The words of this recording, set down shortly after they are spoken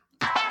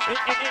Get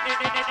it,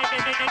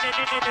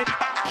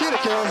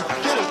 Karen.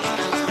 Get it.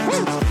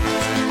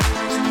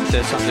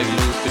 There's something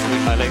loose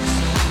between my legs,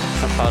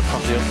 apart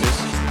from the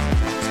obvious.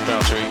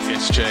 Valtteri,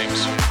 it's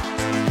James.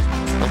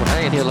 I'm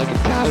hanging here like a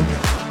cow.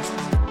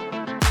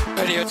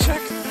 Radio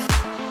check.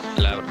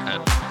 Loud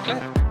and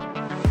clear.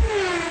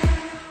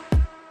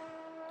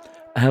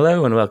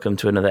 Hello and welcome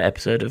to another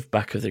episode of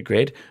Back of the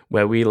Grid,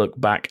 where we look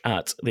back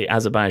at the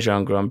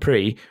Azerbaijan Grand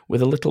Prix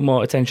with a little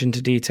more attention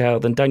to detail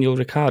than Daniel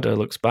Ricciardo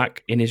looks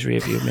back in his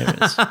rearview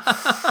mirrors.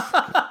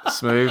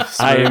 Smooth.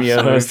 I am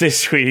your host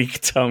this week,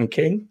 Tom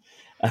King,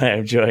 and I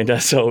am joined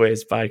as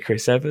always by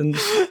Chris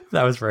Evans.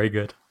 That was very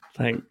good.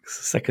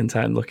 Thanks, second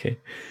time lucky.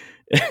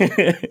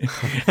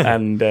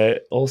 And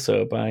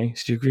also by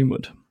Stu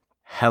Greenwood.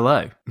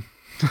 Hello.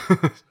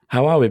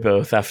 How are we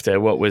both after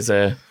what was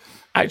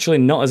actually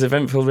not as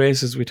eventful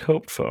race as we'd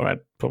hoped for? I'd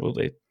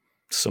probably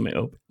sum it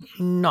up.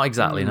 Not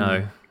exactly,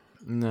 no.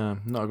 No,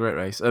 not a great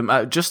race.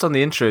 Just on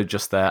the intro,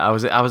 just there, I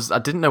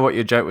didn't know what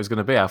your joke was going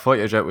to be. I thought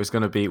your joke was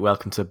going to be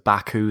 "Welcome to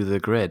Baku the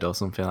Grid" or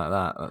something like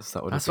that.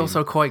 That's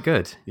Also quite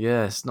good.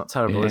 Yeah, it's not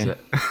terrible, is Yeah.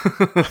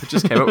 it? I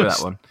just came up with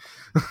that one.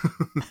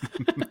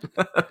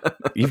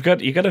 You've got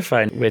to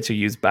find a way to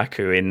use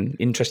Baku in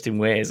interesting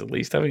ways, at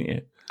least, haven't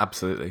you?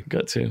 Absolutely.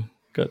 Got to.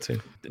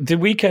 The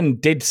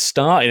weekend did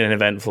start in an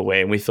eventful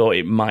way, and we thought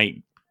it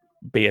might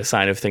be a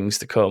sign of things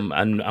to come.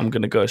 And I'm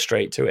going to go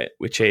straight to it,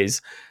 which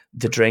is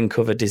the drain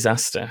cover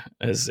disaster,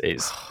 as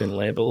it's been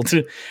labelled.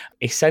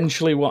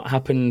 Essentially, what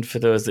happened, for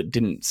those that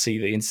didn't see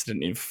the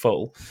incident in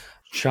full,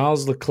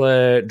 Charles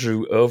Leclerc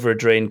drew over a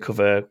drain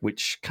cover,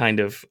 which kind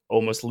of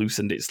almost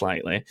loosened it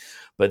slightly.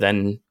 But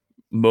then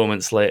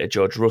moments later,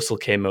 George Russell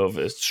came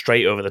over,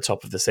 straight over the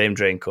top of the same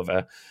drain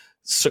cover,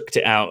 sucked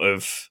it out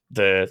of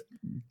the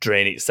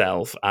drain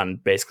itself,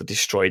 and basically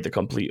destroyed the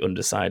complete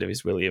underside of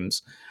his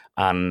Williams.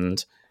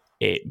 And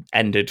it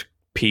ended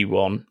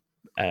P1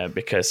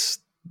 because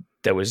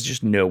there was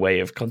just no way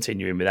of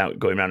continuing without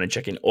going around and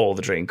checking all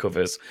the drain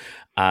covers.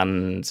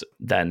 And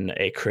then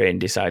a crane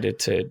decided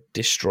to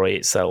destroy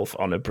itself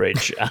on a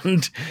bridge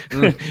and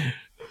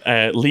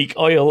leak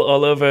oil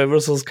all over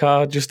Russell's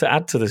car just to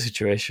add to the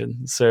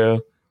situation.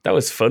 So that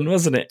was fun,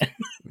 wasn't it?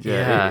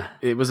 Yeah.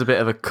 It was a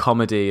bit of a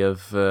comedy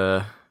of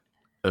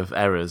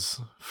errors.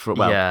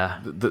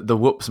 The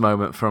whoops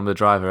moment from the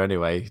driver,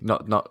 anyway.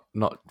 Not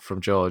from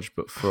George,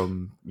 but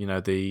from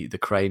the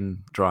crane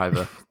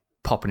driver.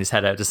 Popping his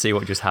head out to see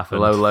what just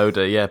happened. Low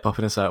loader, yeah,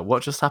 popping us out.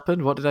 What just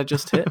happened? What did I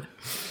just hit?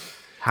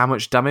 How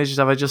much damage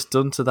have I just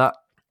done to that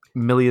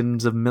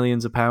millions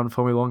of pound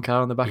Formula One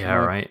car on the back of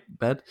my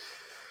bed?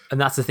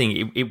 And that's the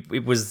thing.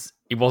 It was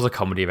a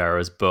comedy of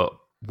errors, but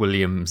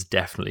Williams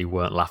definitely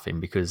weren't laughing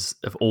because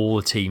of all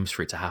the teams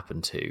for it to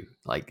happen to.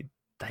 Like,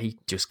 they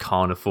just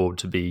can't afford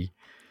to be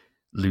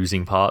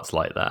losing parts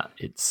like that.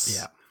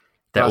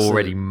 They're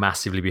already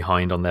massively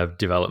behind on their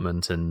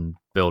development and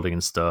building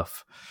and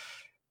stuff.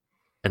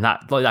 And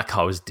that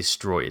car was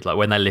destroyed. Like,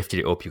 when they lifted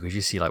it up, you could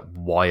just see like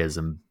wires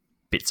and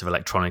bits of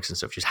electronics and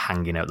stuff just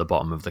hanging out the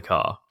bottom of the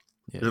car.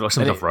 Yeah. It looked like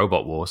something off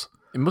Robot Wars.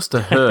 It must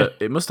have hurt.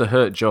 It must have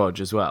hurt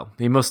George as well.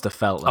 He must have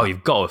felt that. Oh,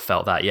 you've got to have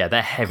felt that. Yeah,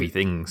 they're heavy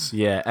things.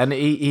 Yeah, and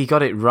he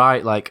got it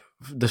right. Like,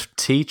 the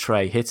T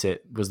tray hit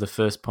it was the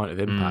first point of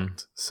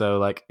impact. So,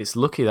 like, it's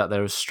lucky that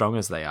they're as strong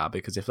as they are,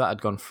 because if that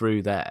had gone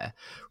through there,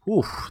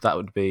 that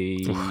would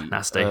be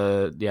nasty.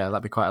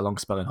 That'd be quite a long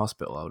spell in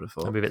hospital, I would have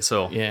thought. That'd be a bit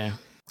sore. Yeah.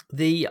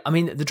 The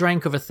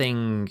drain cover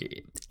thing,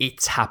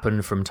 it's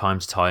happened from time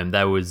to time.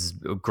 There was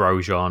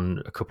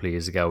Grosjean a couple of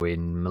years ago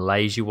in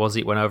Malaysia, was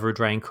it? Went over a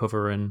drain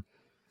cover and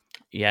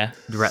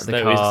wrecked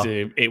the car.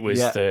 It was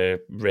the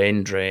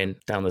rain drain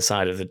down the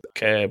side of the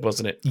curb,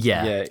 wasn't it?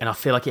 Yeah. And I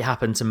feel like it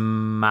happened to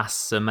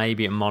Massa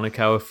maybe at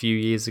Monaco a few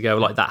years ago.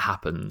 Like, that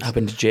happened.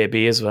 Happened to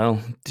JB as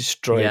well.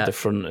 Destroyed the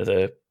front of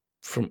the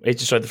front. It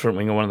destroyed the front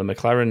wing of one of the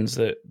McLarens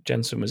that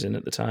Jensen was in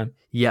at the time.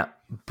 Yeah,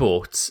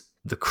 but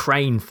the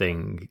crane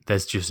thing,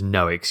 there's just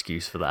no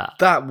excuse for that.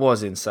 That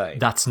was insane.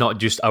 That's not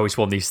just, it's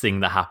one of these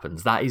things that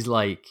happens. That is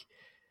like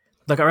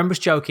I remember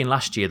joking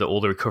last year that all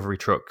the recovery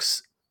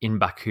trucks in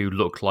Baku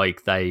look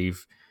like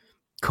they've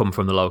come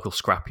from the local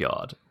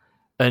scrapyard.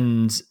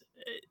 And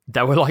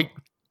they were like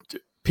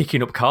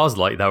picking up cars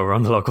like they were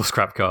on the local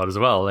scrapyard as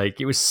well.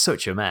 Like, it was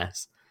such a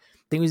mess.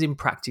 I think it was in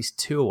practice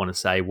 2, I want to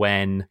say,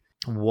 when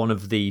one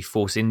of the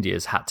Force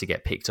Indias had to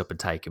get picked up and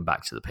taken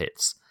back to the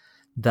pits.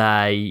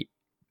 They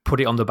put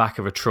it on the back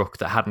of a truck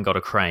that hadn't got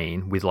a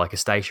crane, with like a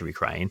stationary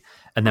crane,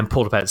 and then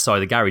pulled up outside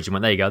the garage and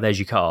went, there you go, there's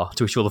your car.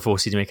 To which all the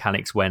Force India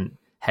mechanics went,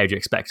 how do you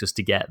expect us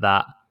to get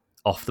that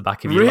off the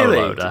back of your low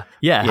loader?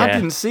 Yeah. I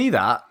didn't see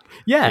that.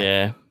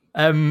 Yeah.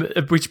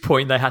 At which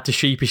point they had to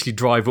sheepishly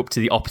drive up to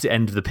the opposite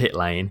end of the pit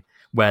lane,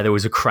 where there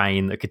was a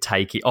crane that could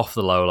take it off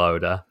the low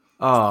loader.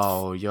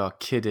 Oh, you're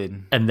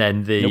kidding. And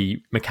then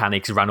the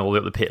mechanics ran all the way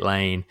up the pit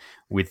lane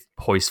with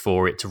hoist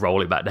for it to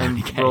roll it back down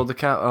again. Roll the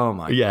car. Oh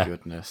my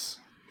goodness.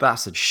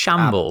 That's a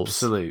shambles.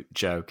 Absolute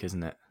joke,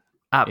 isn't it?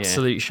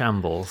 Absolute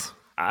shambles.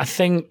 I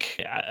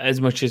think, as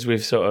much as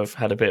we've sort of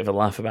had a bit of a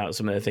laugh about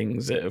some of the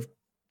things that have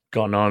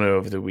gone on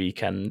over the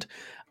weekend,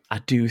 I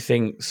do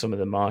think some of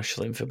the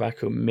marshalling for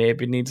Baku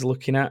maybe needs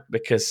looking at,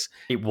 because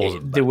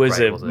there was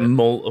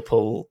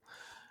multiple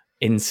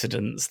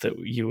incidents that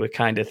you were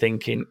kind of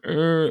thinking,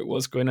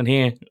 what's going on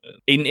here?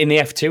 In the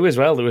F2 as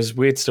well, there was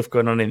weird stuff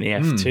going on in the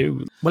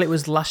F2. Well, it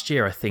was last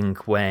year, I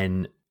think,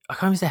 when I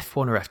can't remember if it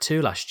was F1 or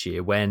F2 last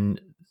year, when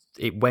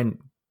it went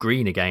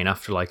green again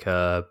after like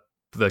a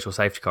virtual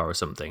safety car or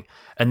something,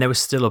 and there was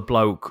still a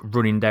bloke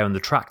running down the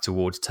track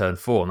towards turn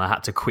 4, and I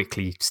had to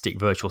quickly stick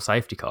virtual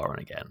safety car on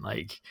again.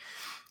 Like,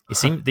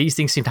 these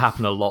things seem to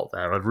happen a lot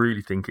there. I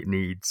really think it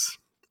needs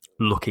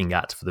looking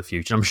at for the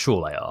future. I'm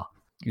sure they are.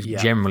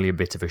 It's generally a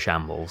bit of a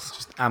shambles.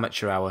 Just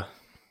amateur hour.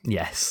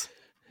 Yes.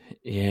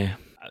 Yeah.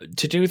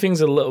 To do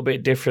things a little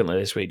bit differently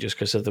this week, just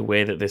because of the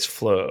way that this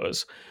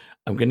flows,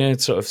 I'm going to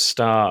sort of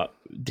start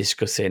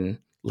discussing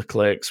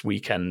Leclerc's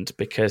weekend,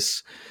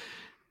 because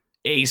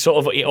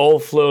it all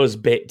flows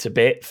bit to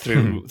bit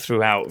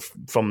throughout,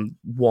 from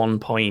one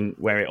point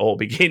where it all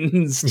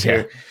begins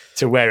to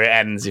where it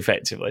ends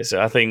effectively. So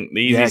I think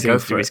the easiest thing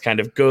to do is kind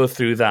of go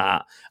through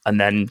that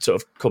and then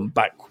sort of come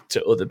back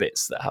to other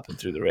bits that happen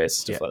through the race,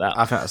 stuff like that.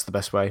 I think that's the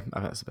best way.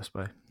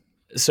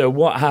 So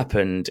what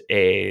happened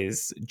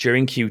is,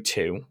 during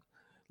Q2,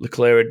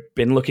 Leclerc had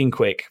been looking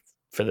quick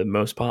for the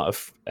most part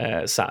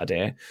of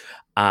Saturday,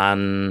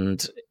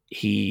 and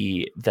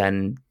he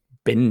then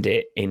binned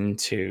it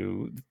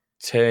into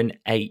turn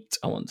 8,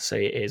 I want to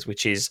say it is,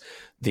 which is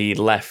the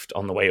left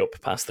on the way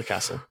up past the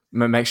castle.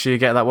 Make sure you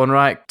get that one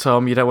right,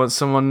 Tom. You don't want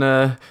someone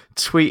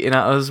tweeting at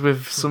us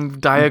with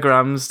some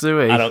diagrams, do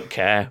we? I don't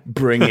care.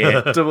 Bring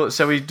it.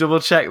 Shall we double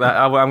check that?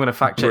 I'm going to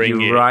fact check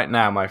you right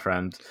now, my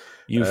friend.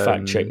 You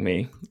fact check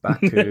me.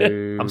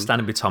 Baku. I'm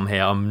standing with Tom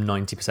here. I'm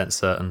 90%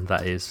 certain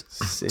that is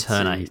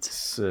turn 8.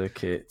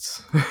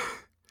 Circuit.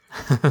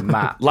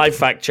 Map. Live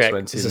fact check.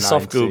 It's a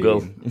soft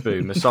Google.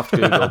 Boom, a soft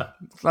Google.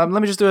 Let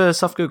me just do a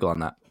soft Google on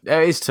that.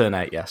 It is turn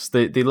 8, yes.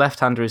 The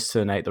left-hander is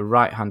turn 8, the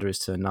right-hander is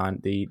turn 9,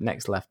 the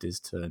next left is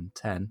turn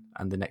 10,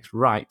 and the next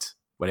right,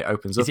 when it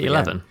opens up again,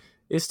 11?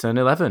 Is turn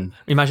 11.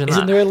 Imagine that.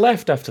 Isn't there a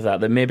left after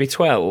that? Then maybe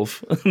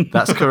 12.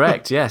 That's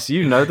correct, yes.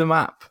 You know the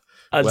map.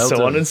 And well so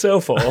done. on and so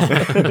forth.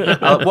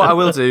 What I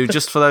will do,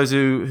 just for those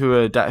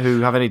who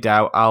have any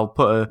doubt, I'll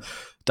put a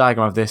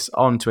diagram of this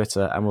on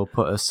Twitter, and we'll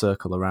put a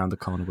circle around the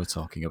corner we're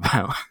talking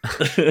about.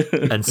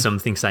 And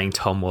something saying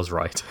Tom was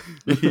right.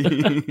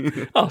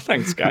 Oh,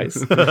 thanks,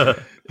 guys.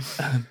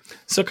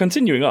 So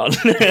continuing on,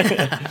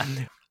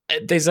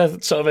 there's a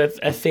sort of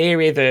a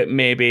theory that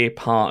maybe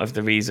part of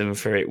the reason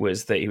for it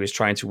was that he was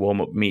trying to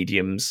warm up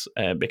mediums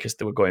because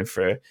they were going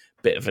for a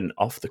bit of an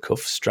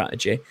off-the-cuff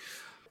strategy.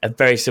 A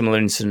very similar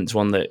incident to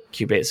one that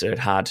Kubica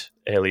had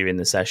earlier in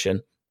the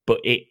session, but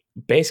it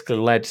basically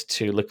led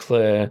to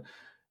Leclerc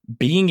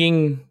being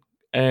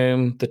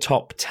in the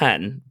top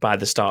 10 by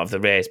the start of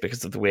the race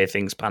because of the way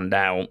things panned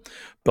out,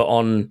 but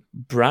on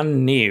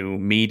brand new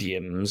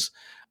mediums.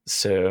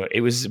 So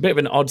it was a bit of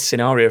an odd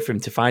scenario for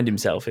him to find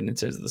himself in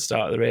terms of the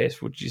start of the race,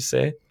 would you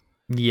say?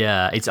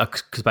 Yeah, it's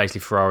because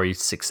basically Ferrari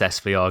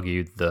successfully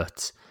argued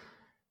that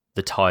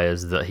the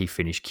tyres that he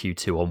finished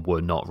Q2 on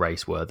were not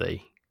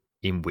race-worthy,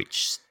 in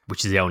which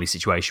is the only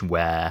situation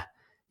where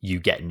you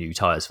get new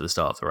tyres for the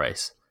start of the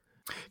race.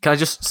 Can I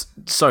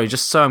just so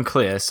I'm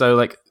clear, so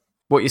like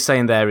what you're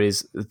saying there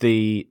is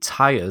the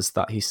tyres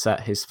that he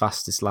set his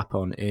fastest lap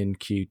on in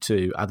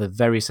Q2 are the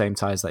very same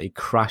tyres that he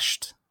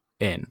crashed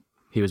in.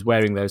 He was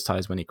wearing those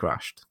tyres when he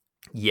crashed.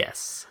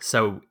 Yes.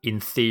 So in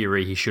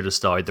theory, he should have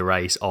started the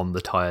race on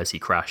the tyres he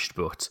crashed,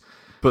 but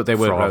they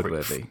weren't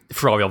roadworthy.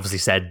 Ferrari obviously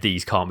said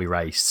these can't be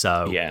raced,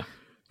 so yeah.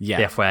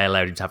 The FIA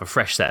allowed him to have a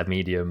fresh set of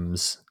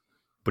mediums,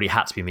 but it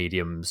had to be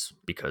mediums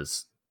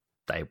because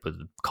they were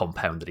the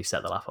compound that he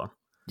set the lap on.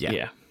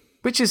 Yeah.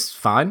 Which is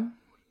fine.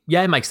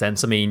 Yeah, it makes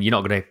sense. I mean, you're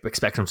not going to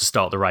expect him to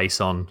start the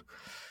race on...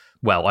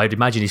 Well, I'd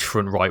imagine his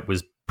front right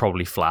was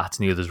probably flat,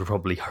 and the others were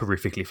probably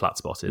horrifically flat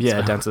spotted.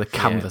 Yeah, so. Down to the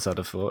canvas, I'd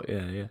have thought.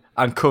 Yeah.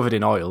 And covered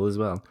in oil as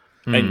well.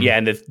 And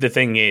and the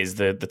thing is,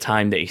 the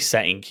time that he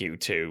set in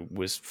Q2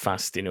 was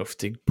fast enough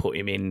to put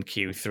him in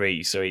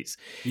Q3. So it's...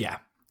 Yeah.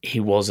 He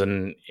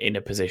wasn't in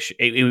a position.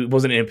 He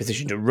wasn't in a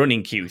position to run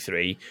in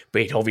Q3,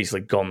 but he'd obviously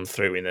gone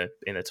through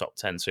in the top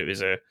 10. So it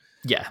was a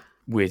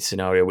weird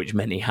scenario, which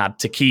meant he had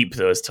to keep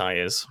those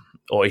tyres,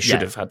 or he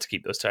should have had to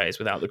keep those tyres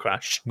without the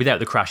crash. Without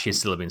the crash, he'd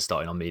still have been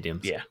starting on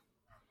mediums. Yeah,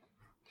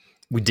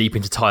 we're deep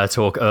into tyre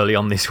talk early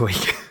on this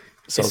week.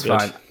 It's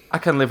fine. I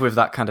can live with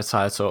that kind of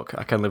tyre talk.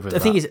 I can live with that.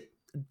 The thing is,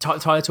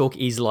 tyre talk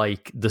is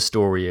like the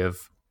story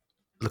of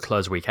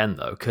Leclerc's weekend,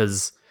 though,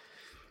 because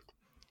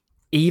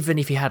even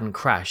if he hadn't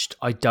crashed,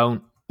 I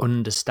don't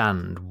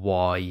understand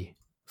why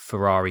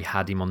Ferrari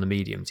had him on the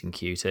mediums in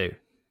Q2.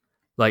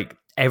 Like,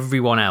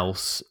 everyone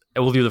else,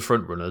 all the other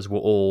front runners were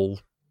all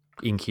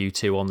in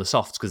Q2 on the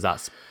softs because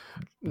that's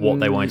what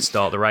they wanted to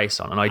start the race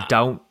on. And I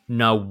don't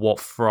know what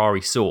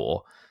Ferrari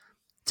saw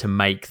to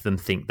make them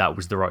think that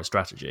was the right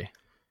strategy.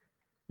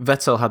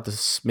 Vettel had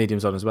the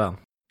mediums on as well.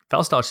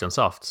 Vettel started on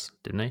softs,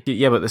 didn't he?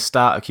 Yeah, but at the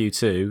start of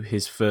Q2,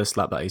 his first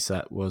lap that he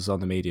set was on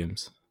the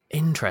mediums.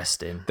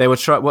 Interesting.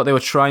 What they were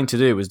trying to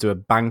do was do a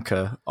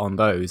banker on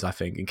those, I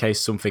think, in case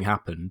something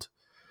happened.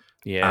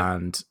 Yeah.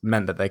 And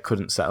meant that they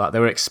couldn't settle out. They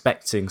were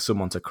expecting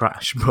someone to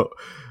crash, but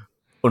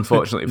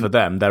unfortunately for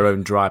them, their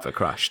own driver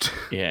crashed.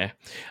 Yeah.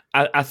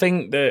 I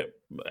think that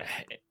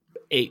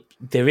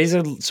there is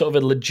a sort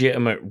of a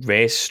legitimate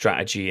race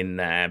strategy in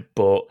there,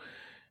 but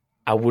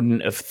I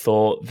wouldn't have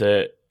thought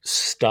that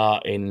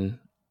starting...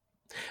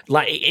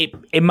 Like,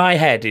 in my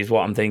head is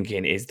what I'm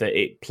thinking is that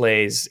it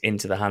plays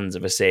into the hands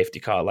of a safety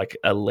car, like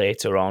a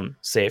later on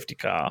safety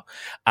car,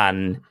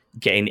 and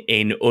getting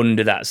in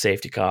under that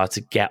safety car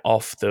to get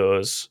off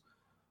those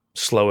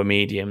slower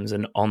mediums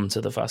and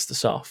onto the faster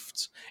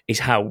softs is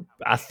how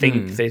I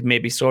think they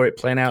maybe saw it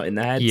playing out in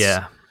their heads.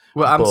 Yeah.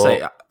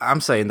 Well,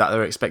 I'm saying that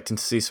they're expecting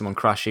to see someone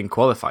crash in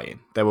qualifying.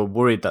 They were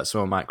worried that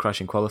someone might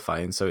crash in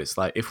qualifying. So it's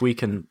like, if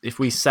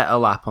we set a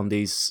lap on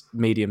these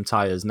medium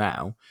tyres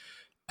now,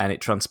 and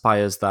it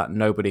transpires that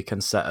nobody can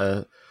set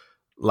a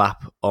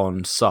lap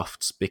on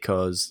softs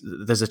because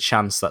there's a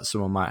chance that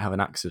someone might have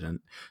an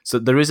accident. So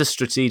there is a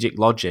strategic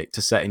logic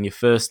to setting your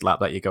first lap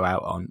that you go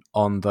out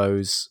on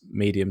those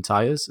medium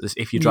tyres,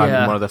 if you're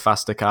driving one of the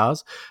faster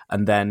cars,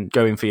 and then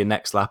going for your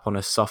next lap on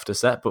a softer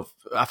set. But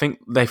I think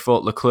they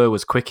thought Leclerc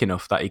was quick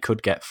enough that he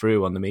could get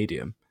through on the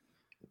medium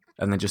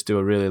and then just do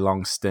a really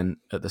long stint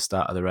at the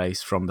start of the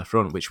race from the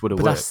front, which would have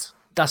worked.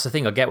 That's the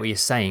thing. I get what you're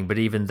saying, but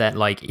even then,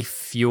 like,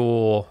 if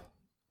you're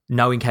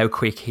knowing how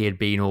quick he had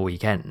been all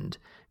weekend,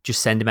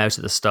 just send him out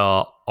at the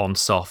start on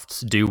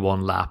softs, do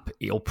one lap.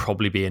 It'll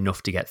probably be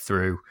enough to get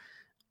through,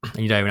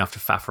 and you don't even have to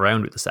faff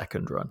around with the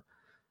second run.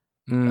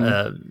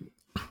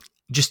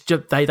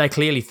 They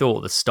clearly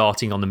thought that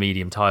starting on the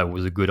medium tyre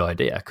was a good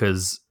idea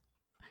because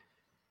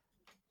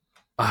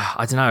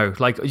I don't know.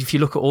 Like, if you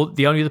look at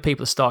the only other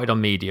people that started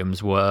on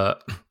mediums were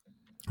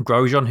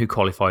Grosjean, who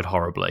qualified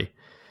horribly,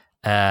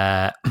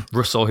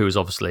 Russell, who was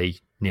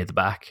obviously near the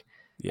back,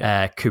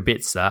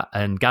 Kubica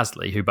and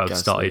Gasly, who both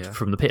started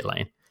from the pit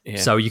lane. Yeah.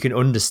 So you can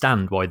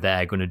understand why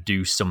they're going to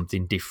do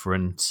something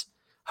different,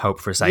 hope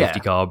for a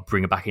safety car,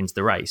 bring it back into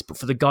the race. But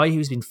for the guy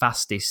who's been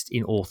fastest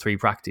in all 3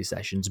 practice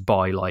sessions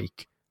by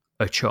like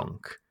a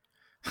chunk,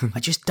 I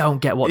just don't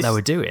get what they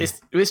were doing.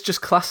 It's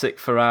just classic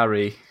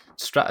Ferrari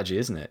strategy,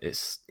 isn't it?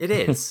 It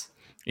is.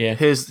 Yeah.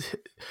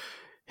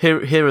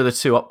 Here are the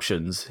 2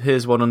 options.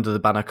 Here's one under the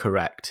banner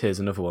correct. Here's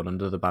another one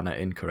under the banner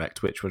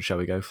incorrect. Which one shall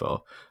we go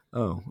for?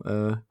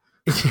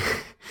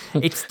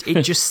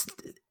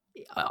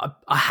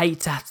 I hate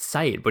to have to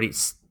say it, but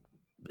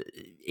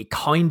it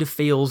kind of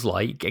feels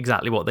like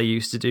exactly what they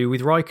used to do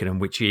with Raikkonen,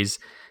 which is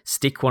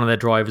stick one of their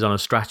drivers on a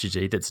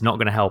strategy that's not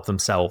going to help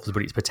themselves,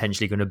 but it's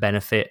potentially going to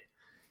benefit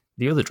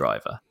the other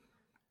driver.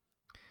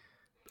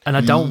 And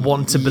I don't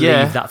want to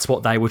believe that's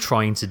what they were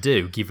trying to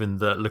do, given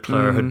that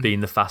Leclerc had been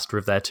the faster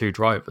of their 2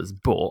 drivers.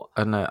 But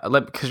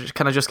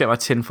can I just get my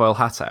tinfoil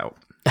hat out?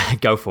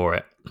 Go for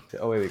it.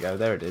 Oh, here we go.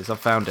 There it is. I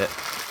found it.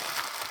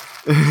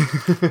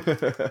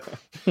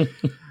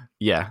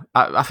 Yeah,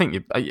 I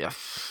think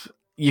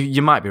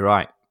you might be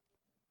right.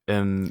 I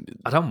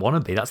don't want to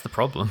be. That's the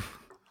problem.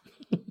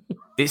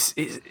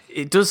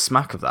 It does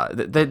smack of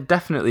that. They're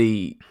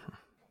definitely.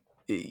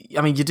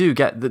 I mean, you do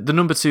get the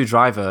number 2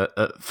 driver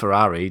at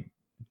Ferrari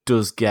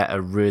does get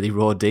a really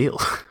raw deal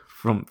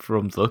from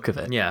the look of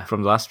it. Yeah.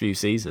 From the last few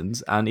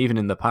seasons, and even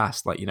in the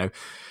past, like,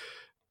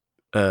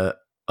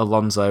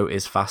 Alonso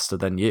is faster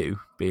than you,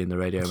 being the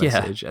radio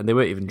message, and they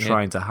weren't even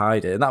trying to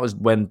hide it. And that was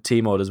when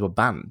team orders were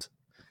banned.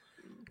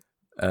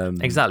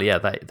 Exactly, yeah,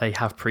 they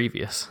have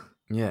previous.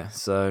 Yeah,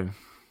 so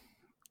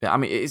I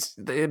mean,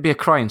 it'd be a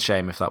crying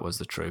shame if that was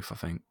the truth, I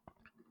think.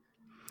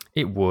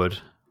 It would.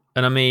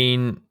 And I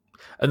mean,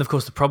 and of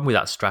course the problem with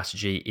that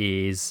strategy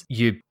is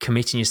you're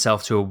committing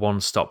yourself to a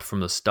one-stop from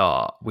the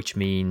start, which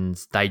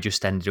means they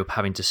just ended up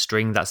having to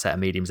string that set of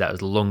mediums out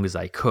as long as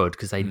they could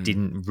because they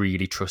didn't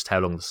really trust how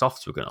long the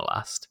softs were going to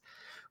last.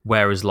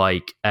 Whereas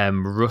like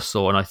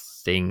Russell and I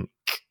think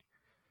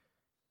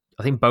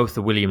both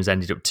the Williams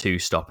ended up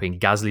 2-stopping.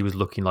 Gasly was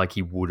looking like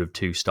he would have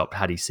 2-stopped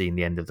had he seen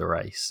the end of the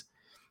race.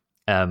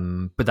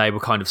 But they were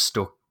kind of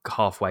stuck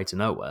halfway to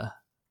nowhere.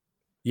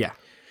 Yeah.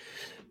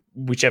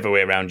 Whichever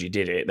way around you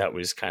did it, that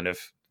was kind of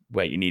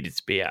where you needed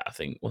to be at, I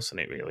think, wasn't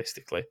it,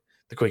 realistically?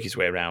 The quickest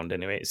way around,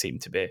 anyway, it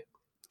seemed to be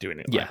doing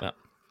it like that.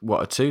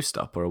 What, a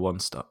 2-stop or a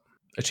 1-stop?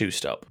 A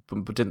 2-stop.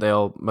 But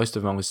didn't most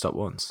of them only stop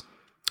once?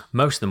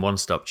 Most of them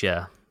 1-stopped,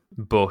 yeah.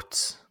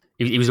 But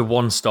it was a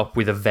 1-stop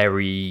with a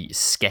very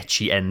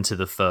sketchy end to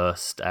the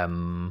first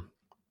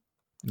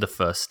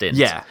stint.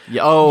 Yeah.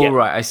 Oh, yeah.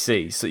 Right, I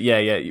see. So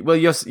yeah. Well,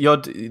 you're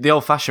the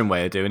old-fashioned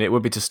way of doing it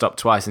would be to stop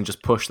twice and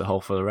just push the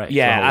whole for the race.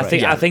 Yeah,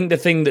 I think the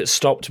thing that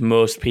stopped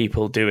most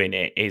people doing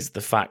it is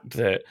the fact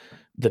that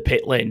the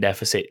pit lane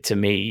deficit, to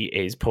me,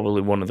 is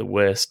probably one of the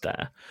worst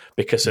there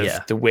because of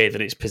the way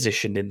that it's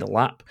positioned in the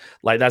lap.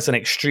 Like, that's an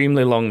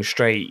extremely long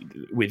straight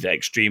with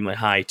extremely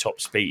high top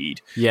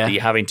speed that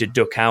you're having to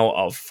duck out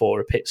of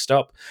for a pit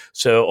stop.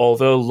 So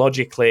although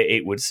logically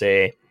it would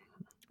say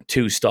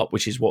 2-stop,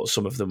 which is what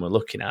some of them were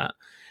looking at,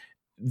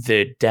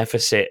 the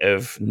deficit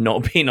of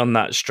not being on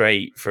that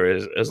straight for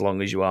as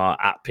long as you are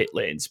at pit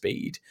lane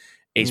speed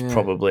is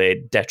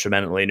probably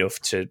detrimental enough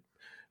to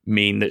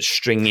mean that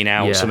stringing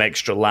out some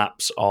extra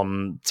laps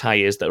on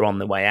tyres that are on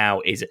the way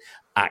out is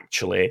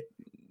actually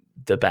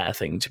the better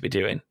thing to be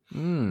doing,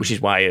 which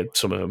is why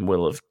some of them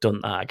will have done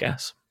that, I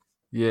guess.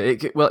 Yeah,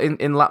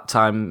 in lap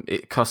time,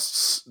 it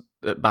costs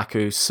at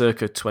Baku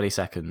circa 20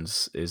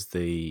 seconds as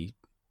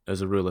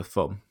a rule of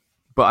thumb.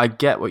 But I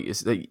get what you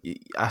say.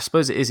 I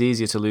suppose it is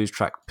easier to lose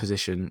track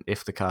position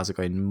if the cars are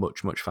going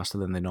much, much faster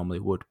than they normally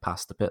would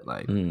past the pit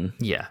lane.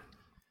 Yeah.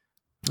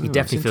 It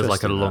definitely feels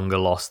like a longer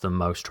loss than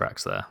most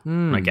tracks there.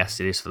 I guess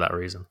it is for that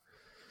reason.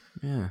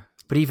 Yeah.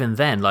 But even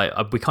then, like,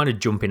 we're kind of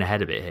jumping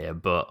ahead of it here,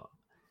 but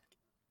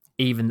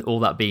even all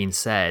that being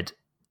said,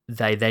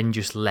 they then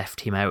just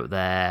left him out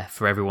there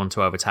for everyone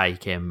to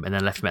overtake him and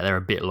then left him out there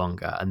a bit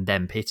longer and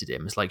then pitted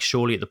him. It's like,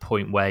 surely at the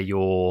point where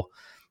you're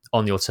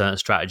on the alternate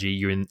strategy,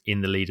 you're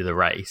in the lead of the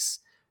race,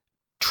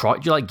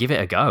 give it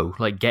a go.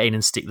 Like, get in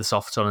and stick the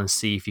softs on and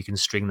see if you can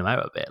string them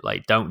out a bit.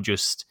 Like, don't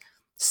just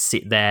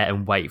sit there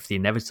and wait for the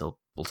inevitable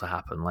to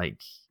happen.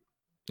 Like,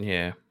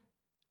 yeah,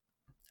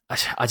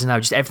 I don't know,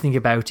 just everything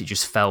about it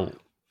just felt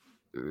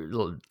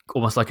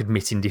almost like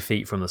admitting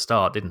defeat from the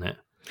start, didn't it?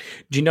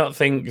 Do you not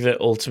think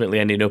that ultimately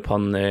ending up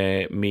on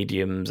the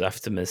mediums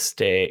after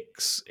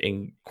mistakes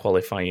in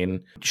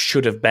qualifying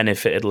should have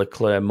benefited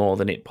Leclerc more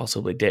than it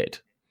possibly did?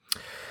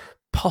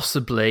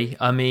 Possibly.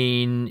 I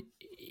mean,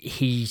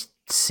 he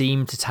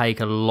seemed to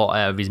take a lot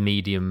out of his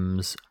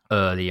mediums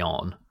early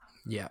on.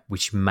 Yeah.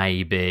 Which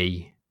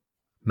maybe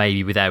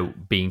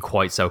without being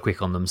quite so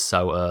quick on them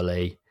so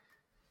early,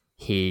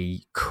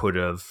 he could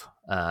have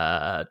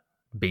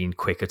been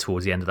quicker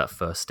towards the end of that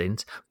first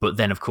stint. But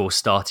then, of course,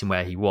 starting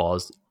where he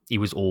was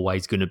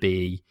always going to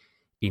be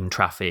in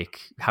traffic,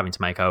 having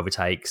to make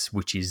overtakes,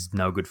 which is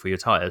no good for your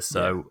tyres.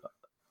 So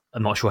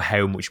I'm not sure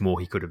how much more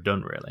he could have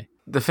done, really.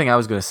 The thing I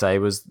was going to say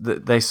was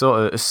that they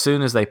sort of, as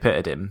soon as they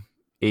pitted him,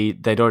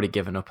 they'd already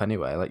given up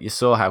anyway. Like, you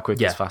saw how quick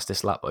his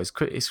fastest lap was.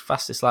 His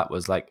fastest lap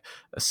was like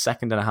a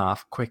second and a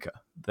half quicker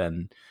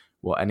than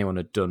what anyone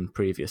had done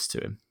previous to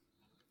him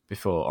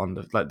before.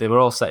 They were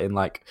all set in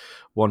like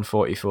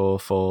 144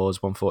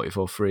 fours,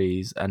 144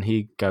 threes, and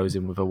he goes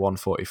in with a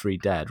 143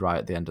 dead right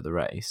at the end of the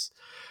race.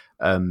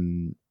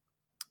 And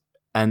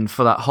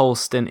for that whole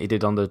stint he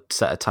did on the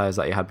set of tyres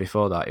that he had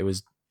before that, it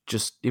was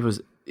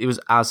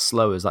as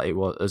slow as that it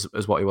was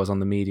as what he was on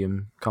the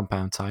medium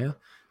compound tyre.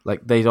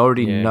 Like, they'd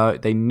already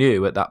they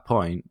knew at that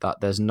point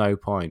that there's no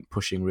point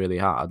pushing really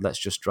hard. Let's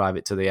just drive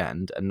it to the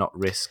end and not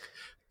risk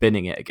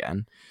binning it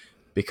again,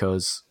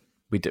 because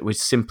we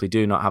simply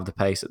do not have the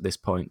pace at this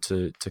point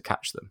to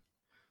catch them.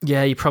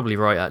 Yeah, you're probably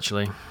right,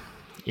 actually.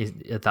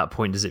 At that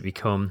point, does it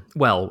become...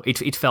 Well,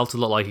 it felt a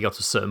lot like he got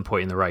to a certain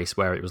point in the race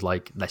where it was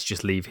like, let's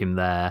just leave him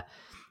there,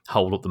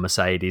 hold up the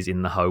Mercedes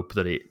in the hope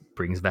that it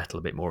brings Vettel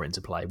a bit more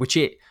into play, which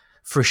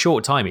for a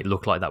short time, it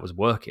looked like that was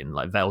working.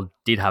 Like, Vettel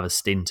did have a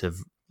stint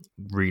of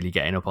really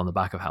getting up on the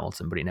back of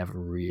Hamilton, but it never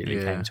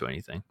really came to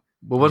anything.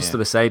 Well, once the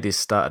Mercedes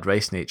started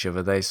racing each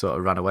other, they sort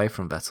of ran away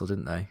from Vettel,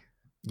 didn't they?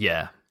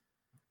 Yeah.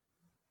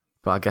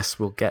 But I guess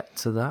we'll get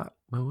to that,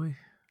 will we?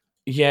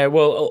 Yeah,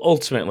 well,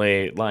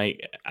 ultimately,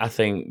 like, I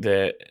think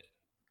that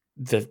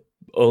the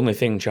only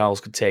thing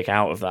Charles could take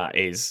out of that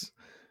is,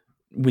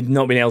 with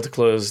not being able to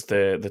close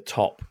the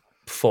top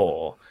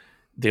four,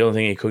 the only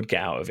thing he could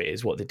get out of it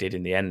is what they did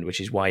in the end,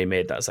 which is why he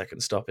made that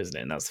second stop, isn't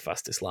it? And that's the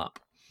fastest lap.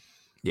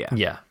 Yeah.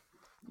 Yeah.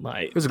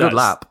 Like, it was a good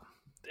lap.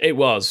 It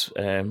was.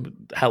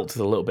 Helped with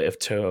a little bit of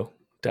toe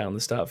down the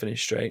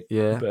start-finish straight.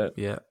 Yeah,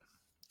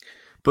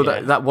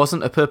 But that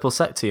wasn't a purple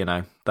sector, you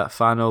know. That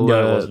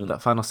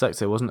final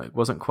sector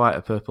wasn't quite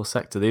a purple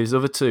sector. These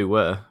other two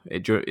were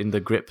in the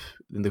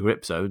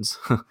grip zones.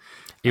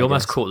 He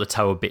almost caught the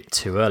toe a bit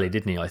too early,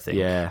 didn't he? I think.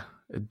 Yeah,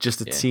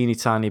 just a teeny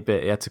tiny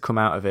bit. He had to come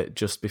out of it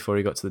just before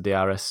he got to the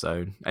DRS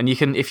zone. And you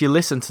can, if you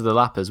listen to the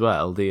lap as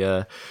well,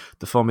 the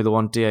Formula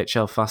One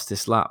DHL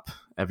fastest lap,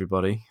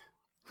 everybody.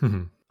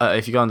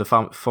 If you go on the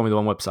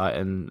Formula One website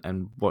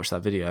and watch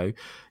that video,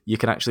 you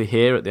can actually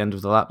hear at the end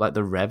of the lap, like,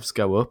 the revs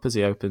go up as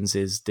he opens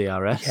his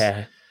DRS.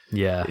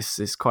 Yeah.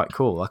 It's quite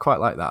cool. I quite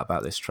like that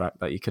about this track,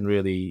 that you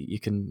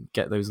can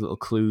get those little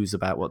clues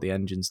about what the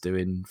engine's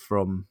doing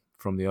from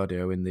the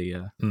audio in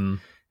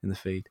the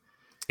feed.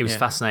 It was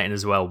fascinating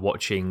as well,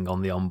 watching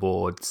on the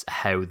onboards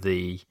how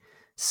the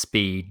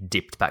speed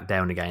dipped back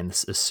down again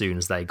as soon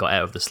as they got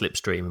out of the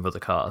slipstream of other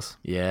cars.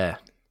 Yeah.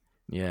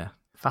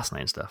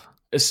 Fascinating stuff.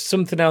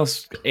 Something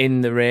else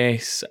in the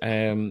race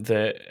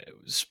that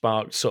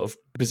sparked sort of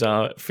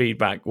bizarre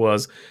feedback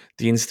was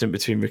the incident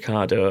between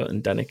Ricciardo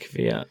and Danny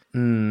Kvyat.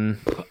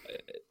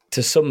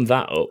 To sum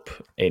that up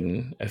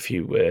in a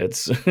few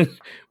words,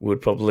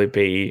 would probably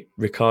be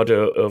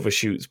Ricciardo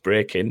overshoots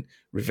braking,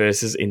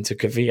 reverses into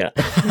Kvyat.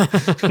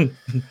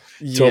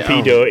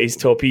 Torpedo is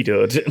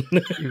torpedoed.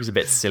 He was a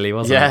bit silly,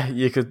 wasn't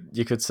he? Yeah,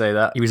 you could say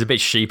that. He was a bit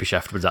sheepish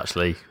afterwards,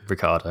 actually,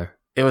 Ricciardo.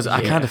 It was.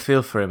 I kind of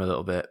feel for him a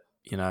little bit.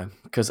 You know,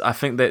 because I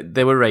think that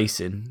they were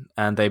racing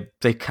and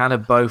they kind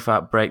of both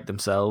outbraked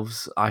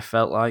themselves, I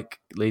felt like,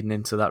 leading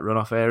into that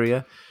runoff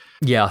area.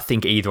 Yeah, I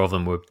think either of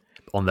them were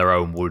on their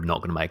own were not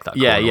going to make that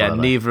corner. Yeah,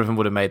 neither of them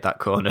would have made that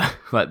corner.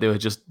 Like they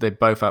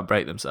both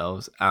outbraked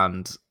themselves,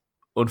 and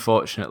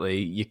unfortunately,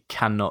 you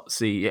cannot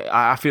see.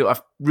 I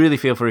really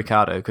feel for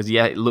Ricciardo because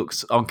it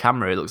looks on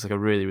camera, it looks like a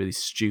really, really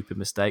stupid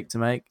mistake to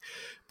make,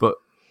 but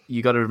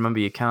you got to remember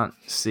you can't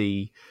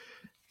see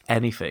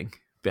anything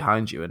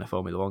behind you in a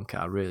Formula One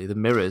car. Really, the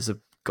mirrors have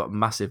got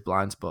massive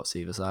blind spots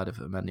either side of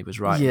him, and he was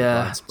right. in the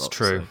blind spots, it's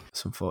true. So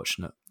it's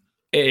unfortunate.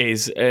 It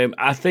is.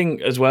 I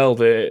think as well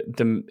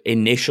the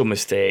initial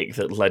mistake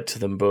that led to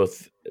them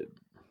both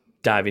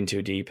diving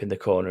too deep in the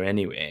corner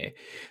anyway,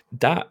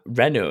 that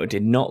Renault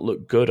did not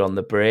look good on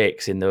the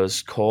brakes in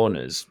those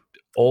corners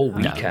all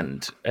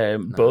weekend.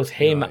 Both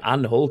him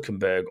and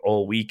Hülkenberg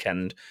all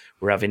weekend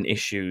were having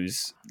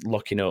issues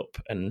locking up,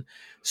 and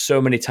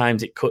so many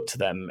times it cut to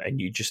them and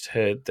you just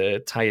heard the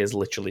tyres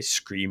literally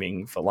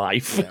screaming for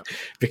life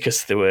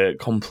because they were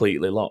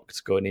completely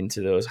locked going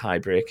into those high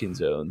braking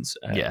zones.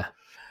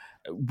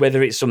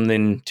 Whether it's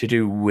something to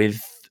do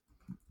with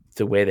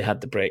the way they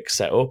had the brakes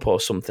set up or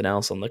something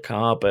else on the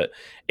car, but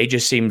it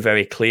just seemed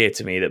very clear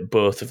to me that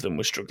both of them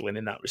were struggling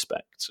in that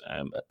respect.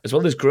 As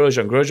well as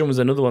Grosjean. Grosjean was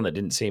another one that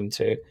didn't seem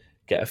to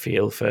get a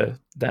feel for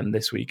them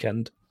this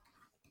weekend.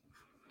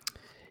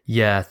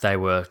 Yeah, they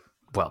were.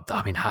 Well,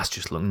 I mean, Haas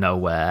just looked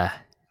nowhere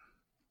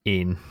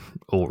in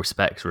all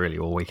respects, really,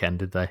 all weekend,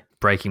 did they?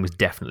 Braking was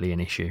definitely an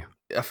issue.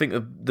 I think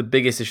the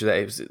biggest issue that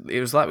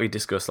it was like we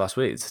discussed last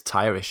week. It's a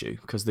tyre issue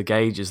because the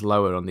gauge is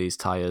lower on these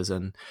tyres,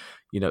 and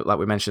you know, like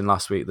we mentioned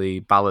last week,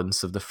 the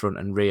balance of the front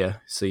and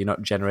rear. So you're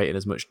not generating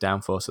as much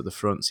downforce at the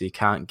front, so you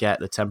can't get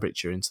the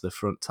temperature into the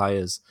front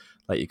tyres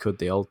like you could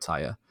the old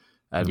tyre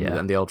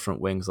and the old front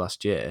wings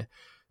last year.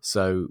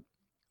 So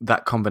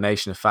that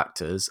combination of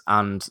factors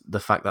and the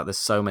fact that there's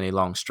so many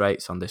long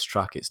straights on this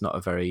track, it's not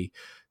a very.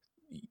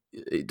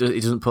 It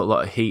doesn't put a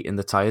lot of heat in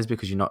the tyres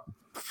because you're not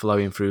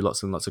flowing through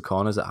lots and lots of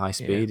corners at high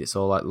speed. It's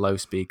all like low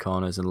speed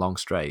corners and long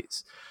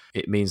straights.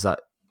 It means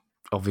that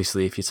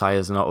obviously if your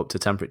tyres are not up to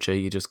temperature,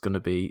 you're just going to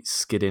be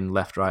skidding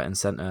left, right and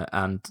centre.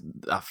 And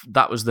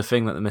that was the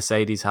thing that the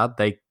Mercedes had.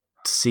 They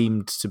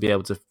seemed to be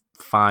able to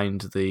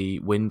find the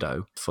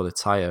window for the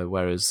tyre,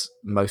 whereas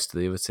most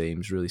of the other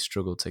teams really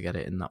struggled to get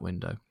it in that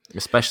window,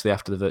 especially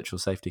after the virtual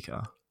safety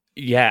car.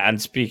 Yeah, and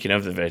speaking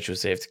of the virtual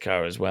safety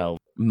car as well,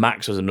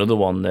 Max was another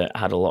one that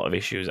had a lot of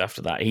issues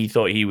after that. He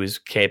thought he was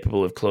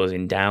capable of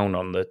closing down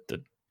on the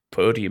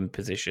podium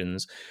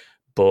positions,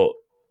 but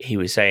he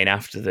was saying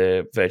after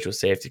the virtual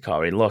safety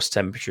car, he lost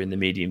temperature in the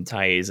medium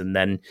tyres and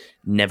then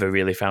never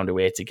really found a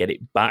way to get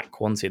it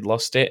back once he'd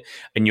lost it.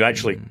 And you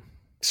actually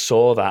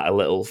saw that a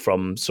little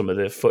from some of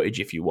the footage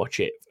if you watch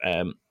it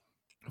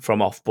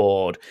from off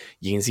board.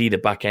 You can see the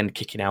back end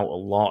kicking out a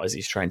lot as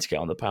he's trying to get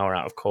on the power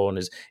out of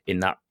corners in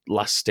that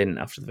last stint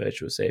after the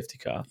virtual safety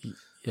car.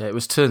 Yeah, it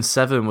was turn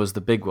 7 was the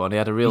big one. He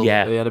had a he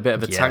had a bit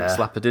of a tank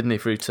slapper, didn't he,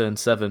 through turn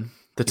 7?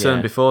 The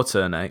turn before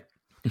turn 8.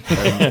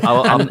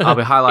 I'll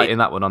be highlighting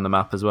that one on the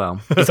map as well.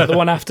 Is that the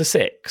one after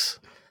 6?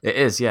 It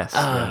is, yes.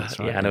 That's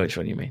right. I know which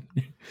one you mean.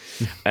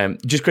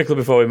 Just quickly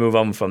before we move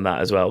on from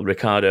that as well,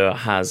 Ricciardo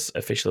has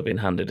officially been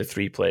handed a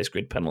 3-place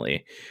grid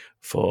penalty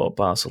for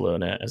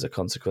Barcelona as a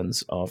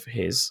consequence of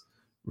his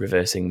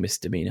reversing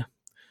misdemeanor.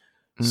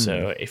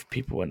 So if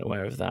people weren't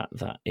aware of that,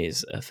 that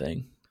is a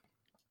thing.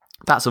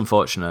 That's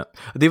unfortunate.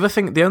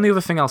 The only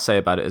other thing I'll say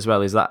about it as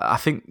well is that I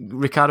think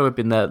Ricciardo had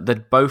been there.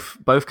 That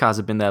both cars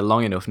have been there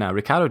long enough now.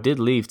 Ricciardo did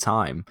leave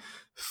time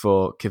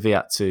for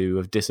Kvyat to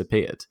have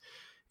disappeared.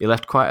 He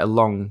left quite a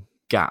long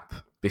gap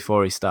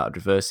before he started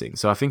reversing.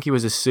 So I think he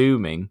was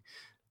assuming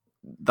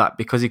that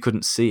because he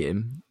couldn't see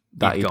him,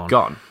 that he'd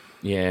gone.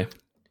 Yeah.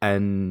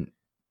 And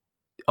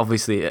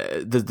obviously,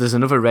 there's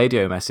another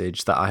radio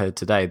message that I heard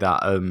today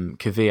that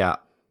Kvyat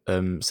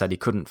said he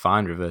couldn't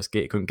find reverse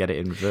gear, he couldn't get it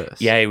in reverse.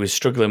 Yeah, he was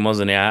struggling,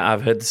 wasn't he?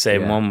 I've heard the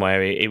same one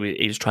where he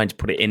was trying to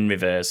put it in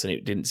reverse and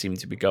it didn't seem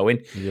to be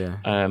going. Yeah.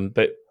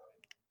 But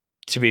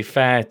to be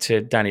fair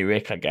to Danny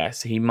Rick, I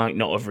guess, he might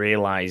not have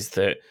realised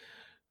that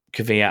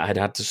Kvyat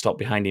had to stop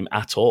behind him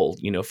at all,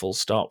 full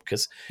stop.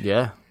 Because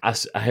I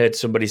heard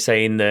somebody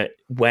saying that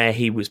where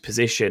he was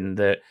positioned,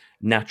 that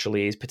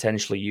naturally he's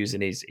potentially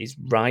using his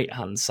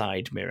right-hand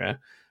side mirror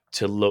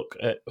to look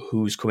at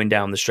who's coming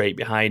down the straight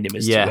behind him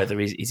as to whether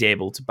he's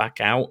able to back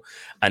out.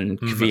 And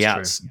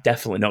Kvyat's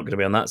definitely not going to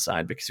be on that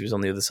side because he was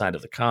on the other side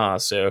of the car.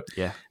 So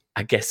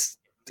I guess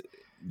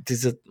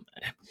there's a...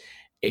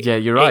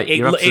 you're right.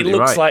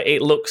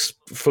 It looks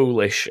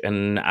foolish,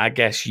 and I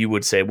guess you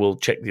would say, well,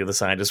 check the other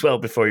side as well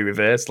before you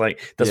reverse.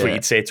 Like that's what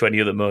you'd say to any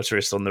other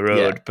motorist on the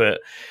road.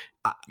 But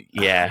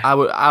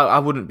I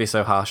wouldn't be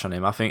so harsh on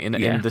him. I think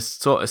in the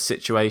sort of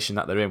situation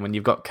that they're in, when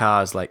you've got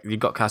cars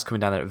coming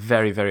down there at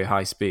very, very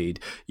high speed,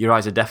 your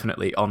eyes are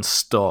definitely on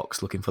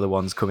stalks looking for the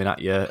ones coming at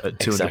you at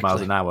 200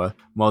 miles an hour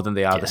more than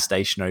they are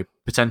the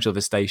potential of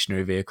a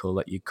stationary vehicle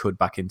that you could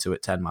back into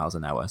at 10 miles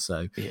an hour.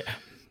 So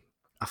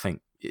I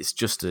think it's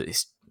just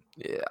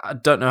I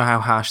don't know how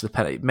harsh the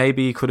penalty.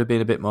 Maybe he could have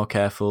been a bit more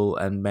careful,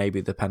 and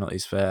maybe the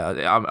penalty's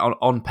fair.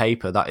 On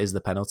paper, that is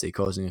the penalty,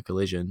 causing a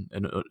collision,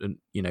 and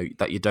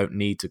that you don't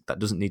need to. That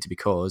doesn't need to be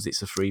caused.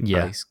 It's a free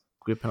place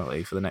grid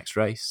penalty for the next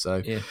race.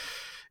 So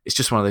it's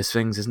just one of those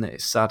things, isn't it?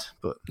 It's sad,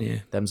 but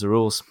them's the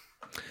rules.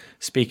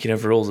 Speaking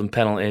of rules and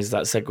penalties,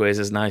 that segues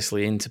us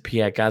nicely into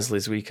Pierre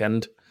Gasly's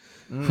weekend.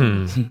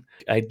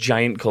 A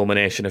giant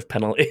culmination of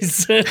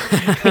penalties.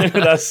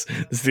 That's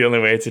the only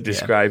way to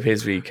describe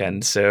his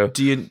weekend. So,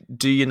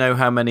 do you know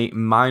how many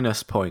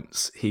minus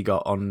points he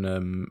got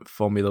on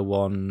Formula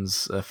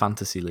One's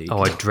fantasy league?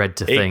 Oh, I dread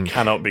to think. It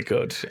cannot be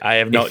good. I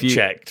have not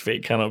checked, but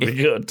it cannot be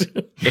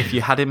good. If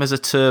you had him as a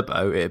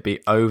turbo, it'd be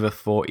over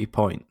 40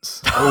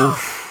 points.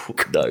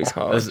 That is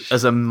harsh.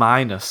 As a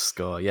minus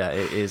score, yeah,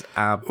 it is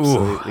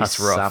absolutely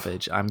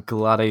savage. I'm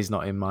glad he's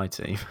not in my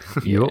team.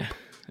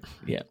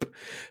 Yep.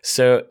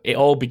 So it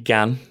all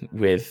began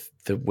with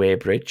the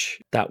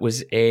weighbridge. That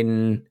was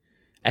in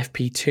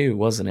FP2,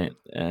 wasn't it?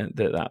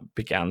 That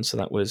began. So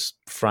that was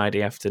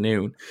Friday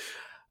afternoon.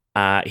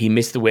 He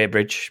missed the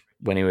weighbridge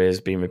when he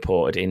was being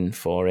reported in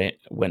for it,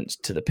 went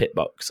to the pit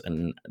box,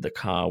 and the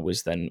car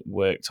was then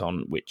worked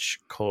on, which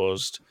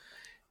caused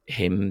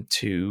him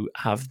to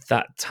have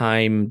that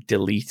time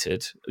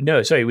deleted.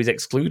 No, sorry, he was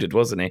excluded,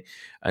 wasn't he?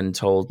 And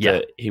told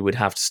that he would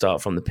have to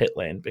start from the pit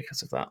lane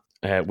because of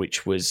that,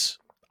 which was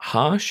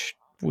harsh,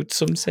 would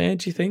some say,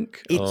 do you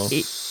think?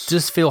 It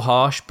does feel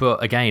harsh,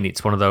 but again,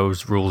 it's one of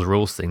those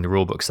rules thing. The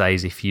rule book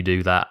says if you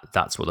do that,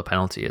 that's what the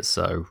penalty is.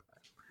 So,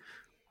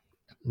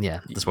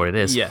 yeah, that's what it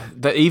is. Yeah,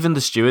 even the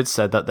stewards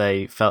said that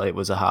they felt it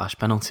was a harsh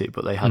penalty,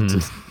 but they had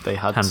hands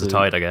to are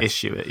tied, I guess.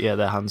 Issue it. Yeah,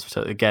 their hands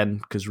were tied again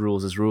because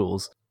rules is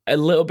rules. A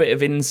little bit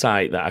of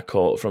insight that I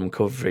caught from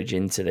coverage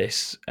into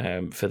this,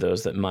 for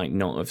those that might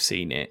not have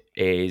seen it,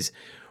 is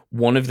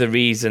one of the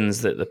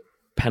reasons that the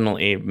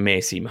penalty may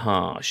seem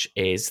harsh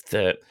is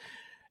that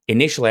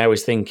initially I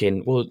was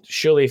thinking, well,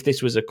 surely if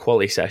this was a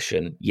quali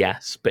session,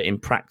 yes, but in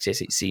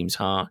practice it seems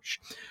harsh.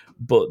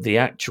 But the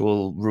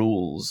actual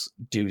rules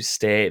do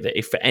state that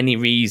if for any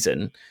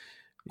reason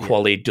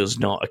quali does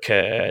not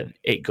occur,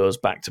 it goes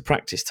back to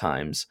practice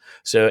times.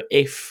 So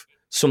if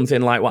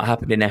something like what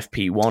happened in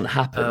FP1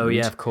 happened, oh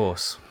yeah, of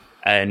course,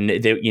 and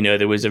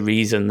there was a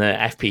reason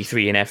that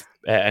FP3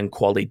 and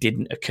quali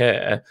didn't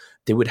occur,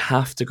 they would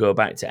have to go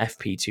back to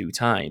FP2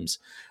 times.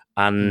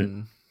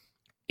 And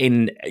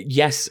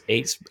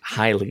it's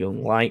highly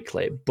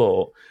unlikely,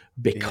 but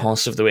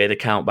because of the way the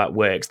countback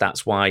works,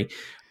 that's why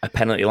a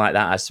penalty like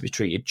that has to be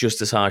treated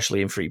just as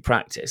harshly in free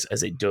practice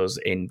as it does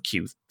in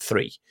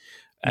Q3.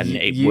 And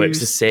it works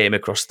the same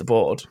across the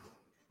board.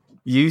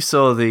 You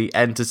saw the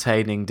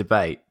entertaining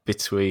debate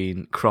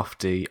between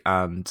Crofty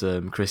and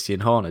Christian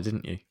Horner,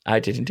 didn't you? I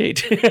did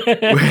indeed.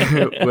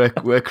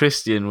 where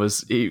Christian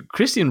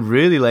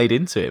really laid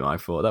into him, I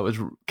thought. That was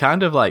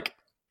kind of like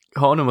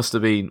Horner must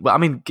have been... Well, I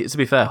mean, to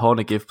be fair,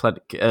 Horner gave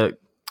plenty...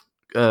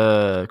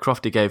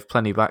 Crofty gave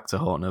plenty back to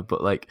Horner,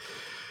 but like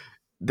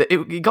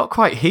it got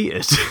quite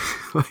heated.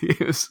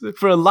 It was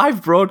for a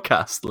live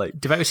broadcast. Like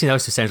debate between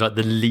those two sounds like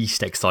the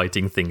least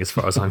exciting thing as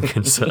far as I'm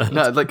concerned.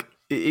 No, like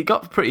it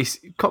got pretty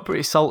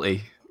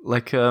salty.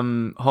 Like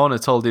Horner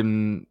told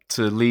him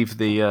to leave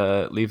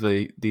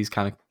these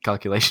kind of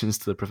calculations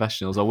to the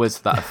professionals, or words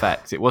to that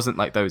effect. It wasn't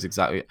like those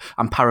exactly.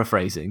 I'm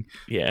paraphrasing.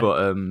 Yeah,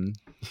 but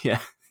it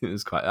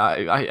was quite.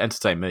 I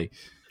entertained me.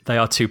 They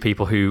are two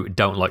people who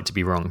don't like to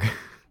be wrong.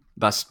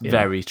 That's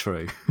very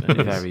true.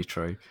 Very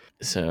true.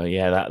 So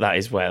yeah, that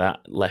is where that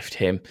left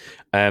him.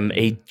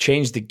 He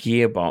changed the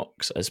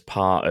gearbox as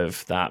part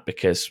of that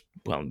because,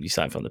 well, you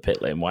started from the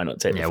pit lane. Why not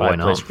take the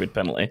 5-place grid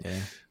penalty? Yeah.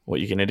 What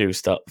are you going to do?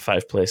 Start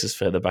 5 places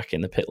further back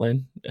in the pit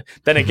lane?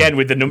 Then again,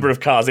 with the number of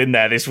cars in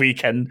there this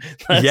weekend,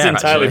 that's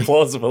entirely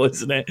plausible,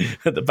 isn't it?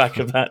 At the back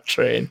of that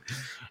train.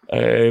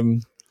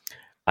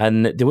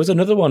 And there was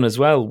another one as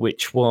well,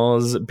 which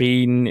was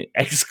being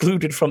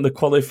excluded from the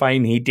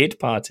qualifying he did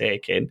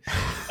partake in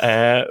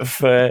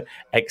for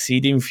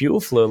exceeding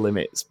fuel flow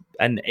limits.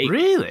 And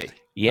really?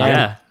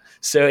 Yeah.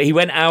 So he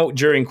went out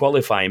during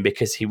qualifying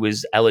because he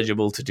was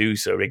eligible to do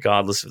so,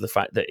 regardless of the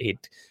fact that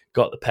he'd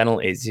got the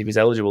penalties. He was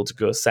eligible to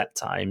go set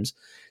times.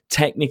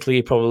 Technically,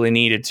 he probably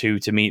needed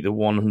to meet the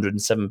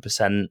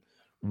 107%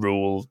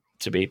 rule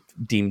to be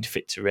deemed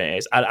fit to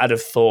race. I'd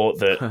have thought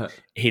that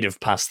he'd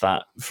have passed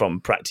that from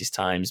practice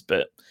times,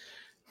 but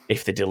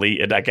if they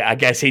deleted, I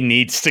guess he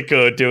needs to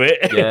go do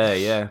it.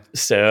 Yeah.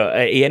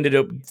 So he ended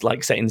up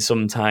like setting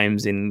some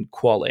times in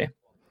quali,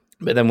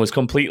 but then was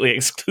completely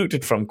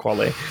excluded from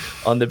quali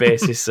on the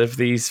basis of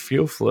these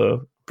fuel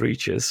flow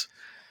breaches,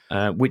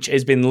 which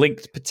has been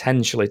linked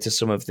potentially to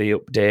some of the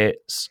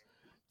updates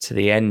to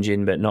the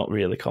engine, but not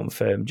really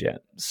confirmed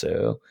yet.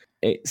 So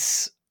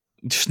it's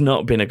just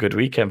not been a good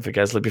weekend for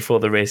Gasly before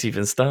the race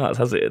even starts,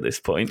 has it, at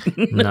this point?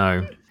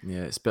 No.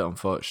 Yeah, it's a bit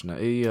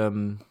unfortunate. He,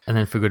 and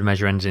then for good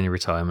measure ends in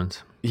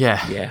retirement.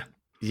 Yeah.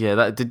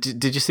 That,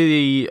 did you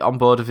see the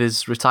onboard of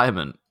his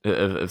retirement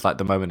of like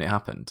the moment it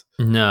happened?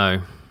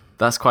 No.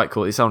 That's quite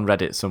cool. It's on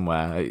Reddit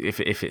somewhere.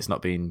 If it's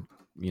not been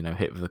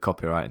hit with the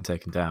copyright and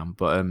taken down,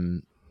 but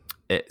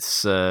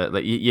it's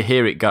like you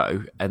hear it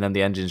go, and then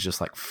the engine's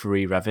just like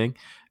free revving,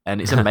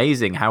 and it's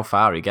amazing how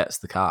far he gets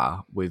the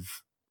car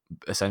with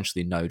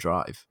essentially no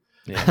drive.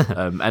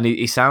 Yeah. And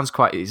he sounds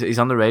quite. He's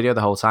on the radio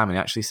the whole time, and he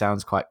actually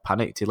sounds quite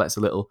panicked. He lets a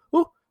little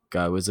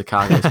go as the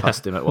car goes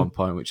past him at one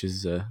point, which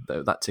is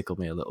that tickled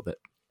me a little bit.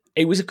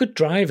 It was a good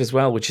drive as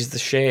well, which is the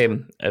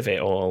shame of it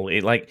all.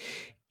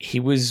 He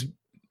was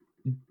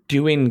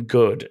doing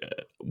good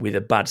with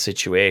a bad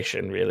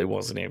situation, really,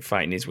 wasn't he?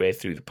 Fighting his way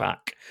through the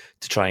pack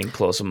to try and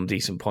claw some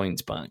decent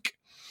points back.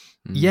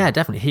 Yeah,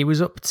 definitely. He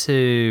was up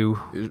to...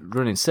 He was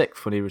running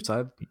sixth when he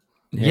retired.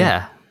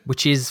 Yeah,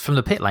 which is, from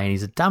the pit lane,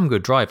 he's a damn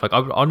good drive. Like, I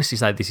would honestly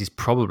say this is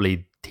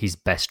probably his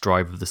best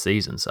drive of the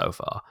season so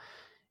far.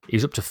 He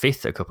was up to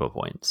fifth at a couple of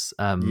points.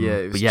 As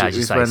you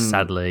say,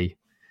 sadly,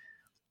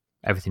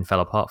 everything fell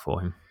apart for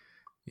him.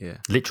 Yeah.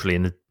 Literally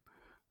in the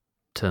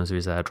terms of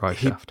his drive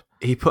shaft.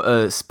 He put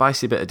a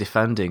spicy bit of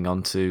defending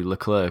onto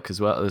Leclerc as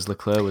well as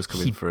Leclerc was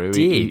coming through.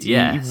 He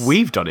he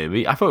weaved on him.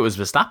 I thought it was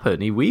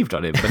Verstappen. He weaved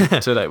on him, but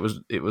it turned out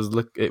it was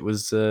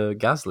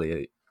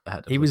Gasly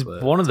ahead of He was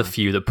Leclerc. one of the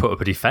few that put up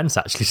a defence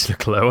actually to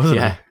Leclerc, wasn't he?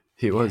 Yeah,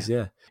 he was.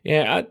 Yeah.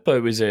 Yeah, I thought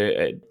it was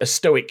a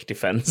stoic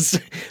defence.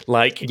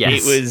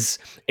 Yes.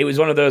 It was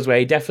one of those where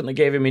he definitely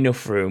gave him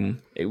enough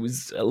room. It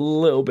was a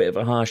little bit of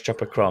a harsh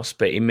chop across,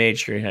 but he made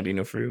sure he had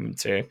enough room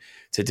to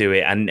do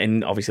it,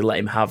 and obviously let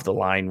him have the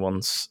line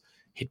once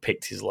he'd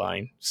picked his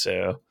line.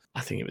 So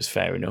I think it was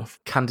fair enough.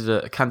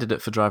 A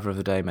candidate for driver of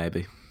the day,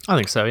 maybe. I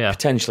think so, yeah.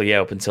 Potentially,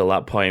 yeah, up until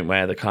that point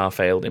where the car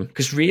failed him.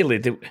 Because really,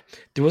 there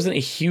wasn't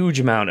a huge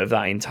amount of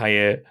that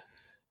entire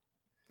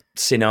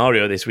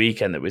scenario this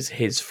weekend that was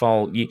his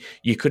fault.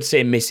 You could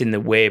say missing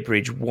the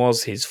weighbridge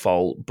was his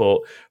fault, but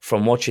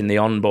from watching the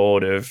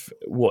onboard of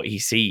what he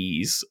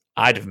sees,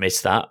 I'd have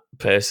missed that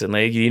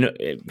personally.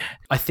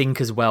 I think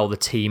as well the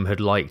team had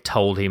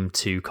told him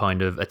to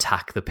kind of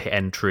attack the pit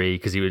entry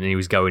because he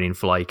was going in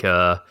for like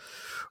a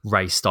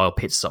race style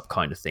pit stop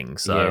kind of thing.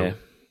 So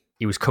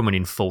he was coming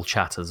in full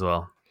chat as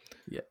well.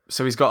 Yeah,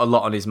 so he's got a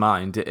lot on his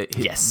mind.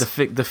 Yes.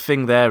 The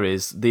thing there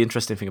is, the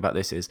interesting thing about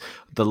this is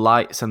the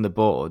lights and the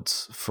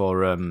boards for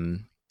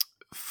the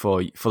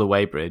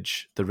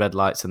weighbridge, the red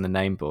lights and the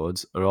name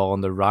boards are all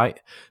on the right,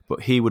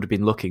 but he would have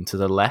been looking to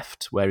the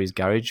left where his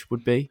garage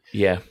would be.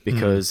 Yeah,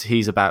 because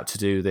he's about to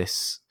do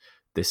this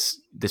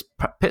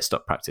pit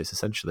stop practice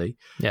essentially.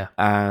 Yeah,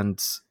 and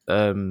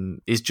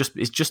he's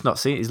just not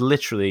seeing it. He's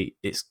literally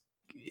he's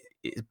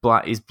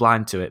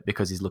blind to it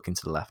because he's looking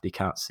to the left. He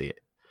can't see it.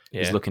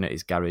 Yeah. He's looking at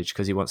his garage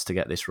because he wants to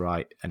get this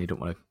right and he don't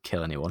want to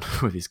kill anyone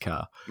with his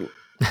car.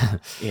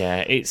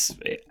 Yeah,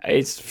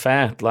 it's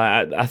fair.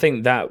 Like I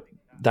think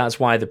that's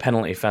why the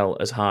penalty felt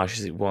as harsh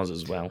as it was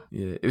as well.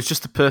 Yeah, it was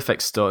just the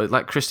perfect storm.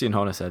 Like Christian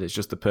Horner said, it's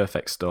just the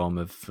perfect storm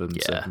of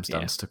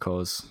circumstance to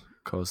cause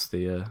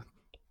the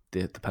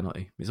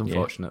penalty. It's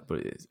unfortunate,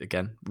 but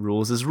again,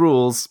 rules is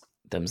rules.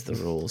 Them's the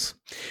rules.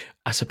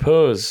 I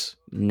suppose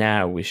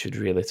now we should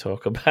really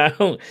talk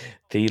about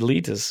the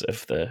leaders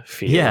of the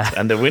field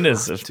and the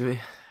winners of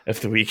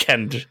the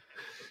weekend.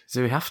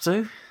 Do we have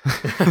to?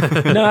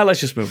 No,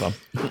 let's just move on.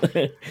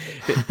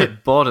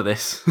 Bit bored of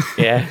this.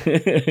 Yeah.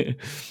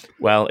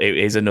 Well, it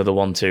is another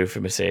 1-2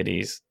 for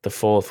Mercedes. The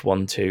fourth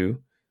 1-2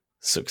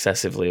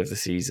 successively of the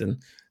season.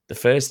 The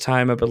first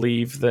time, I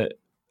believe, that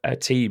a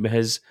team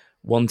has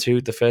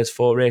 1-2 the first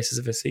 4 races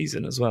of a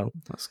season as well.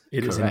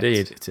 It is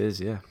indeed. It is,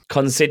 yeah.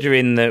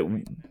 Considering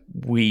that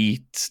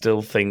we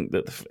still think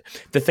that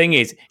the thing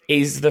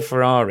is the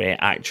Ferrari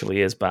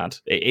actually as bad?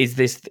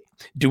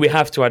 Do we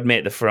have to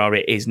admit the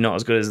Ferrari is not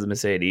as good as the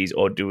Mercedes,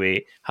 or do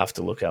we have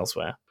to look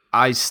elsewhere?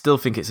 I still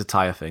think it's a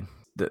tyre thing.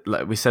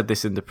 Like we said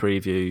this in the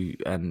preview,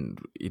 and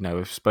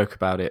we've spoke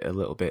about it a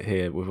little bit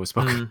here. We've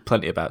spoken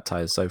plenty about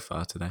tyres so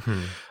far today.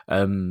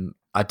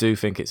 I do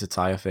think it's a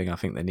tyre thing. I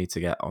think they need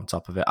to get on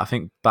top of it. I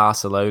think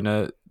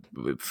Barcelona,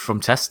 from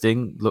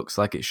testing, looks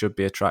like it should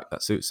be a track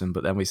that suits them.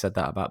 But then we said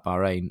that about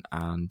Bahrain,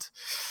 and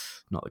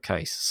not the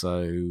case.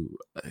 So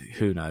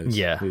who knows?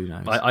 Yeah, who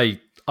knows?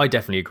 I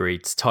definitely agree.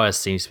 Tyres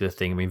seems to be the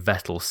thing. I mean,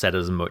 Vettel said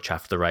as much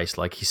after the race.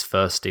 Like his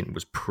first stint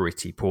was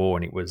pretty poor,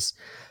 and it was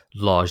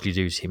largely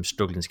due to him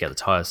struggling to get the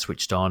tyres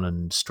switched on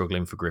and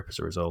struggling for grip as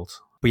a result.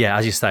 But yeah,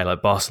 as you say,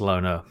 like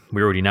Barcelona,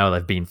 we already know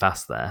they've been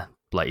fast there.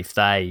 Like if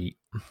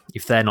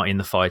they're not in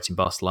the fight in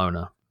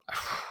Barcelona,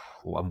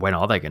 when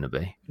are they going to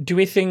be? Do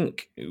we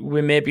think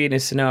we may be in a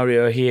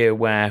scenario here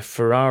where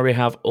Ferrari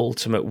have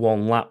ultimate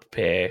one-lap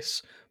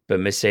pace, but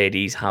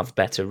Mercedes have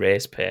better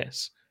race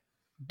pace?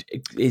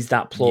 Is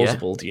that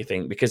plausible, do you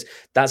think? Because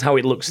that's how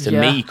it looks to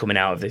me coming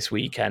out of this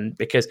weekend.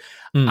 Because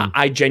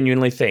I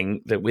genuinely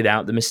think that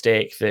without the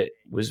mistake that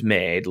was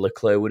made,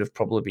 Leclerc would have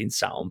probably been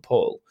sat on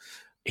pole.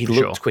 He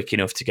looked quick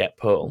enough to get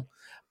pole.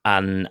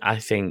 And I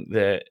think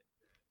that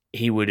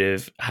he would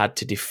have had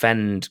to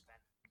defend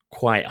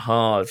quite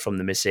hard from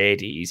the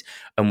Mercedes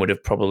and would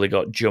have probably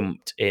got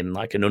jumped in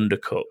like an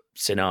undercut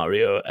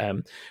scenario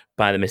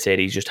by the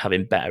Mercedes just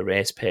having better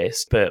race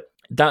pace. But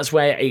that's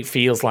where it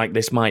feels like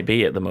this might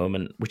be at the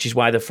moment, which is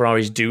why the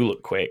Ferraris do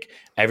look quick.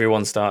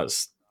 Everyone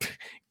starts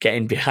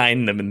getting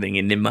behind them and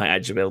thinking they might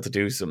actually be able to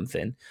do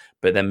something.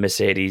 but then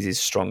Mercedes is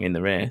strong in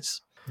the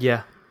race.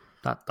 Yeah,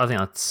 I think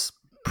that's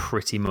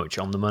pretty much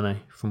on the money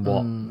from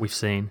what we've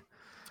seen.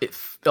 It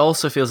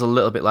also feels a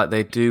little bit like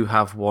they do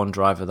have one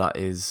driver that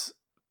is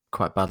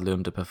quite badly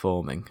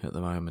underperforming at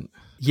the moment.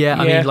 Yeah,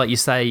 I mean, like you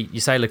say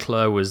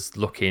Leclerc was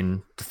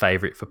looking the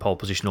favourite for pole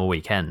position all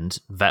weekend.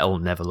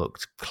 Vettel never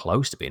looked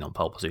close to being on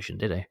pole position,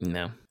 did he?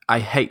 No. I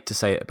hate to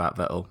say it about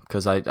Vettel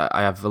because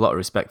I have a lot of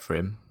respect for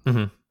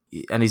him.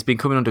 And he's been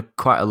coming under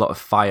quite a lot of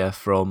fire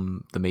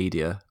from the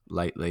media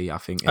lately, I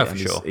think. Oh, for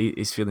sure.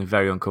 He's feeling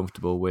very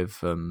uncomfortable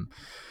with,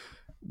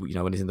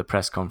 when he's in the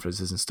press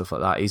conferences and stuff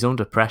like that. He's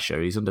under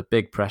pressure. He's under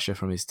big pressure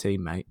from his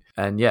teammate.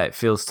 And yeah, it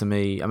feels to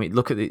me, I mean,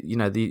 look at you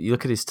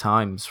look at his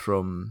times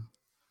from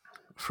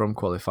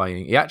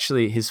qualifying.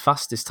 His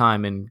fastest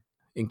time in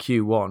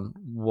Q1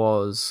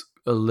 was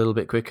a little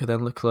bit quicker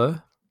than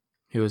Leclerc,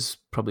 who was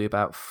probably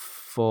about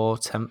 4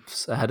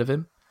 tenths ahead of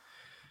him.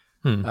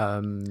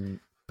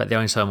 But they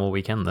only saw him all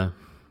weekend, though.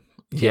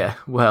 Yeah,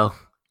 well,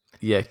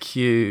 yeah,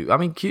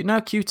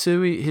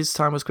 Q2, his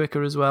time was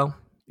quicker as well.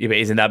 Yeah, but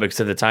isn't that because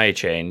of the tyre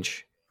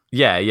change?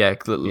 Yeah.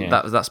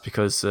 That's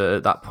because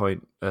at that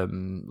point,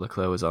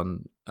 Leclerc was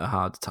on a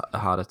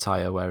harder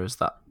tyre, whereas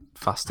that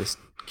fastest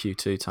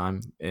Q2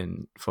 time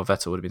for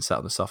Vettel would have been set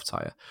on the soft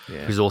tyre.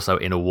 Yeah. Who's also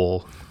in a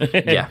wall.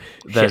 Yeah,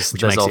 which makes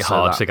it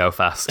hard to go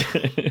fast.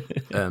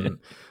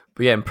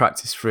 But yeah, in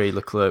practice 3,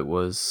 Leclerc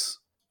was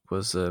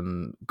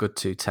good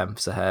 2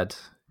 tenths ahead,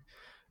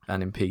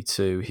 and in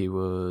P2 he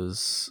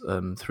was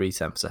 3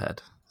 tenths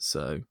ahead.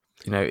 So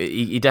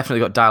he definitely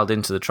got dialed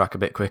into the track a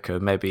bit quicker.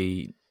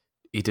 Maybe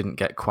he didn't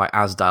get quite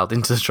as dialed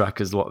into the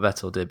track as what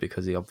Vettel did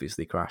because he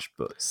obviously crashed,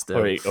 but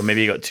still. Or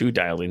maybe he got too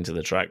dialed into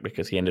the track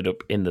because he ended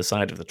up in the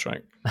side of the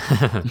track.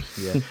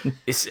 Yeah,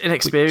 it's an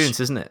experience,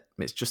 isn't it?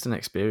 It's just an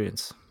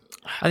experience.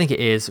 I think it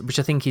is, which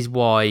I think is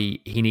why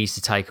he needs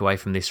to take away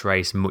from this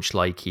race, much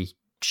like he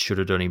should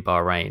have done in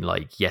Bahrain.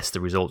 Like, yes, the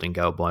result didn't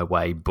go my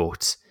way,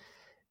 but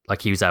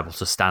like he was able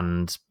to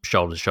stand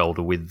shoulder to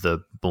shoulder with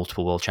the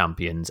multiple world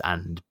champions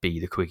and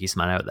be the quickest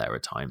man out there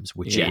at times,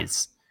 which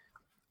is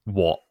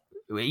what,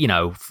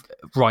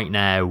 right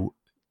now,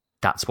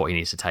 that's what he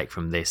needs to take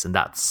from this. And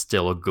that's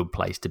still a good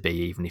place to be,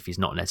 even if he's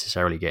not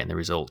necessarily getting the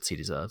results he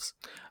deserves.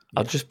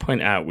 I'll just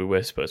point out we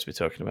were supposed to be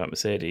talking about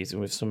Mercedes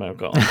and we've somehow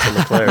got onto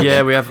Leclerc.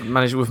 Yeah,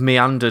 we've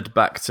meandered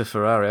back to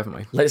Ferrari, haven't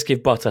we? Let's give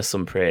Bottas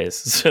some praise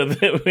so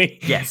that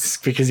yes,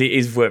 because it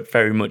is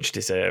very much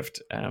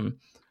deserved.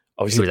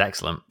 Obviously, he was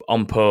excellent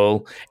on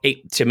pole.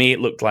 To me,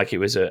 it looked like it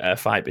was a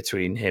fight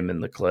between him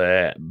and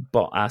Leclerc.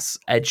 Bottas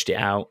edged it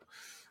out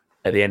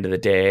at the end of the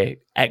day.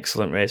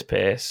 Excellent race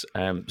pace.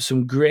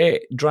 Some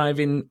great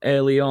driving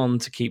early on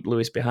to keep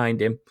Lewis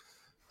behind him.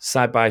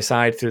 Side by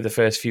side through the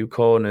first few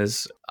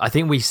corners. I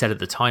think we said at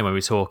the time when we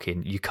were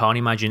talking, you can't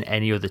imagine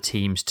any other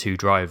team's 2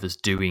 drivers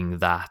doing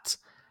that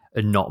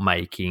and not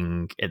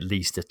making at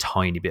least a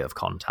tiny bit of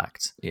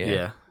contact.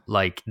 Yeah.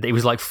 Like, it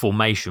was like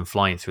formation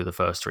flying through the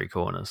first 3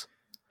 corners.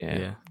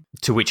 Yeah.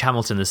 To which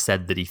Hamilton has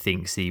said that he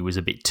thinks he was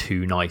a bit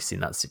too nice in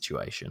that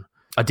situation.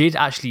 I did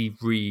actually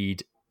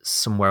read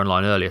somewhere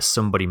online earlier,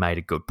 somebody made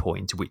a good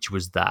point, which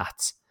was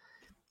that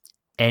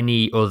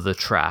any other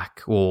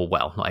track, or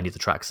well, not any other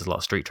tracks, there's a lot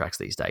of street tracks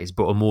these days,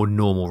 but a more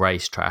normal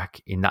racetrack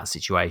in that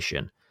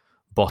situation,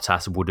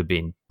 Bottas would have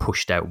been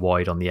pushed out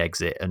wide on the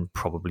exit and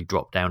probably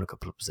dropped down a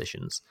couple of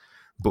positions.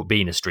 But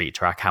being a street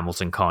track,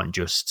 Hamilton can't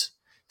just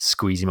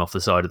squeeze him off the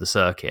side of the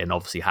circuit, and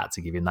obviously had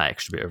to give him that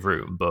extra bit of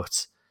room.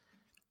 But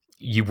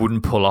you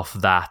wouldn't pull off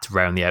that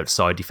round the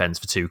outside defence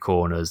for 2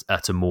 corners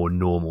at a more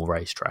normal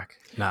racetrack.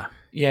 Nah.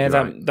 Yeah,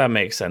 that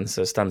makes sense.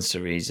 That stands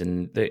to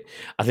reason.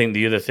 I think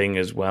the other thing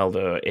as well,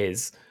 though,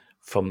 is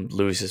from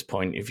Lewis's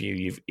point of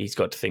view, he's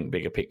got to think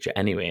bigger picture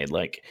anyway.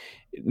 Like,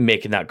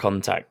 making that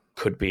contact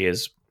could be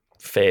as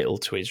fatal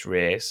to his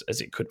race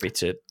as it could be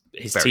to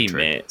his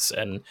teammates.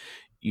 True. And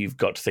you've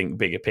got to think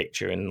bigger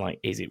picture and,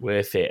 like, is it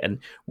worth it? And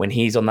when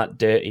he's on that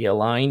dirtier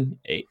line,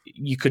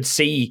 you could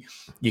see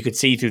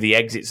through the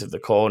exits of the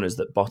corners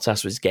that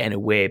Bottas was getting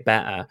away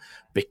better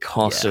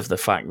because of the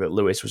fact that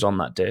Lewis was on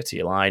that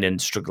dirtier line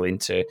and struggling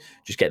to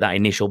just get that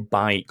initial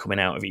bite coming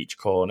out of each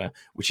corner,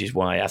 which is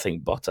why I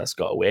think Bottas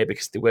got away,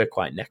 because they were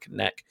quite neck and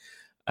neck.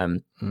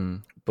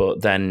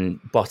 But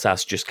then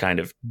Bottas just kind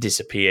of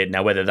disappeared.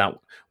 Now, whether that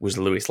was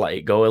Lewis let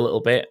it go a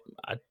little bit,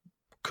 I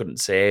couldn't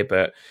say,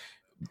 but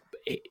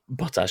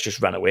Bottas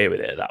just ran away with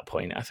it at that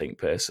point, I think,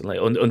 personally,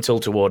 until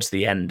towards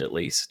the end, at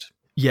least.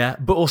 Yeah,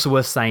 but also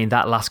worth saying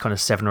that last kind of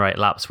 7 or 8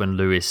 laps when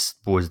Lewis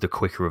was the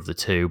quicker of the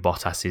 2,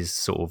 Bottas's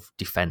sort of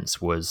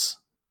defence was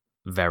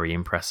very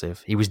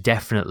impressive. He was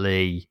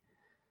definitely,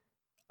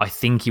 I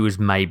think he was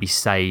maybe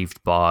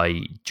saved by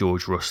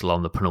George Russell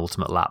on the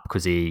penultimate lap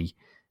because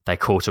they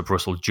caught up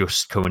Russell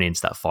just coming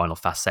into that final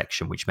fast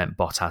section, which meant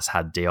Bottas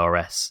had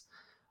DRS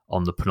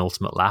on the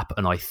penultimate lap.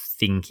 And I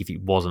think if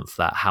it wasn't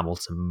for that,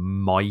 Hamilton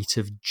might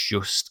have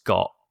just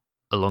got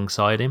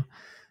alongside him.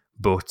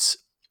 But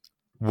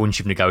once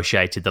you've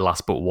negotiated the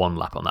last but 1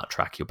 lap on that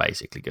track, you're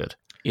basically good.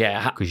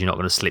 Yeah. Because you're not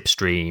going to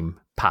slipstream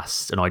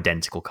past an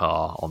identical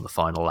car on the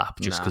final lap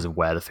just because of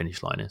where the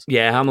finish line is.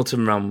 Yeah,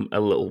 Hamilton ran a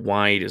little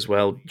wide as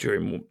well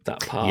during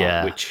that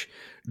part, which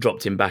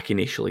dropped him back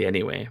initially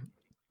anyway.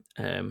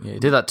 He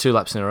did that 2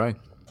 laps in a row.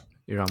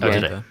 He ran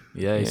did there.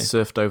 Yeah, he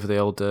surfed over the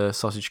old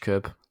sausage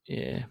curb.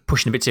 Yeah.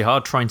 Pushing a bit too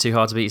hard, trying too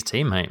hard to beat his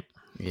teammate.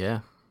 Yeah.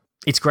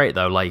 It's great,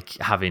 though, like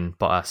having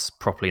Bottas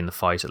properly in the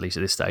fight, at least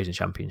at this stage in the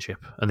championship.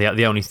 And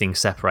the only thing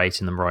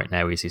separating them right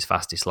now is his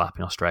fastest lap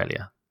in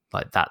Australia.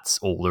 Like, that's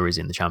all there is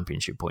in the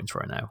championship points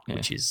right now,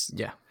 which is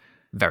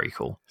very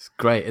cool. It's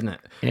great, isn't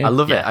it? Yeah. I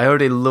love it. I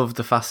already love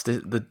the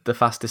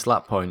fastest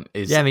lap point.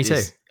 Me too.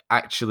 Is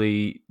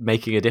actually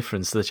making a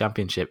difference to the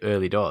championship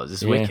early doors.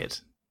 It's wicked.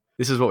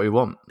 This is what we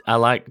want. I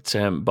liked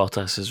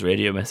Bottas's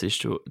radio message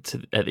to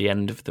at the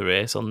end of the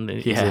race on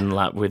his in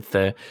lap with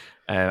the.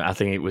 I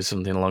think it was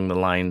something along the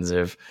lines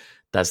of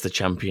 "That's the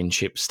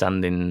championship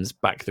standings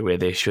back the way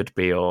they should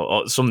be,"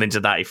 or something to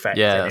that effect.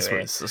 Yeah,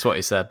 anyway. that's what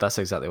he said. That's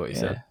exactly what he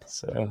said.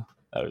 So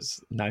that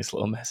was a nice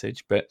little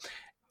message, but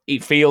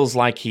it feels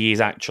like he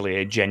is actually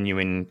a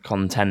genuine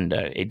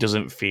contender. It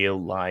doesn't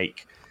feel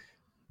like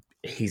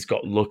he's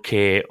got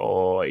lucky,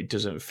 or it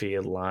doesn't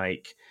feel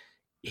like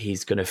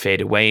he's going to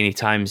fade away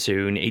anytime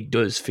soon. It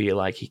does feel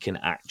like he can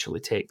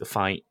actually take the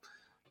fight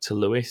to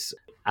Lewis.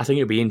 I think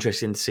it'll be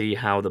interesting to see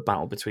how the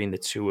battle between the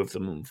two of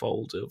them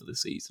unfolds over the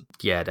season.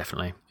 Yeah,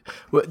 definitely.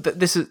 Well,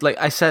 this is like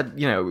I said.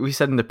 We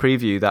said in the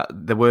preview that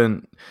there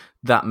weren't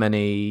that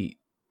many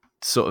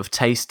sort of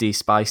tasty,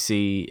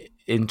 spicy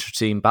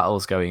intra-team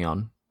battles going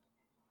on,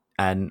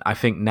 and I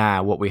think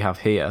now what we have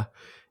here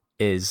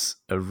is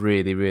a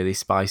really, really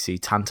spicy,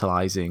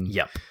 tantalizing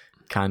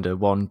kind of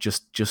one.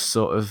 Just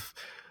sort of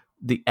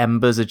the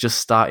embers are just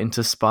starting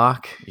to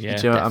spark. Yeah,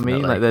 do you know what I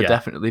mean? Like they're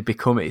definitely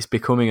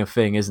becoming a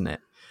thing, isn't it?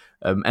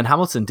 And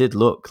Hamilton did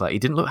look like he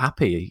didn't look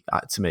happy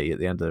to me at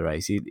the end of the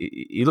race. He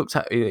looked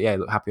he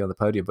looked happy on the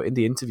podium, but in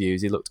the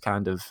interviews he looked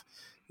kind of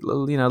a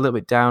little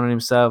bit down on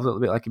himself, a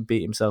little bit like he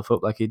beat himself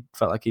up, like he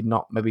felt like he'd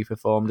not maybe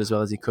performed as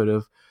well as he could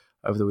have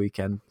over the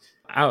weekend.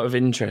 Out of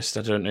interest,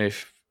 I don't know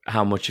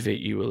how much of it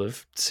you will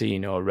have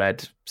seen or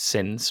read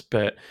since,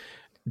 but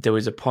there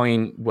was a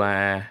point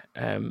where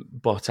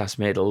Bottas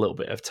made a little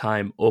bit of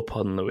time up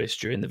on Lewis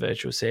during the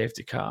virtual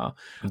safety car,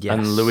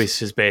 and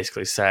Lewis has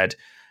basically said,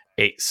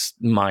 it's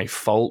my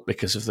fault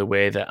because of the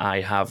way that I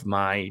have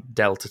my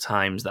delta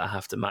times that I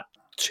have to match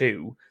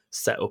to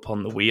set up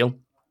on the wheel.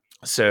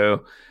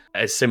 So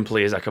as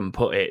simply as I can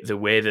put it, the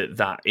way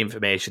that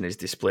information is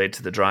displayed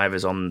to the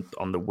drivers on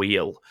the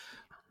wheel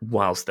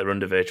whilst they're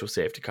under virtual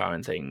safety car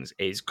and things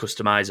is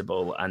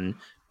customizable, and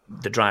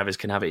the drivers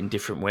can have it in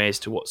different ways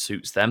to what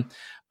suits them.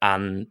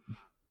 And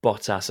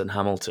Bottas and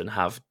Hamilton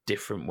have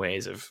different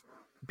ways of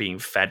being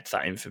fed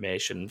that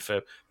information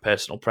for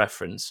personal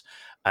preference.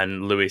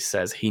 And Lewis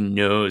says he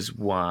knows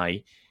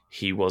why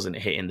he wasn't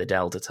hitting the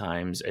delta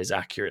times as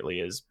accurately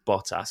as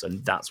Bottas,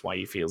 and that's why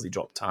he feels he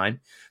dropped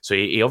time. So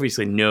he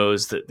obviously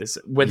knows that this,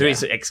 whether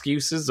it's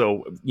excuses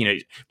or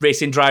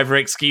racing driver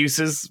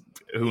excuses,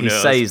 who knows?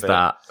 He says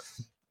that,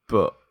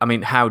 but I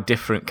mean, how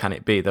different can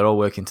it be? They're all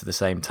working to the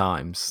same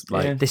times.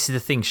 This is the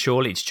thing.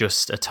 Surely it's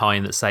just a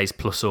time that says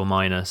plus or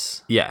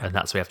minus. Yeah, and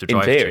that's what we have to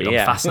drive theory, to.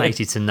 I'm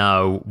fascinated to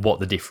know what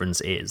the difference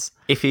is.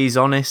 If he's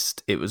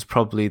honest, it was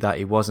probably that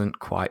he wasn't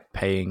quite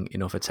paying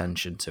enough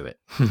attention to it.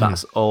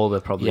 That's all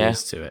there probably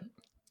is to it.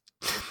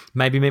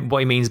 Maybe what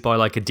he means by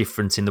like a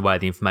difference in the way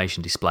the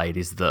information displayed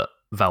is that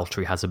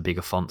Valtteri has a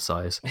bigger font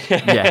size.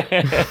 Yeah.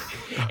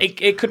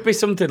 It could be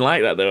something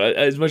like that, though.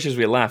 As much as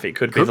we laugh, it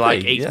could be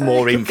like it's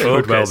more in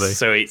focus,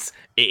 so it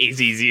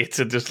is easier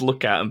to just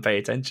look at and pay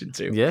attention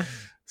to. Yeah.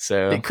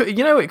 So it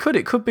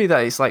could be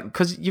that it's like,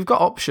 because you've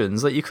got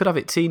options, like you could have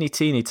it teeny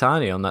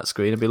tiny on that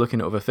screen and be looking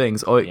at other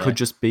things, or it could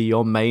just be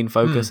your main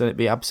focus and it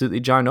be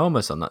absolutely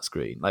ginormous on that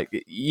screen. Like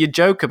you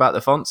joke about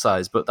the font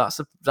size, but that's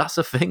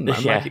a thing,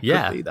 man. Like, it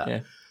could be that.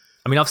 Yeah.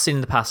 I mean, I've seen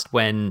in the past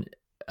when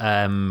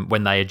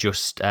they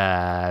adjust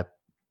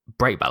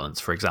brake balance,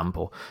 for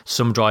example,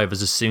 some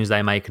drivers, as soon as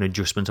they make an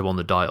adjustment on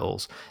the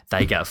dials,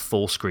 they get a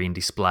full screen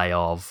display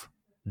of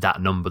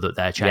that number that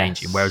they're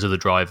changing. Whereas other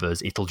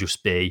drivers, it'll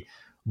just be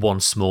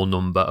one small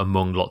number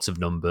among lots of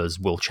numbers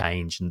will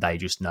change, and they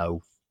just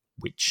know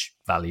which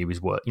value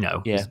is what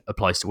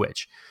applies to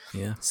which.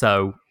 Yeah.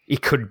 So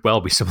it could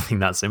well be something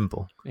that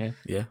simple.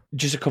 Yeah.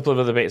 Just a couple of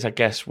other bits, I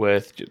guess,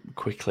 worth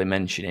quickly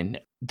mentioning.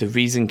 The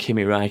reason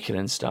Kimi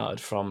Räikkönen started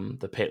from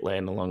the pit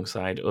lane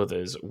alongside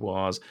others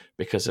was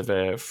because of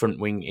a front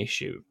wing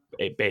issue.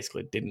 It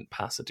basically didn't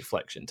pass a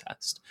deflection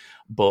test.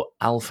 But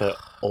Alpha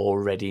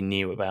already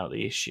knew about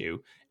the issue.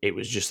 It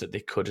was just that they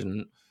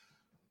couldn't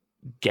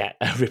get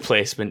a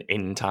replacement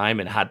in time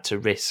and had to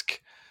risk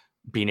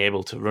being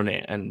able to run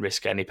it and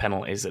risk any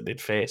penalties that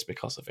they'd face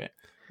because of it,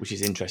 which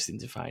is interesting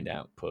to find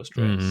out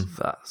post-race.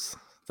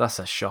 That's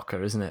a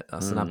shocker, isn't it?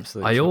 That's an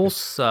absolute I shocker.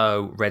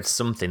 also read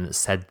something that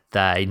said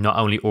they not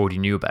only already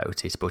knew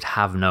about it, but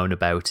have known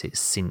about it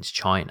since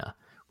China,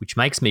 which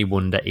makes me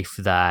wonder if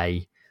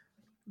they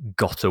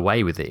got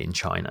away with it in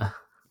China.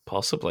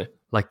 Possibly.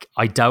 Like,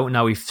 I don't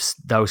know if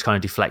those kind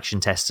of deflection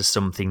tests are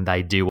something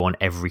they do on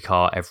every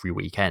car every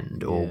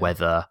weekend, or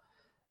whether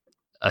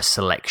a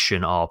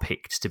selection are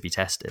picked to be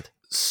tested.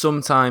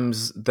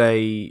 Sometimes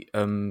they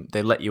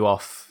let you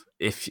off.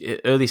 If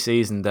early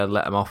season, they'll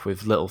let them off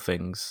with little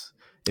things.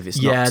 If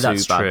it's not too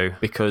that's bad, true.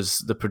 Because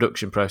the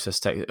production process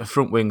takes.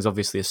 Front wing's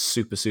obviously a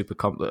super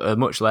a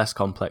much less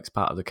complex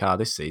part of the car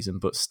this season,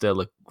 but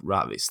still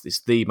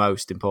it's the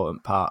most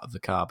important part of the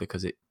car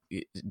because it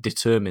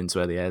determines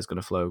where the air is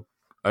going to flow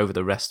over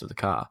the rest of the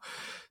car.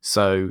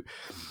 So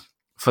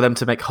for them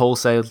to make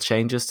wholesale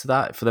changes to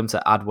that, for them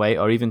to add weight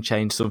or even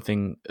change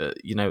something,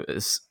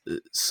 as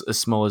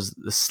small as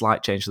the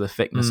slight change to the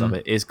thickness of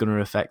it is going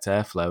to affect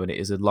airflow, and it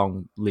is a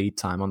long lead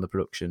time on the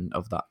production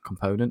of that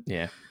component.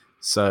 Yeah.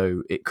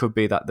 So it could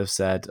be that they've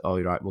said, "Oh,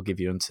 you're right, we'll give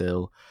you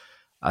until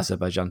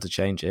Azerbaijan to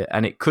change it,"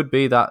 and it could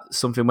be that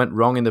something went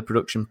wrong in the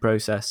production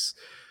process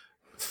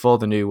for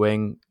the new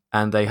wing,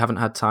 and they haven't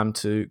had time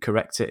to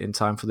correct it in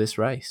time for this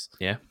race.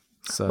 Yeah.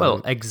 So,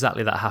 Well,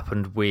 exactly that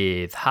happened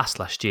with Haas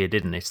last year,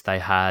 didn't it?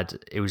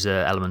 It was an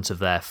element of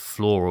their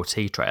floor or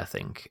T-tray, I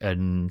think,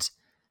 and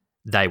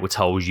they were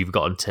told you've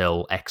got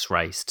until X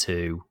race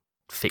to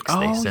fix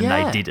this, and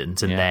they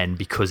didn't. And then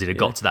because it had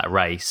got to that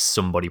race,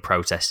 somebody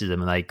protested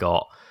them, and they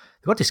got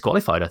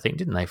disqualified, I think,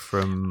 didn't they,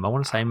 from, I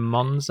want to say,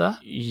 Monza?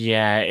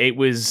 Yeah, it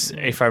was,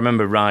 if I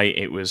remember right,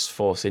 it was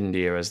Force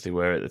India, as they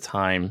were at the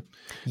time,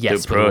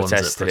 Yes, that but the ones that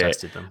protested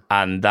protested it. them.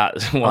 And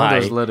that's there why...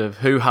 was a lot of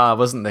hoo-ha,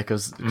 wasn't there,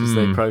 because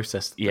they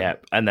protested. Yeah,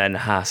 and then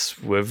Haas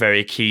were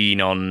very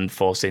keen on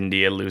Force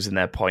India losing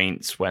their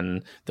points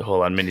when the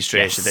whole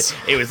administration... Yes.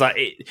 It was like,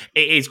 it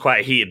is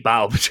quite a heated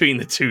battle between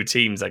the two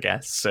teams, I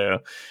guess. So,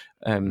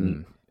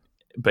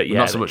 but yeah...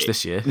 Not so much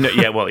this year.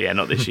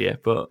 Not this year,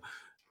 but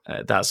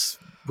that's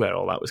where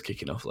all that was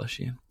kicking off last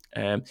year.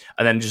 And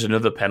then just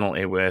another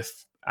penalty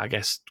worth, I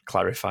guess,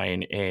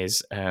 clarifying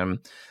is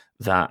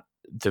that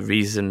the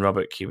reason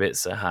Robert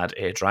Kubica had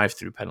a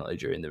drive-through penalty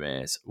during the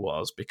race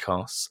was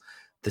because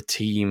the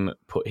team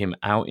put him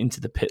out into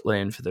the pit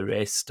lane for the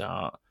race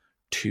start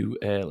too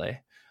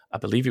early. I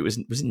believe it was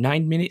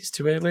 9 minutes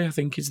too early, I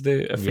think is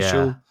the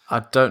official. Yeah. I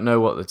don't know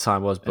what the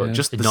time was, but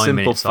just the 9 simple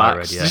minutes fact,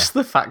 already, yeah. just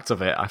the fact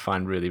of it, I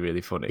find really,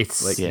 really funny.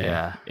 It's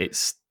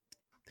It's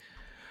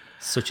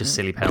such a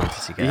silly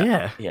penalty to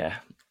get. yeah.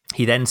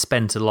 He then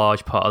spent a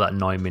large part of that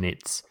 9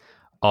 minutes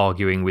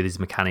arguing with his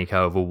mechanic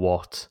over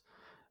what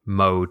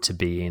mode to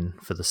be in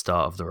for the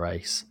start of the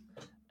race.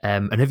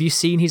 And have you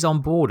seen his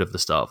on board of the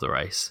start of the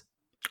race?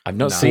 I've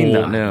not seen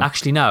that, no.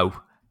 Actually, no.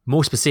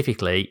 More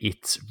specifically,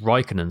 it's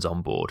Raikkonen's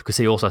on board because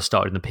he also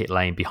started in the pit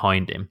lane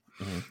behind him.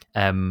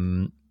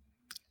 And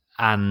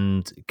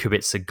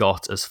Kubica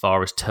got as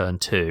far as turn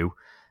 2,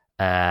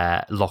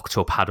 locked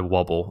up, had a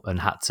wobble, and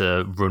had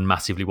to run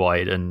massively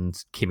wide,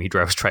 and Kimi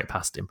drove straight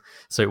past him.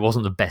 So it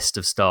wasn't the best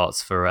of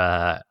starts for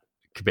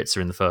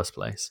Kubica in the first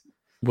place.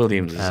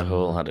 Williams as a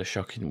whole had a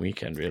shocking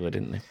weekend, really,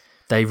 didn't they?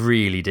 They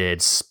really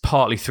did.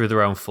 Partly through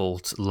their own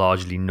fault,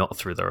 largely not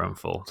through their own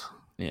fault.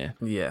 Yeah.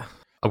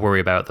 I worry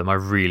about them. I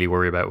really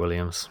worry about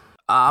Williams.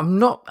 I'm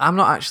not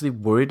actually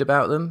worried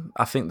about them.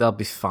 I think they'll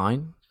be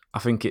fine. I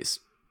think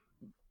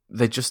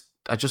I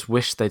just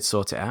wish they'd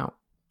sort it out.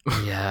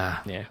 Yeah.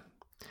 Yeah.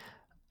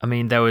 I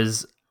mean,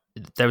 there's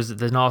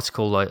an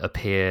article that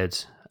appeared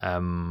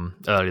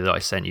earlier that I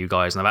sent you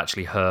guys, and I've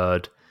actually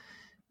heard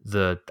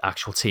the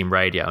actual team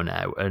radio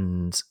now,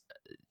 and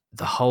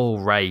the whole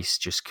race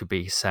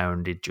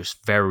sounded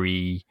just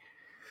very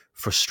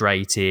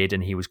frustrated,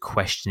 and he was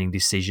questioning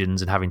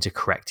decisions and having to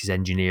correct his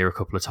engineer a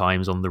couple of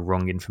times on the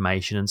wrong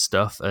information and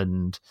stuff,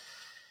 and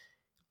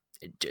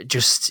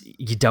just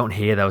you don't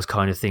hear those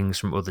kind of things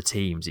from other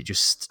teams.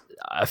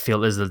 I feel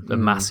there's a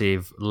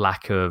massive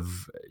lack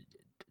of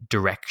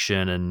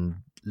direction and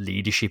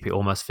leadership, it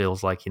almost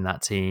feels like, in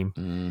that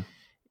team.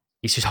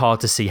 It's just hard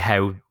to see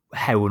how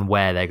and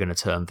where they're going to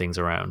turn things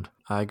around.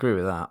 I agree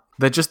with that.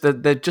 They're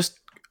just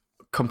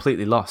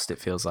completely lost, it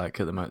feels like,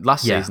 at the moment.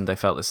 Last season they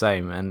felt the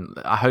same, and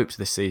I hoped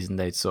this season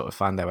they'd sort of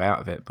find their way out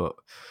of it, but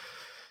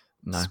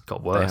no, it's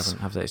got worse. They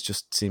haven't, have they? It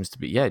just seems to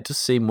be, it does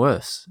seem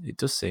worse.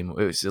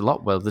 It's a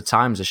lot, the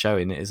times are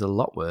showing it is a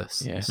lot worse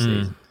this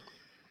season.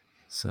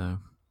 So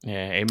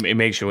yeah, it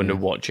makes you wonder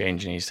what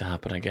change needs to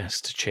happen, I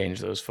guess, to change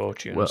those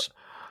fortunes. Well,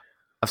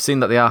 I've seen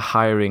that they are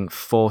hiring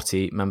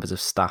 40 members of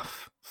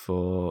staff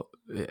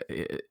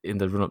in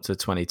the run up to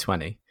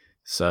 2020.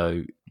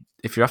 So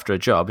if you're after a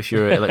job, if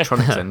you're an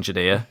electronics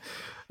engineer,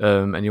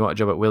 and you want a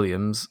job at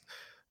Williams,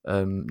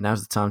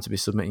 now's the time to be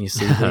submitting your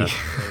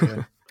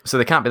CV. So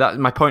they can't be that.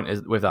 My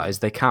point with that is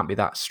they can't be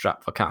that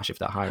strapped for cash if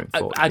they're hiring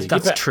 40.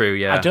 That's true.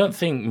 Yeah, I don't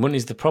think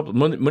money's the problem.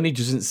 Money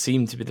doesn't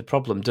seem to be the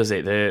problem, does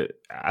it?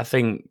 I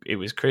think it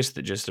was Chris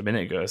that just a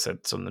minute ago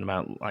said something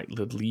about like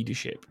the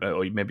leadership,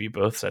 or maybe you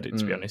both said it,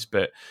 to be honest.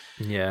 But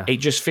yeah, it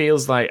just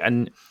feels like,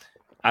 and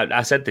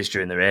I said this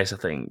during the race, I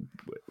think,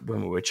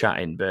 when we were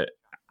chatting, but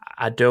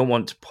I don't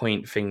want to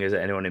point fingers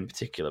at anyone in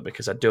particular,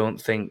 because I don't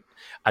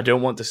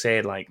want to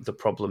say like the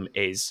problem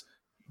is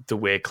the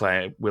way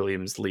Claire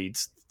Williams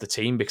leads the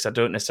team, because I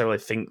don't necessarily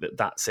think that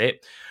that's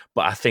it.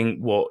 But I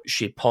think what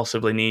she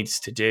possibly needs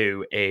to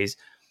do is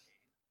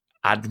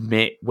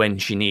admit when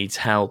she needs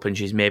help, and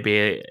she's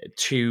maybe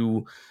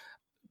too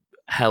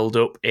held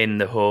up in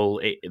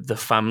the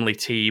family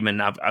team,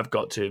 and I've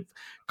got to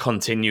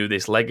continue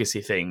this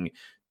legacy thing,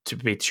 to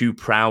be too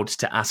proud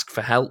to ask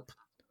for help.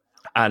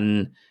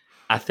 And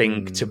I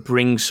think to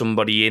bring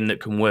somebody in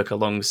that can work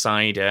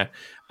alongside her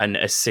and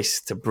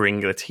assist to bring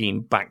the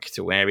team back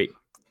to where it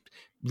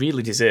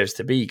really deserves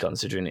to be,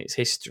 considering its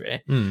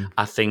history,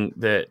 I think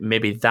that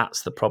maybe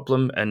that's the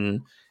problem.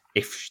 And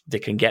if they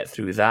can get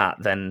through that,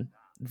 then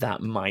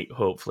that might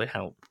hopefully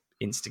help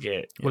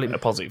instigate a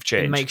positive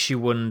change. It makes you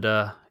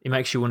wonder.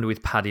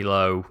 With Paddy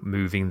Lowe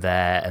moving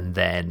there and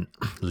then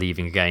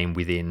leaving again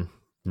within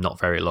not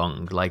very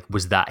long. Like,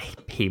 was that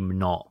him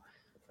not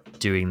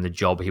doing the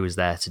job he was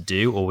there to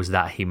do, or was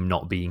that him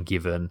not being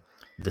given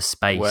the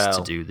space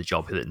to do the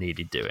job that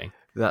needed doing?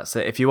 That's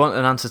it. If you want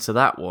an answer to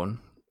that one,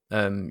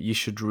 you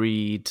should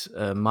read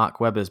Mark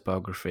Webber's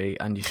biography,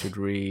 and you should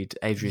read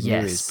Adrian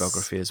Newey's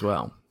biography as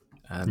well.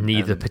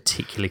 Neither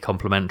particularly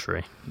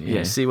complimentary.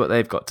 Yeah, see what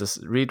they've got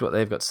to read. What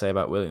they've got to say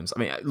about Williams. I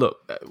mean, look,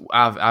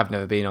 I've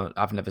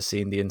never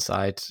seen the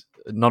inside.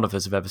 None of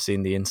us have ever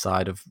seen the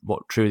inside of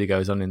what truly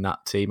goes on in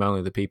that team.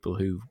 Only the people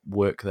who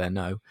work there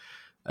know.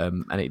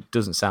 And it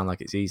doesn't sound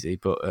like it's easy,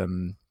 but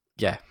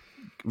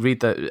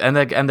read and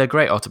they're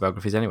great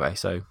autobiographies anyway.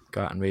 So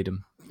go out and read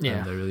them.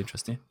 Yeah, they're really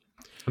interesting.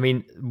 I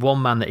mean,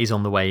 one man that is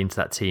on the way into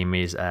that team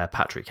is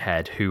Patrick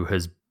Head, who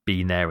has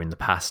been there in the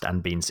past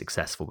and been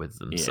successful with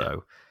them. Yeah.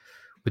 So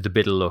with a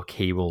bit of luck,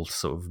 he will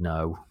sort of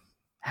know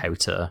how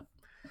to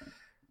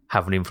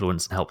have an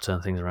influence and help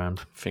turn things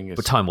around.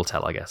 But time will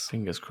tell, I guess.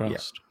 Fingers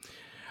crossed.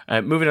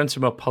 Yeah. Moving on to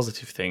more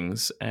positive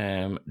things.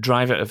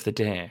 Driver of the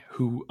day.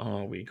 Who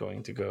are we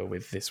going to go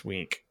with this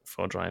week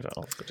for driver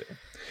of the day?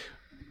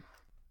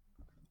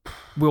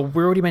 Well,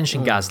 we already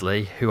mentioned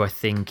Gasly, who I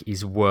think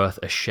is worth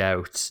a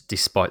shout,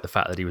 despite the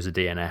fact that he was a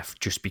DNF,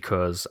 just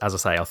because, as I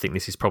say, I think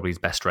this is probably his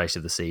best race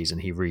of the season.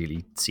 He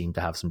really seemed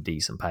to have some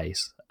decent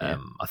pace. I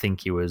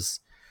think he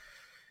was,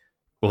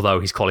 although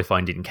his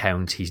qualifying didn't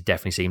count, he's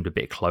definitely seemed a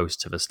bit close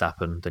to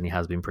Verstappen than he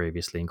has been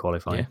previously in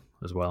qualifying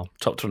as well.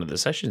 Topped one of the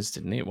sessions,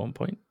 didn't he, at one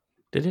point?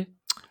 Did he?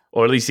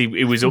 Or at least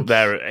he was up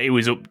there. He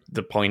was up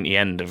the pointy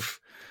end of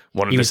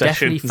one of the sessions.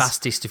 He was definitely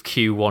fastest of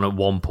Q1 at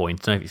one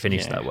point. I don't know if he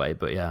finished that way,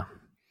 but yeah.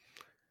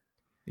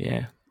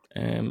 Yeah.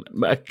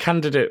 A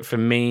candidate for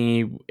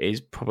me is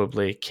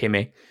probably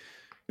Kimi,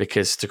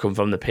 because to come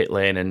from the pit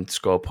lane and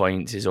score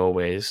points is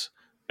always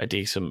a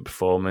decent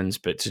performance,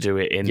 but to do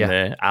it in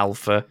the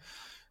Alpha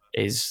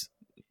is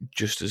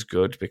just as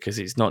good, because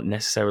it's not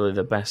necessarily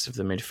the best of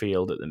the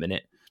midfield at the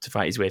minute. To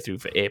fight his way through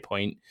for A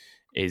point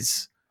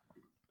is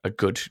a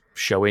good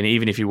showing,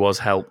 even if he was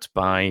helped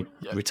by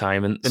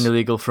retirements. An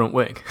illegal front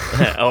wing.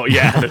 Oh,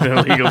 yeah, an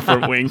illegal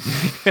front wing.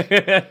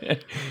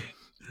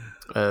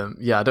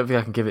 I don't think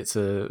I can give it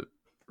to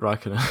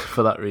Raikkonen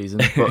for that reason.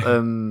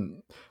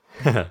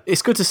 But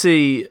it's good to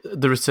see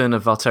the return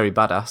of Valtteri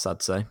Bottas,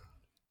 I'd say.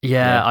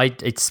 Yeah,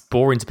 it's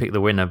boring to pick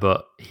the winner,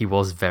 but he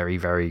was very,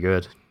 very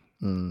good.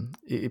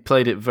 He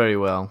played it very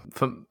well.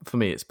 For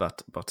me, it's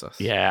Bottas.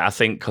 Yeah, I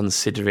think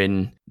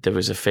considering there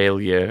was a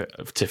failure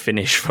to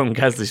finish from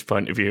Gasly's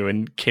point of view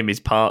and Kimi's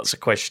parts are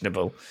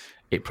questionable,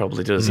 it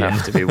probably does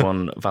have to be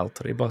one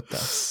Valtteri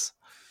Bottas.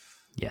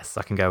 Yes,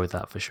 I can go with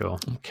that for sure.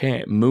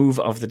 Okay, move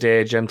of the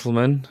day,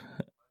 gentlemen.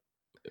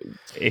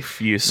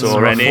 If you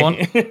saw any.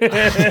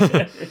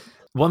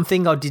 One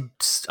thing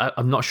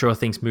I'm not sure I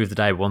think's move of the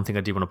day, but one thing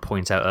I did want to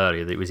point out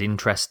earlier, that it was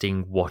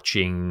interesting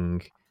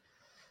watching,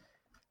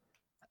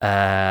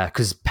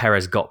 because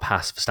Perez got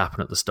past Verstappen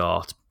at the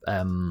start.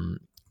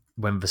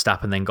 When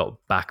Verstappen then got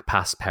back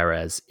past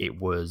Perez, it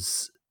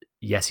was,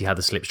 yes, he had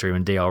the slipstream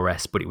and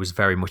DRS, but it was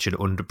very much an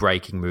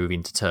under-braking move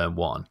into turn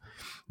one.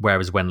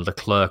 Whereas when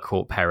Leclerc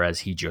caught Perez,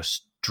 he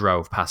just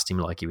drove past him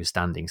like he was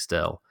standing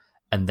still.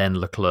 And then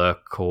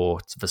Leclerc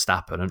caught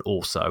Verstappen and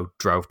also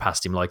drove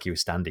past him like he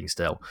was standing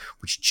still,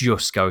 which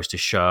just goes to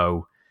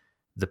show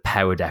the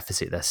power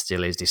deficit there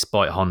still is,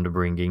 despite Honda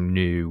bringing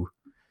new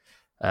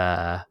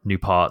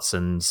parts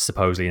and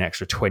supposedly an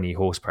extra 20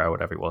 horsepower,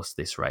 whatever it was,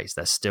 this race.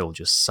 They're still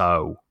just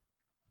so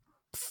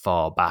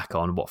far back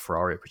on what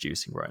Ferrari are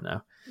producing right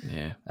now.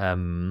 Yeah.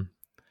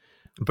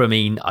 But I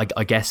mean,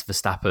 I guess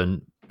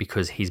Verstappen,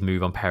 because his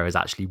move on Perez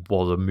actually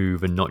was a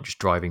move and not just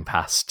driving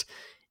past,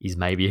 is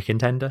maybe a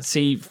contender.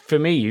 See, for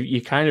me,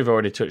 you kind of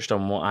already touched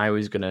on what I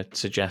was going to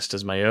suggest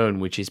as my own,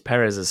 which is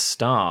Perez's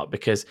start,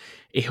 because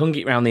he hung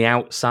it around the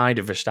outside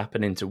of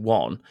Verstappen into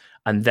one,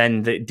 and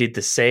then did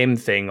the same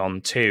thing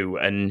on two,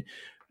 and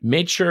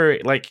made sure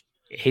like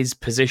his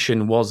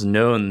position was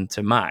known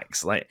to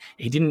Max. Like,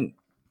 he didn't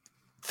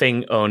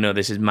think, oh no,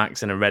 this is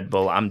Max in a Red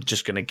Bull, I'm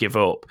just going to give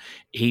up.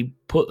 He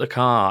put the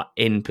car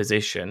in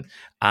position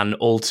and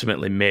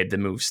ultimately made the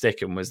move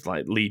stick and was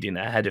like leading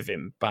ahead of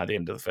him by the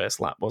end of the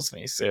first lap,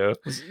 wasn't he? So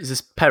is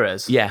this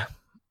Perez? Yeah.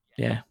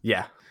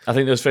 I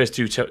think those first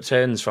two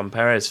turns from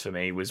Perez for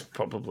me was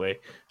probably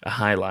a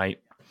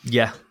highlight.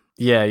 Yeah,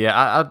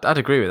 Yeah, I'd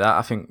agree with that.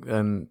 I think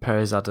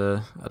Perez had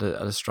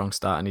a strong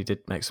start, and he did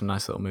make some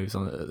nice little moves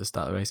on it at the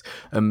start of the race.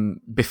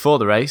 Before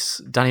the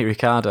race, Danny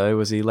Ricciardo,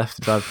 as he left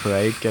the driver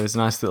parade, gave us a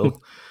nice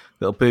little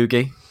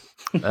boogie.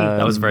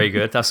 That was very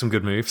good. That's some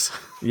good moves.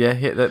 Yeah,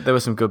 there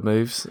were some good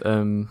moves.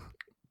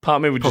 Part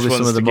of me would just Probably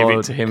want some to of the give more-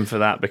 it to him for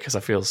that because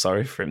I feel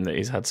sorry for him that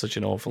he's had such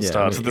an awful Yeah,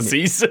 start I to mean, the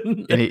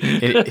season.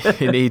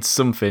 he needs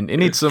something. He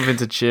needs something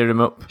to cheer him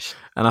up,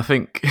 and I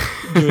think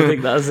Do you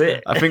think that's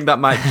it? I think that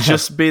might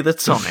just be the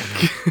tonic.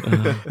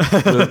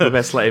 We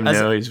best let him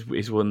know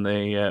he's won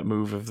the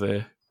move of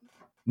the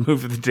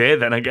day.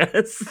 Then I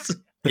guess.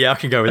 Yeah, I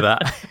can go with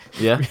that.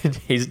 Yeah,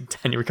 He's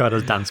Danny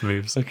Ricciardo's dance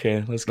moves.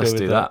 Okay, let's go let's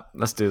with do that.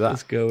 Let's do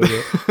Let's that. go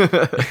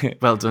with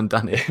it. Well done,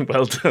 Danny.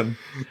 Well done.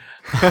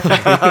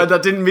 I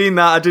didn't mean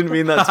that. I didn't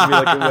mean that to be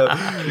like a well.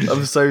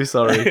 I'm so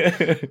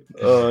sorry.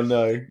 Oh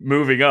no.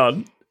 Moving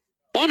on.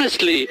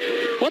 Honestly,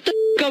 what the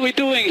f*** are we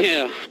doing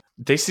here?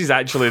 This is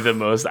actually the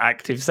most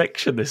active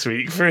section this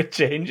week for a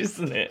change,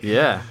 isn't it?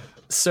 Yeah.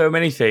 So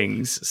many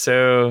things.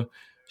 So,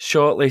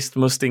 shortlist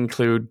must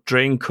include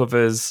drain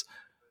covers,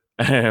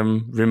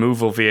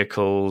 removal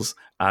vehicles,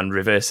 and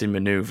reversing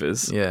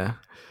maneuvers. Yeah.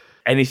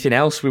 Anything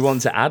else we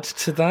want to add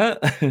to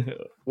that?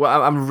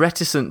 Well, I'm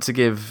reticent to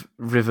give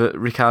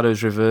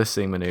Ricciardo's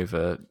reversing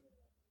maneuver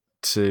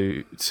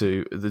to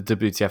the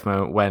WTF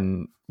moment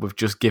when we've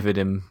just given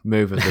him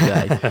move of the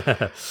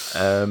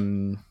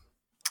day.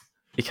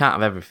 He can't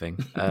have everything.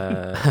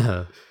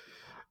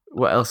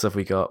 What else have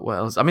we got? What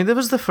else? I mean, there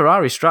was the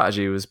Ferrari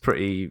strategy was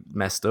pretty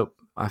messed up,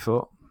 I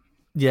thought.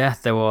 Yeah,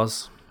 there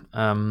was.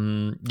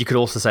 You could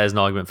also say as an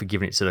argument for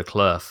giving it to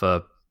Leclerc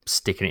for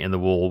sticking it in the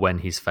wall when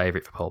he's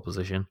favourite for pole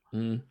position.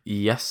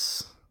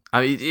 Yes.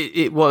 I mean,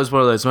 it was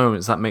one of those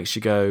moments that makes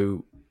you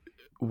go,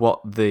 what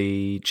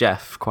the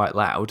Jeff, quite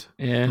loud.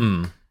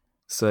 Yeah.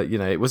 So,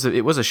 it was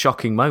a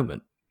shocking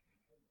moment.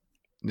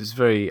 It was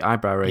very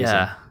eyebrow raising.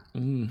 Yeah.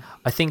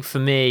 I think for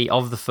me,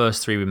 of the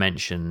first three we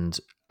mentioned,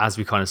 as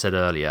we kind of said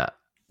earlier,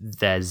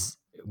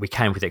 we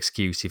came with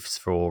excuses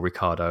for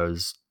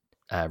Ricciardo's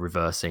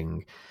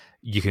reversing.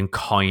 You can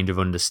kind of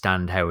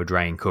understand how a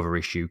drain cover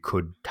issue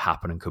could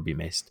happen and could be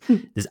missed.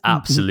 There's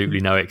absolutely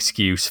no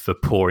excuse for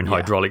pouring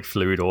hydraulic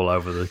fluid all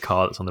over the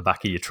car that's on the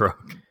back of your truck.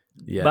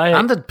 Yeah.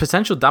 And the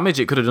potential damage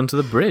it could have done to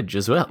the bridge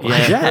as well.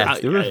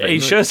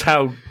 It shows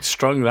how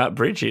strong that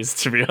bridge is,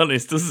 to be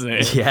honest, doesn't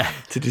it? Yeah.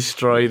 To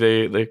destroy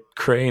the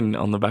crane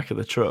on the back of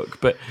the truck.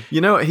 But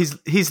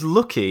he's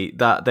lucky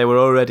that they were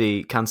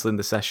already cancelling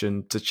the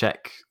session to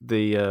check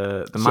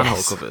the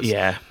manhole covers.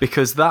 Yeah.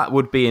 Because that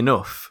would be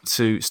enough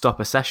to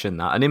stop a session.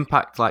 That an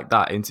impact like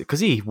that into,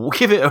 because he will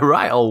give it a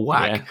right old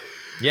whack.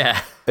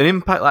 Yeah. An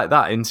impact like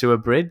that into a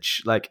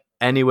bridge, like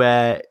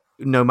anywhere,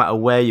 no matter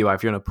where you are,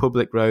 if you're on a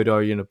public road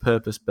or you're in a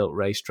purpose-built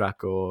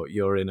racetrack or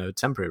you're in a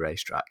temporary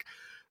racetrack,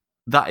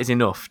 that is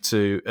enough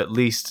to at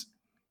least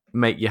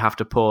make you have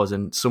to pause,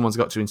 and someone's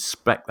got to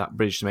inspect that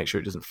bridge to make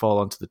sure it doesn't fall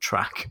onto the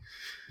track.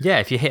 Yeah,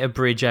 if you hit a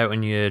bridge out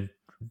and you're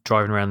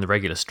driving around the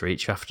regular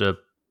streets, you have to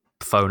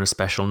phone a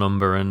special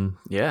number and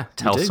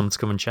tell someone to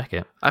come and check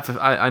it.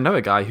 I know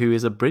a guy who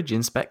is a bridge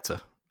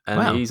inspector.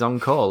 And he's on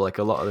call like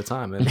a lot of the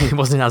time. He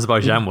wasn't in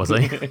Azerbaijan, was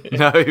he?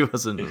 No, he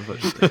wasn't,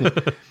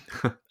 unfortunately.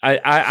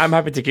 I'm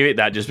happy to give it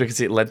that just because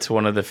it led to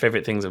one of the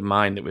favourite things of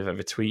mine that we've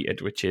ever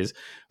tweeted, which is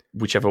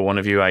whichever one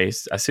of you, I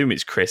assume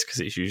it's Chris because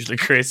it's usually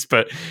Chris,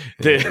 but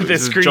the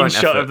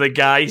screenshot of the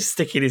guy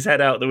sticking his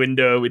head out the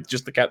window with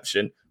just the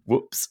caption,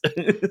 "Whoops."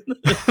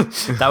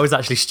 That was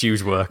actually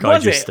Stu's work.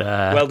 Was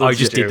I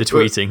just did the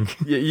tweeting.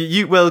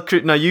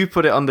 You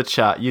put it on the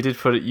chat. You did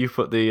put it. You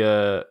put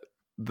the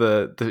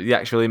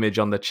actual image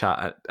on the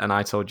chat, and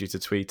I told you to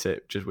tweet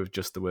it just with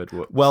just the word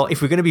 "whoops." Well,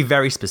 if we're going to be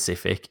very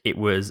specific, it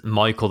was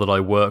Michael that I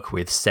work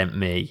with sent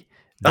me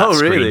that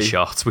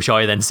screenshot, which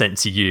I then sent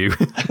to you.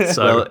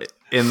 So, well,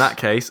 in that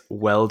case,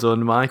 well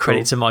done, Michael.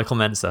 Credit to Michael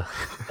Mensa.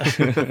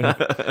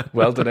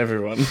 Well done,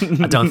 everyone.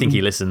 I don't think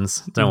he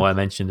listens. Don't know why I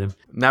mentioned him.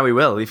 Now he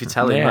will. If you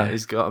tell him that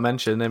he's got a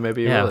mention, then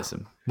maybe he will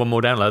listen. One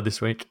more download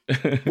this week.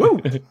 Woo!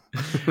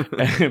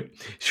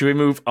 Should we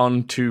move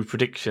on to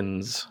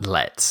predictions?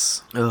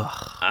 Let's.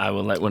 Ugh. I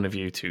will let one of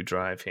you two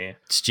drive here.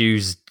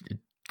 Stu's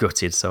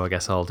gutted, so I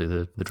guess I'll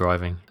do the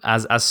driving.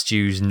 As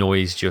Stu's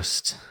noise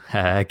just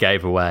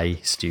gave away,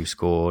 Stu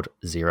scored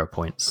 0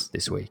 points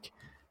this week.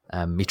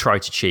 He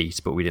tried to cheat,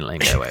 but we didn't let him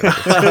get away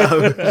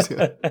with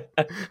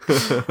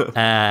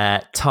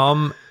it.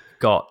 Tom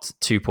got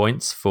 2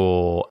 points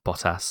for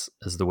Bottas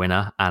as the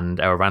winner, and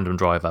our random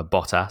driver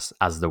Bottas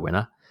as the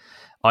winner.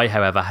 I,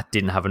 however,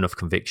 didn't have enough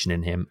conviction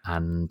in him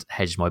and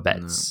hedged my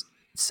bets.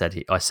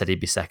 I said he'd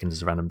be second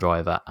as a random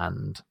driver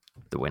and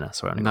the winner,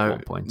 so I only got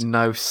 1 point.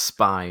 No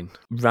spine.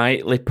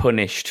 Rightly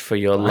punished for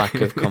your lack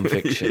of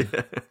conviction.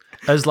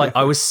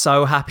 I was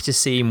so happy to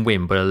see him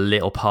win, but a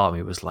little part of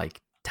me was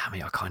like, damn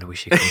it, I kind of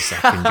wish he'd come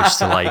second just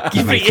to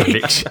give me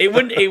conviction. It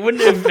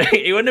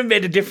wouldn't have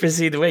made a difference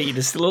either way. You'd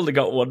have still only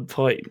got 1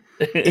 point.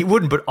 It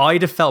wouldn't, but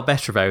I'd have felt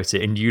better about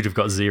it, and you'd have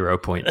got 0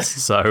 points.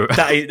 So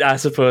I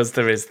suppose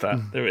there is that.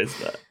 There is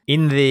that.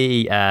 In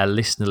the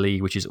listener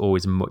league, which is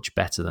always much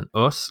better than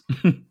us,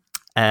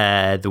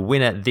 The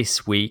winner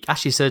this week,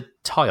 actually, it's a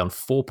tie on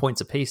 4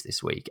 points apiece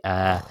this week.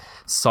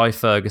 Cy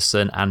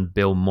Ferguson and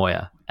Bill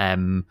Moyer.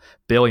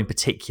 Bill, in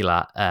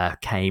particular,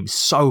 came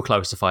so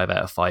close to 5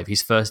 out of 5.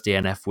 His first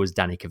DNF was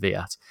Danny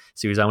Kvyat,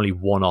 so he was only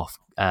one off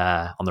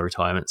on the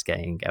retirements,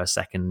 getting a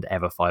second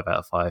ever 5 out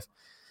of 5.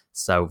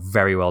 So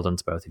very well done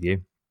to both of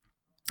you.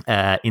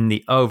 In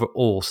the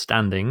overall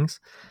standings,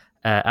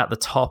 at the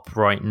top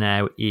right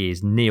now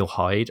is Neil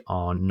Hyde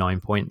on 9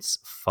 points,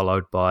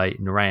 followed by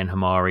Narayan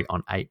Hamari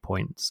on 8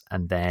 points,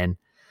 and then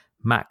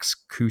Max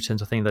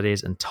Kutent, I think that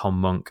is, and Tom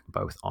Monk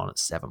both on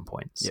 7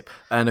 points. Yep.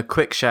 And a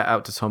quick shout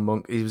out to Tom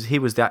Monk. He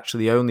was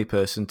actually the only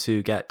person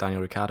to get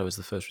Daniel Ricciardo as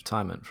the first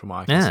retirement, from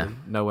what I can see.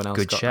 No one else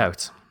Good got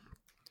shout.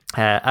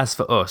 As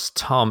for us,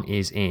 Tom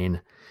is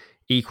in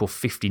equal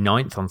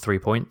 59th on 3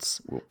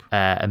 points.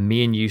 And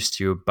me and you,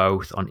 Stu, are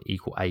both on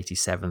equal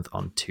 87th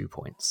on 2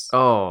 points.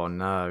 Oh,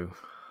 no.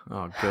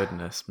 Oh,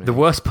 goodness me. The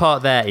worst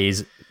part there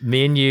is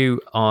me and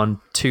you on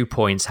 2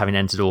 points, having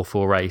entered all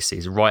 4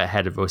 races. Right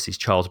ahead of us is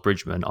Charles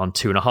Bridgman on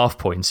 2.5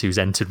 points, who's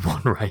entered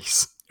 1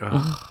 race.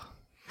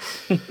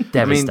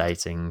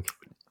 Devastating. I mean,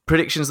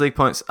 Predictions League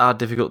points are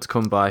difficult to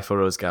come by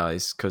for us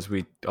guys because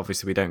we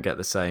don't get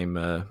the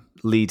same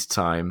lead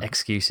time.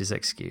 Excuses.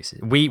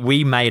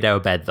 We made our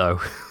bed though.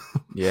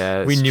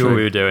 Yeah, we knew what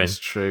we were doing. It's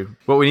true.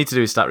 What we need to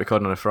do is start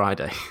recording on a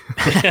Friday.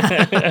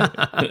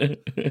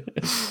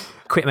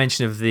 Quick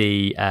mention of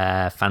the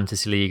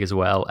Fantasy League as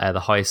well. The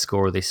highest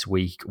scorer this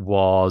week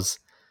was,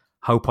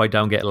 hope I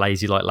don't get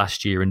lazy like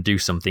last year and do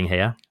something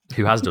here,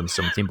 who has done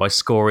something by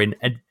scoring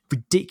a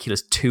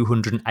ridiculous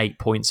 208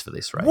 points for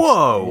this race.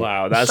 Whoa!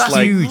 Wow, that's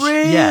like huge.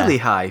 Really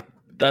high.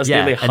 That's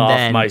nearly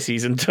half my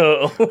season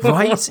total.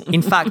 Right?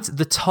 In fact,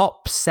 the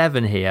top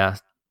 7 here,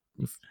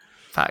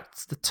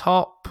 the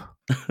top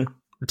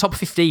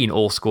 15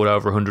 all scored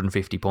over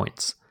 150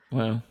 points.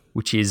 Wow.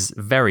 Which is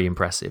very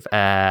impressive.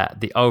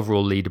 The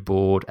overall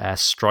leaderboard,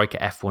 Striker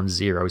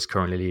F10 is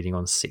currently leading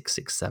on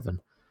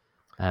 667.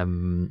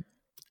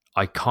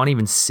 I can't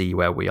even see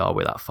where we are.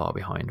 We're that far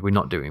behind. We're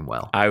not doing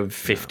well. I'm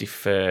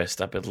 51st,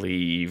 I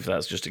believe.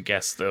 That's just a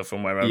guess, though,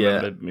 from where I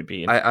remember me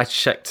being. I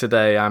checked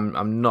today.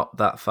 I'm not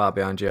that far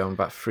behind you. I'm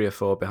about 3 or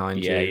 4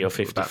 behind you. Yeah, you're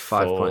 54th. About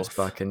 5 points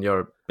back, and you're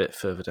a bit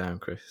further down,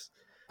 Chris.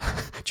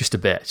 Just a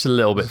bit. Just a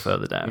little bit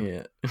further down.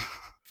 Yeah.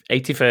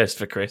 81st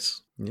for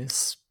Chris.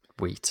 Yes.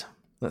 Sweet.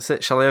 That's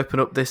it. Shall I open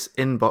up this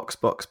inbox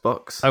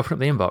box? Open up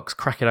the inbox.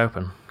 Crack it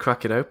open.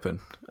 Crack it open.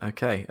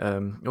 Okay.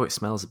 Oh, it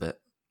smells a bit.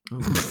 Ooh,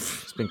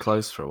 it's been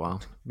closed for a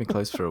while. Been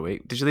closed for a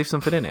week. Did you leave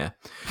something in here?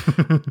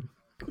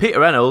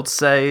 Peter Reynolds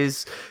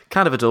says,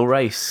 kind of a dull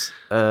race.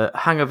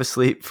 Hangover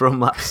sleep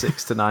from lap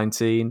 6 to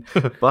 19.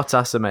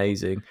 Bottas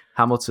amazing.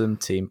 Hamilton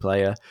team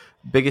player.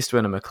 Biggest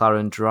winner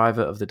McLaren.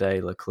 Driver of the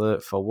day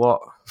Leclerc. For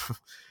what?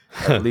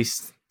 At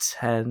least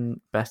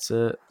 10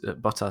 better.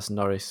 Bottas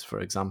Norris,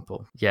 for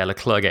example. Yeah,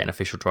 Leclerc getting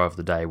official driver of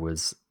the day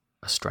was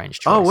a strange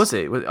choice. Oh, was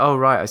it? Oh,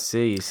 right. I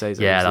see. He says.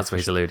 Yeah, that's what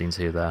he's alluding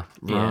to there.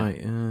 Right.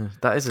 Yeah.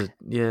 That is a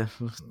yeah.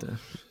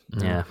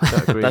 Yeah,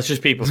 that's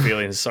just people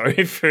feeling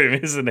sorry for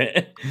him, isn't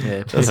it?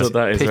 Yeah, that's what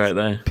that is right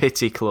there.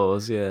 Pity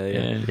clause. Yeah.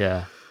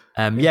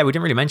 Yeah, we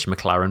didn't really mention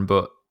McLaren,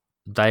 but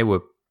they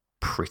were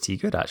pretty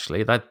good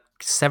actually. They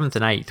 7th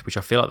and 8th, which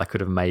I feel like they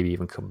could have maybe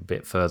even come a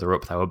bit further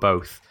up. They were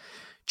both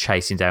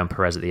chasing down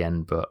Perez at the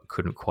end, but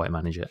couldn't quite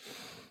manage it.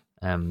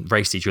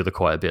 Raced each other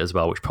quite a bit as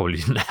well, which probably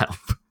didn't help.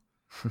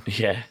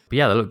 Yeah. But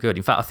yeah, they look good.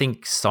 In fact, I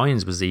think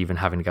Sainz was even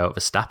having to go at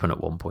Verstappen at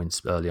one point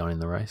early on in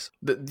the race.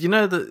 The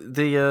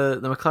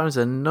McLarens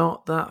are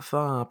not that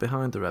far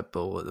behind the Red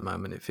Bull at the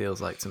moment, it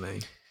feels like to me.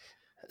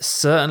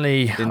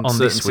 Certainly in on certain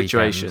this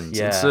situations. Weekend,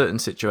 yeah. In certain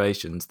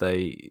situations,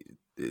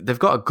 they've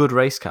got a good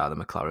race car, the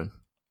McLaren.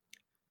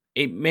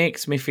 It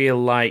makes me feel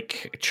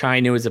like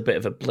China was a bit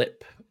of a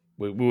blip.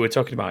 We were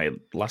talking about it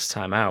last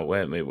time out,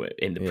 weren't we,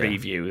 in the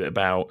preview,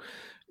 about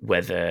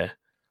whether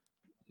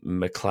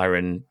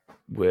McLaren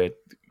were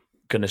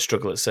going to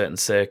struggle at certain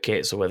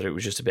circuits or whether it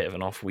was just a bit of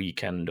an off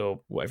weekend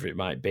or whatever it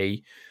might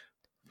be.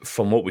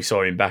 From what we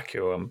saw in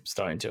Baku, I'm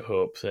starting to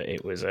hope that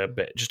it was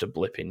just a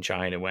blip in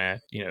China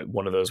where,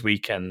 one of those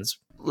weekends.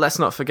 Let's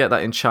not forget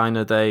that in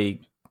China,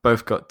 they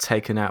both got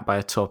taken out by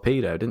a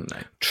torpedo, didn't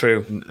they?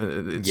 True.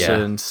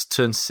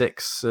 Turn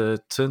 6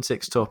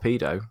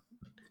 torpedo.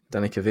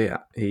 Danny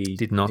Kvyat, he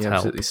did not help.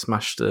 Absolutely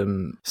smashed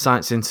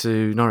Sainz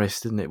into Norris,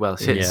 didn't it? Well,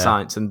 he hit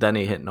Sainz and then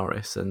he hit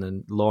Norris and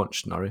then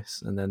launched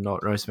Norris and then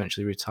Norris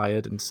eventually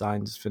retired and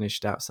Sainz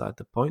finished outside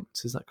the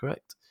points. Is that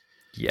correct?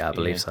 Yeah, I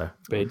believe so.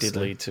 But it did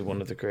lead to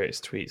one of the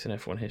greatest tweets in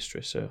F1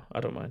 history, so I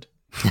don't mind.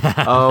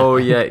 Oh,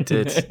 yeah, it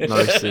did.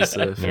 Norris is...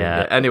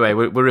 Anyway,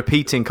 we're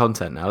repeating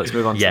content now. Let's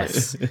move on to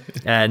this.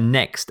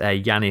 Next,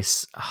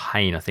 Yanis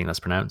Hain, I think that's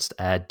pronounced.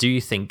 Do you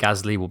think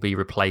Gasly will be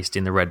replaced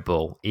in the Red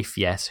Bull? If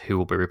yes, who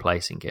will be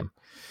replacing him?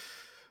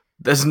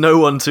 There's no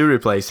one to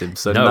replace him,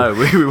 so no.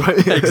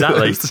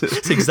 Exactly.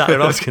 That's exactly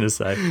what I was going to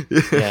say.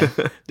 Yeah.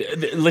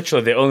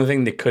 Literally, the only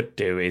thing they could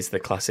do is the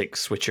classic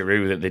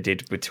switcheroo that they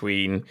did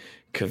between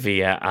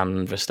Kvyat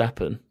and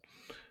Verstappen.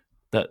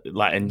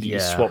 and you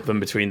swap them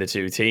between the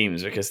two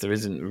teams because there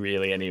isn't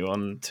really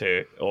anyone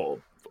to.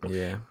 Do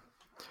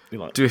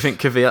we think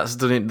Kvyat's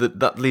done it?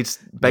 That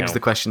begs the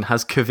question: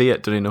 has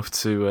Kvyat done enough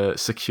to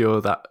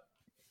secure that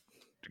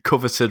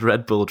coveted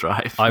Red Bull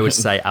drive? I would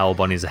say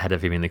Albon is ahead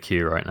of him in the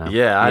queue right now.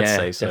 Yeah, I'd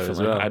say so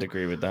definitely. as well. I'd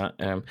agree with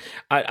that.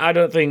 I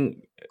don't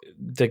think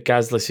the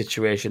Gasly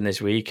situation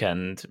this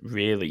weekend,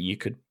 really, you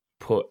could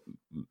put,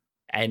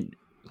 and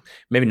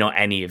maybe not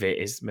any of it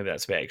is, maybe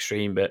that's a bit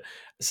extreme, but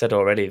I said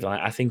already, like,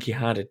 I think he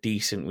had a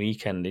decent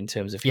weekend in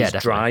terms of his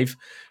drive,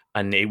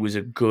 and it was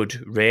a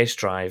good race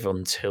drive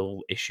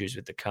until issues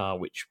with the car,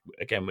 which,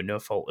 again, were no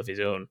fault of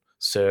his own.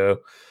 So,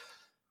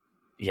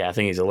 yeah, I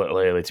think he's a little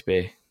early to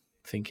be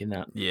thinking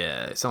that.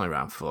 Yeah, it's only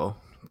round 4.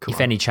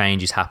 If any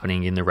change is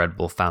happening in the Red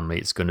Bull family,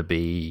 it's going to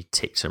be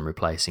Tixon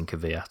replacing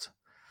Kvyat.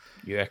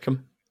 You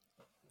reckon?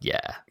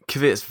 Yeah.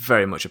 Kvyat's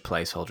very much a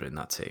placeholder in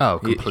that team. Oh,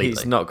 completely.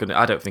 He's not going to...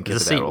 I don't think he'll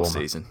be there all warmer.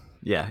 season.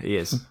 Yeah, he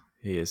is.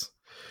 He is.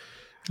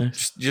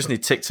 Just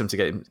need Tixon to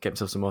get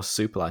himself some more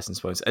super license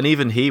points. And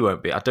even he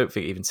won't be... I don't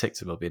think even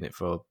Tixon will be in it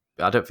for...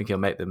 I don't think he'll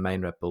make the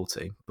main Red Bull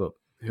team, but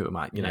who am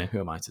I? Who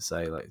am I to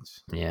say? Like,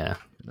 yeah,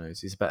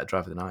 he's a better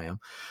driver than I am.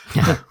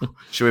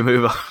 Should we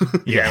move on?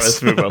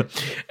 Let's move on.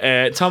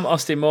 Tom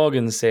Austin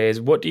Morgan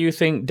says, "What do you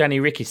think Danny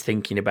Rick is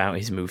thinking about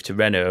his move to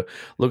Renault?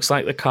 Looks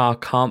like the car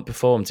can't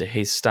perform to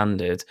his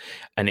standard."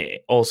 And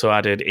it also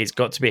added, "It's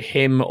got to be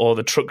him or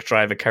the truck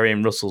driver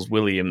carrying Russell's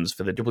Williams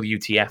for the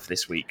WTF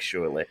this week,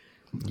 surely."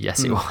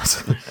 Yes, it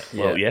was.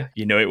 Well, yeah,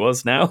 it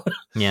was now.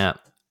 Yeah,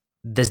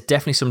 there's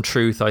definitely some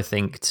truth, I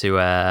think, to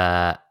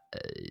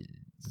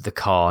the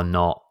car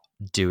not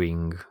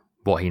doing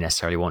what he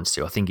necessarily wants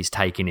to. I think it's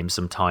taking him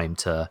some time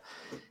to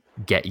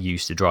get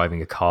used to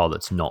driving a car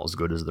that's not as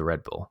good as the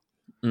Red Bull,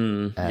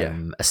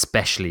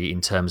 especially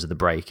in terms of the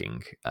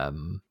braking.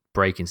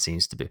 Braking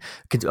seems to be...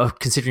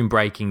 Considering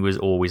braking was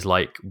always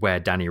like where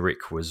Danny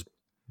Rick was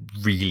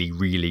really,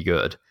 really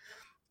good,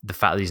 the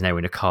fact that he's now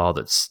in a car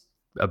that's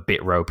a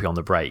bit ropey on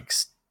the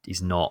brakes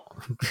is not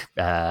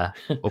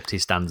up to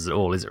his standards at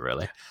all, is it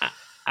really?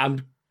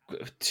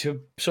 To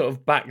sort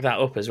of back that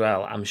up as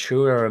well, I'm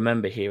sure I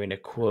remember hearing a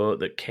quote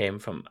that came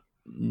from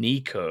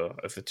Nico,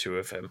 of the two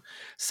of them,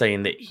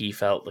 saying that he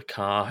felt the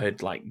car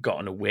had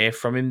gotten away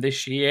from him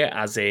this year,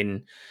 as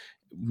in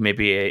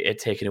maybe it had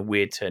taken a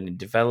weird turn in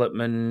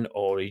development,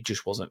 or he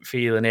just wasn't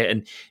feeling it,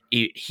 and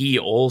he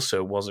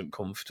also wasn't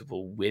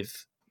comfortable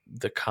with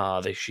the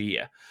car this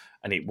year,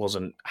 and it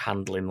wasn't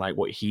handling like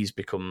what he's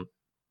become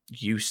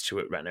used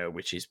to at Renault,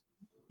 which is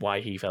why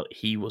he felt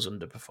he was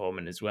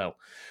underperforming as well.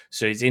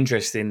 So it's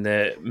interesting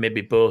that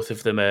maybe both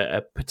of them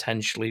are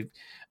potentially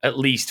at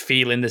least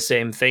feeling the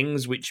same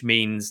things, which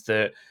means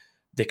that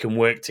they can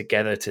work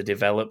together to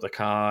develop the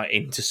car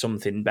into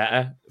something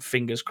better.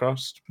 Fingers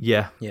crossed.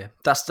 Yeah.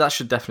 That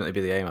should definitely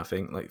be the aim, I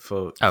think.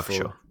 For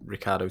sure.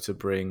 Ricciardo to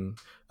bring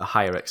a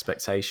higher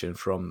expectation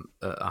from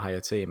a higher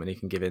team, and he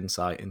can give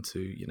insight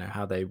into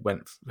how they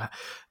went,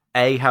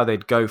 how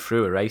they'd go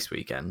through a race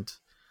weekend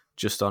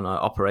just on an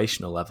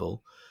operational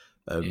level.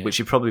 Which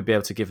he'd probably be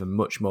able to give him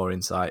much more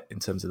insight in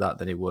terms of that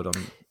than he would on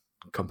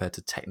compared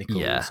to technical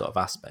sort of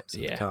aspects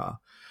of the car.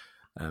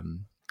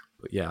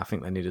 But I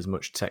think they need as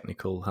much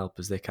technical help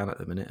as they can at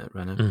the minute at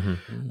Renault.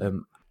 Mm-hmm.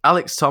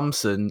 Alex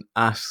Thompson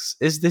asks,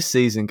 is this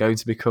season going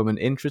to become an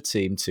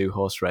intra-team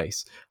 2-horse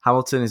race?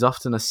 Hamilton is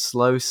often a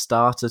slow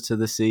starter to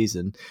the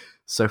season,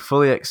 so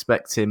fully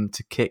expect him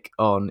to kick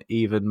on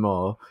even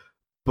more.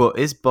 But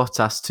is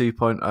Bottas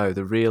 2.0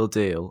 the real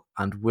deal,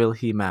 and will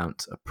he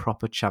mount a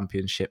proper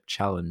championship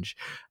challenge,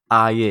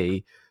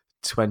 i.e.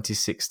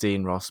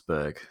 2016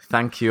 Rosberg?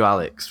 Thank you,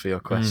 Alex, for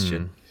your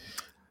question.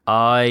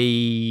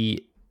 We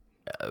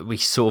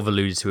sort of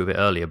alluded to it a bit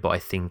earlier, but I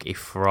think if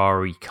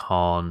Ferrari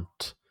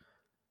can't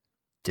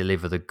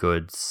deliver the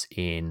goods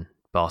in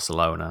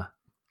Barcelona,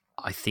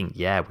 I think,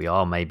 we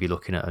are maybe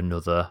looking at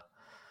another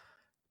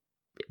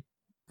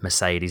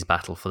Mercedes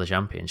battle for the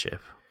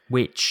championship,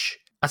 which,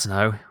 I don't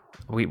know,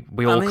 we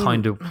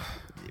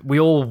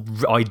all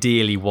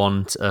ideally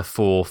want a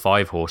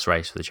 4-5 horse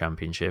race for the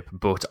championship,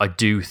 but I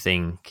do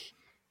think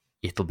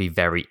it'll be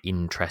very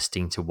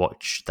interesting to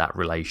watch that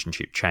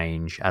relationship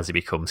change as it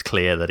becomes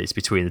clear that it's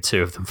between the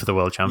two of them for the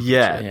world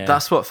championship. Yeah,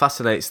 that's what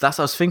fascinates. I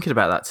was thinking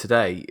about that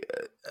today.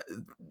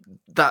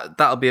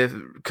 That'll be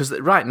because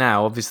right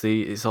now,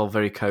 obviously, it's all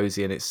very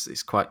cozy and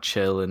it's quite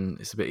chill and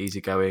it's a bit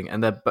easygoing.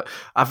 But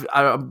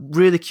I'm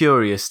really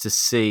curious to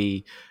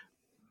see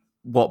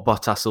what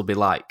Bottas will be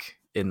like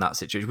in that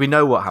situation. We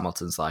know what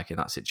Hamilton's like in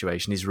that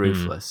situation. He's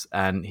ruthless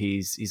and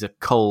he's a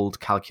cold,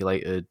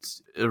 calculated,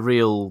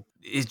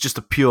 he's just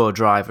a pure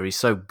driver. He's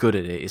so good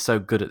at it. He's so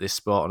good at this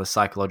sport on a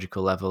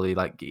psychological level.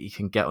 He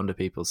can get under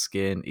people's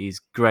skin. He's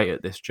great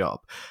at this job.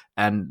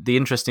 And the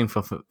interesting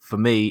for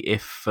me,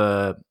 if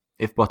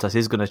Bottas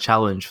is going to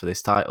challenge for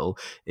this title,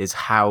 is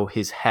how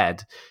his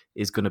head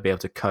is going to be able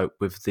to cope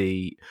with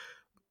the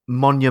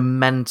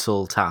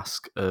monumental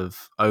task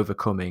of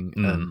overcoming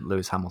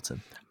Lewis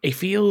Hamilton. It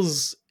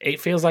feels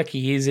like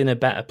he is in a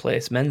better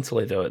place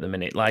mentally though at the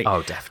minute. Like,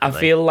 oh, definitely.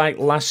 I feel like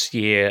last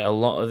year a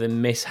lot of the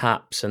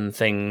mishaps and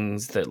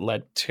things that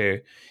led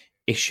to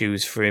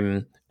issues for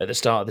him at the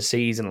start of the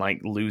season,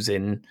 like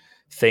losing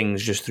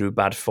things just through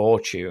bad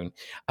fortune,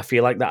 I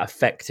feel like that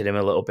affected him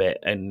a little bit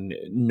and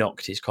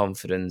knocked his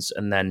confidence,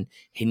 and then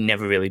he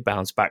never really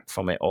bounced back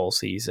from it all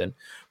season.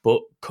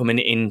 But coming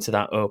into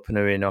that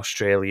opener in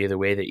Australia the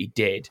way that he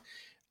did,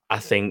 I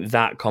think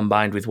that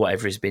combined with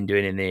whatever he's been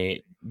doing in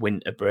the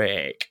winter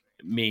break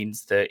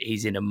means that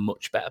he's in a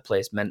much better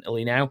place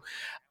mentally now.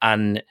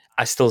 And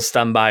I still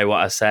stand by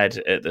what I said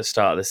at the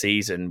start of the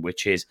season,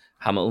 which is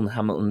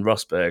Hamilton,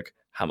 Rosberg,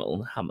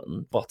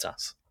 Hamilton,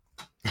 Bottas.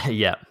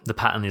 Yeah, the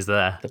pattern is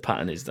there. The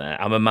pattern is there.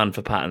 I'm a man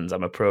for patterns.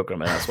 I'm a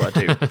programmer. That's what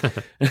I do.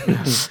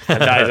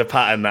 And that is a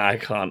pattern that I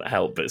can't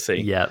help but see.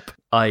 Yep.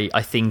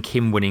 I think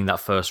him winning that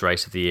first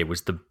race of the year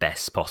was the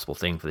best possible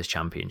thing for this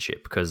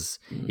championship, because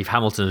if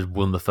Hamilton had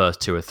won the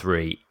first 2 or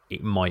 3,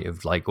 it might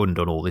have like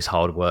undone all this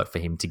hard work for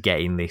him to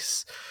get in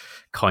this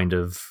kind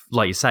of,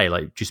 like you say,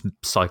 like just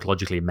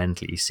psychologically and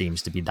mentally, he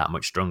seems to be that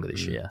much stronger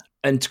this year.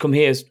 And to come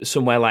here,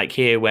 somewhere like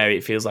here, where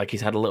it feels like he's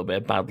had a little bit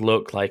of bad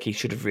luck, like he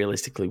should have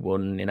realistically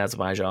won in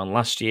Azerbaijan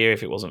last year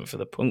if it wasn't for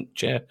the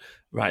puncture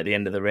right at the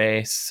end of the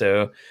race.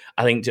 So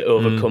I think to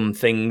overcome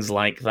things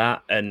like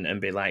that and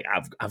be like,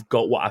 I've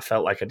got what I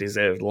felt like I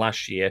deserved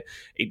last year.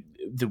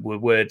 There were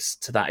words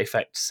to that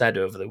effect said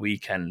over the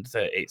weekend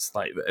that it's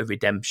like a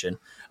redemption.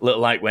 A little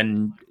like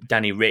when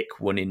Danny Rick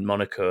won in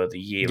Monaco the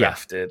year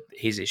after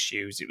his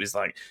issues. It was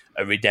like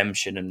a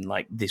redemption, and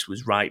like this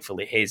was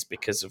rightfully his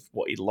because of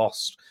what he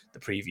lost the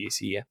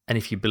previous year. And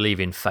if you believe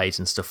in fate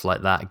and stuff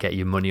like that, get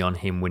your money on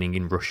him winning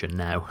in Russia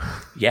now.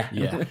 Yeah.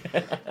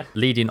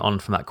 Leading on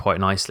from that quite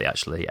nicely,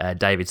 actually,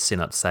 David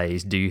Sinnott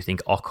says, do you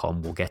think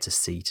Ocon will get a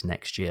seat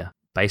next year?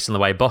 Based on the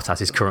way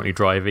Bottas is currently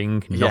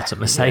driving, not at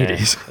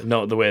Mercedes. Yeah,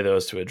 not the way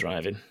those two are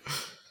driving.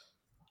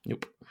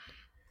 Nope.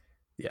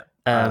 Yeah.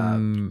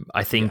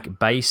 I think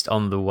based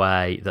on the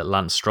way that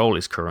Lance Stroll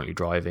is currently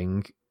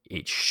driving,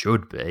 it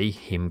should be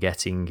him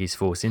getting his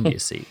Force India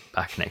seat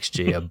back next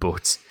year.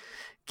 But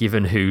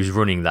given who's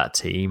running that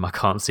team, I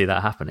can't see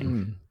that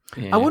happening.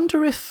 Yeah. I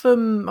wonder if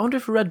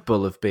Red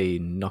Bull have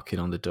been knocking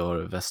on the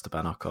door of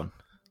Esteban Ocon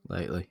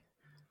lately,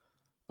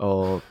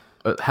 or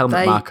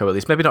Helmut Marko at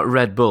least. Maybe not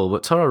Red Bull,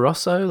 but Toro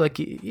Rosso. Like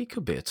he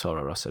could be a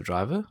Toro Rosso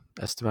driver,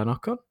 Esteban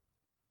Ocon.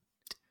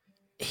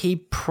 He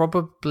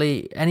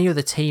probably, any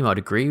other team, I'd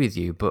agree with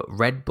you, but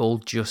Red Bull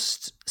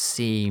just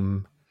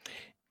seem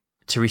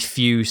to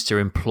refuse to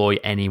employ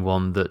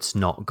anyone that's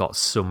not got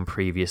some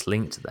previous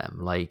link to them.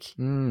 Like,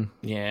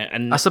 yeah,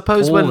 and I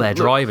suppose all their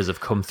drivers have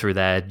come through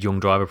their young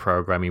driver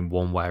program in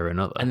one way or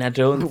another, and I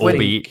don't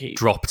think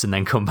dropped and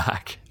then come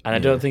back. And I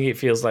don't think it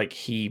feels like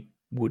he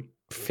would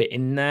fit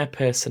in there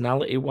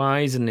personality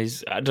wise, and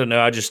I don't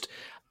know.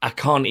 I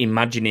can't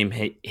imagine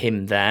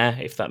him there,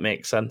 if that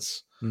makes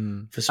sense.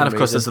 And of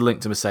course, there's a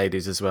link to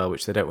Mercedes as well,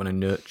 which they don't want to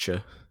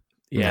nurture.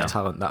 The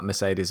talent that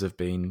Mercedes have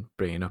been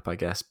bringing up, I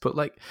guess. But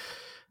like,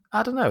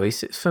 I don't know.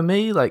 For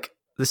me, like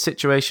the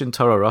situation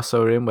Toro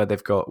Rosso are in, where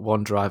they've got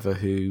one driver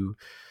who,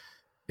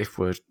 if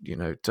we're,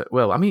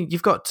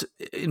 you've got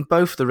in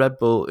both the Red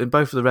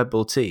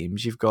Bull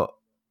teams, you've got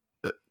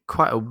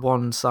quite a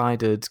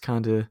one-sided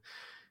kind of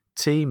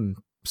team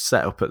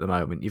set up at the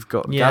moment. You've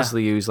got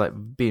Gasly, who's like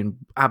being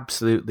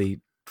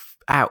absolutely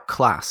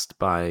outclassed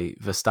by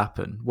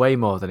Verstappen, way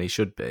more than he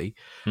should be,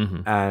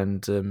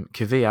 and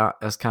Kvyat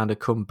has kind of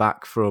come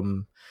back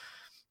from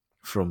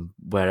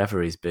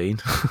wherever he's been,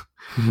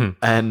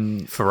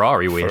 and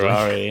Ferrari,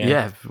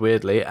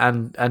 weirdly,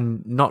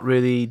 and not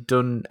really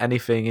done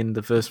anything in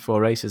the first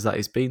 4 races that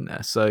he's been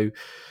there. So,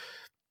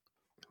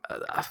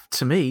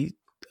 to me,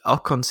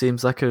 Ocon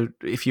seems like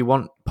if you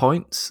want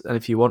points and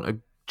if you want a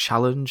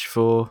challenge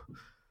for,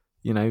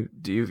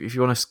 if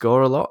you want to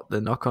score a lot,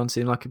 then Ocon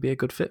seemed like he'd be a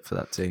good fit for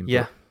that team.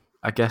 Yeah,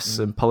 but I guess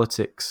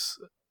politics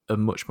are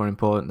much more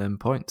important than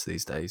points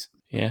these days.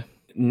 Yeah.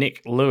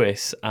 Nick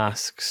Lewis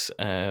asks,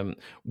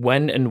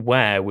 when and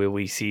where will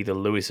we see the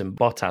Lewis and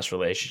Bottas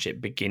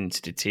relationship begin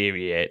to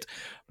deteriorate?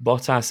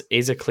 Bottas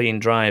is a clean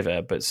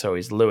driver, but so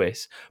is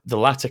Lewis. The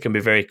latter can be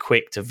very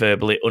quick to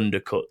verbally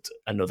undercut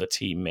another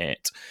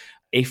teammate.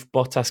 If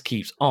Bottas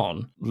keeps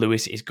on,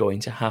 Lewis is going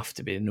to have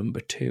to be number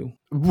 2.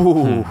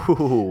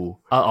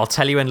 I'll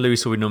tell you when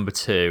Lewis will be number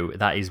 2.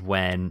 That is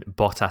when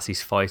Bottas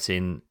is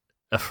fighting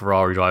a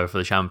Ferrari driver for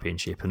the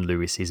championship and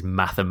Lewis is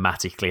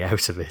mathematically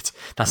out of it.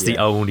 That's the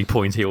only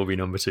point he will be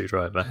number 2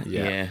 driver.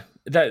 Yeah.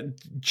 That,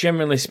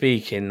 generally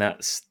speaking,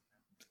 that's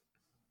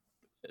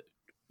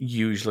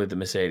usually the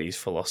Mercedes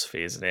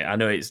philosophy, isn't it? I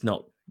know it's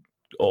not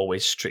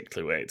always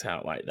strictly worked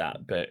out like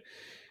that, but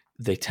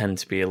they tend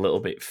to be a little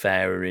bit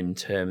fairer in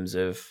terms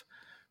of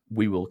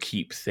we will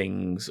keep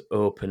things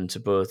open to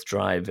both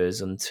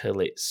drivers until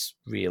it's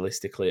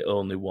realistically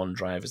only one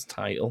driver's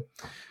title.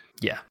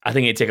 Yeah, I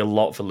think it'd take a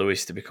lot for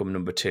Lewis to become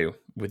number 2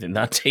 within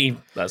that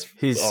team. That's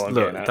all I'm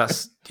getting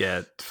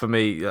at. For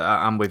me.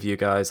 I'm with you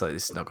guys. Like,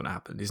 this is not going to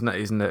happen. He's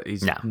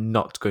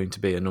not going to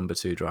be a number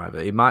 2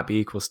 driver. He might be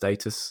equal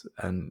status,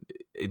 and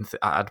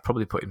I'd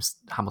probably put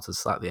Hamilton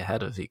slightly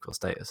ahead of equal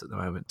status at the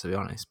moment, to be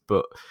honest.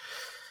 But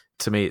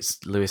to me,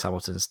 it's Lewis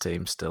Hamilton's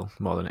team still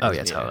more than it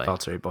is totally.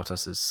 Valtteri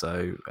Bottas's.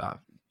 So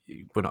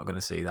we're not going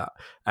to see that.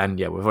 And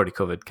yeah, we've already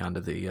covered kind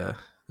of the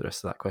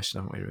rest of that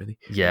question, haven't we, really?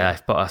 Yeah,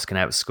 if Bottas can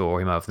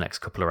outscore him over the next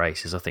couple of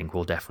races, I think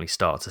we'll definitely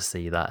start to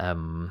see that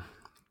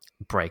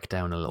break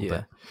down a little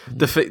bit.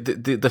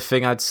 The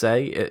thing I'd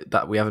say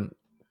that we haven't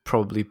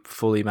probably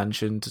fully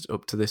mentioned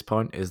up to this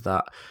point is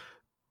that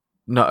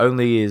not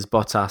only is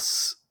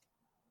Bottas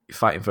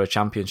fighting for a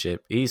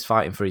championship, he's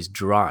fighting for his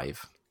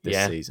drive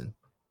this season.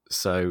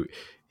 So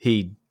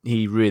he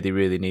really,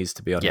 really needs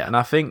to be on it. And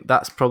I think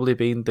that's probably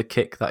been the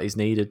kick that he's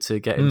needed to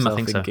get himself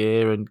in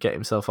gear and get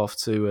himself off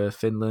to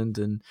Finland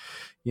and,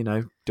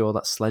 do all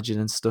that sledging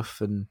and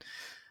stuff and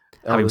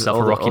have himself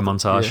a Rocky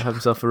montage. Have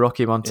himself a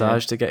Rocky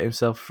montage to get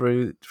himself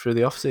through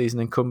the off season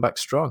and come back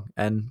strong.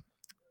 And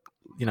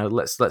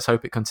let's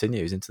hope it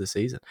continues into the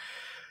season.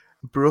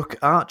 Brooke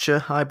Archer,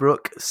 hi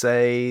Brooke,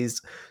 says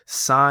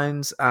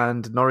Sainz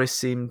and Norris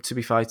seem to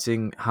be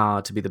fighting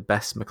hard to be the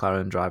best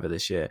McLaren driver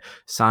this year.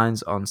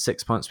 Sainz on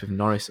 6 points with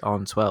Norris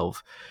on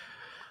 12.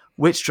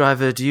 Which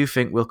driver do you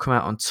think will come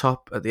out on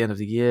top at the end of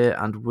the year,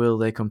 and will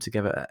they come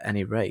together at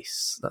any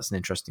race? That's an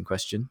interesting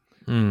question.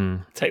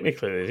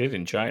 Technically, they did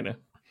in China.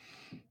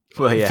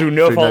 Well, yeah, through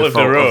no fault of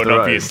their own,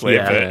 obviously,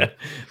 but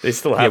they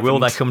still have. Will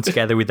they come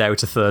together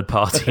without a third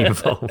party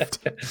involved?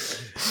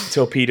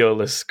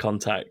 Torpedo-less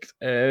contact.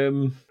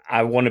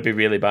 I want to be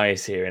really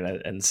biased here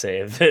and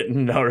say that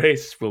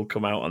Norris will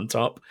come out on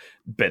top,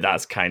 but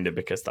that's kind of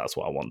because that's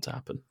what I want to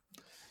happen.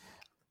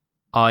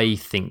 I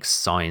think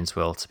Sainz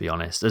will, to be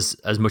honest.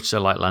 As much as I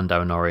like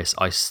Lando Norris,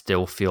 I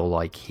still feel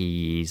like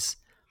he's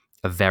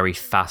a very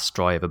fast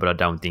driver, but I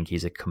don't think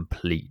he's a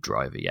complete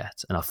driver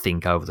yet. And I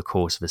think over the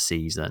course of a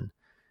season,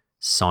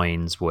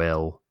 Sainz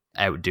will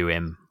outdo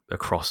him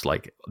across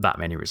like that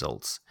many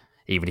results,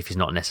 even if he's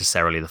not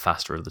necessarily the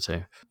faster of the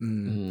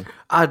two.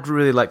 I'd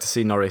really like to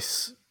see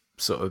Norris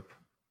sort of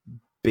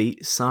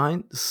beat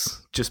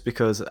Sainz, just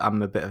because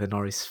I'm a bit of a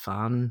Norris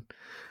fan,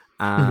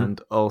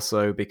 and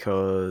also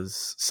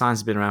because Sainz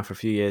has been around for a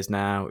few years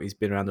now. He's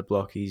been around the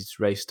block. He's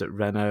raced at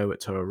Renault,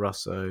 at Toro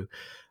Rosso.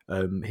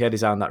 He had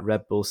his eye on that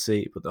Red Bull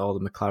seat, but all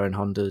the McLaren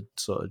Honda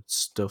sort of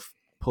stuff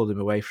pulled him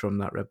away from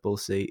that Red Bull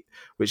seat,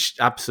 which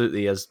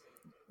absolutely has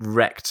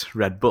wrecked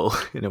Red Bull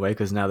in a way,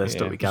 because now they're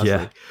stuck with Gasly.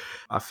 Yeah.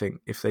 I think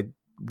if they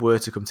were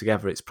to come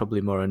together, it's probably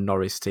more a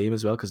Norris team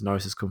as well, because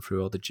Norris has come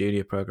through all the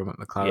junior program at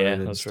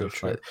McLaren and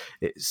stuff like that.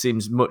 It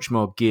seems much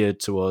more geared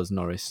towards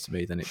Norris to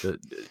me than it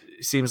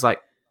seems like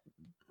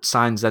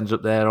Sainz ended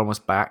up there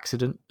almost by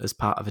accident as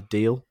part of a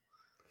deal.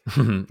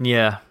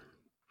 Yeah.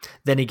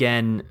 Then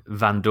again,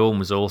 Van Dorn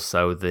was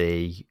also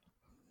the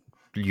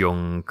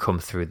young come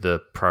through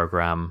the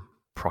program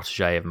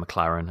protege of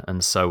McLaren,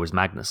 and so was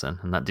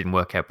Magnussen, and that didn't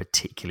work out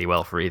particularly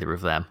well for either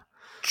of them.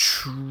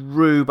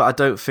 True, but I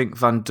don't think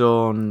Van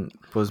Dorn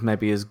was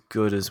maybe as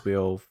good as we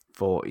all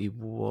thought he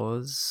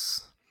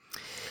was.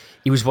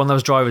 He was one of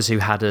those drivers who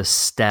had a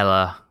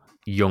stellar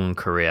young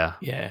career,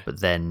 yeah,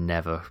 but then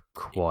never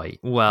quite.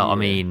 Well, yeah. I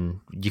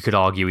mean, you could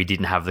argue he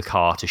didn't have the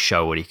car to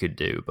show what he could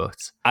do, but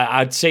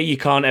I'd say you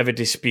can't ever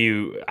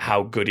dispute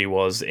how good he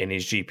was in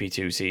his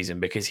GP2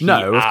 season, because he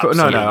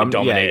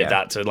dominated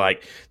that to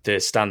like the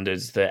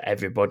standards that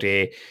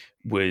everybody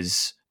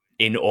was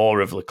in awe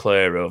of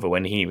Leclerc over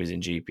when he was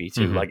in GP2.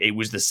 Mm-hmm. Like, it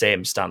was the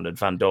same standard.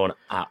 Van Dorn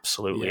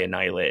absolutely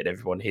annihilated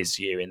everyone his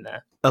year in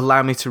there.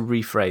 Allow me to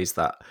rephrase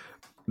that.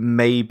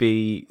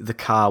 Maybe the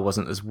car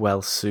wasn't as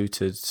well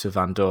suited to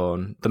Van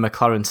Dorn. The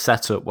McLaren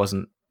setup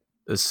wasn't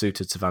as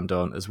suited to Van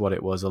Dorn as what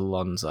it was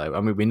Alonso.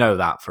 I mean, we know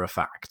that for a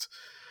fact.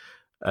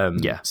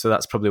 So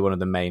that's probably one of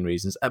the main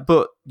reasons.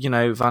 But, you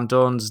know, Van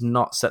Dorn's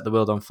not set the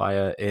world on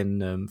fire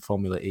in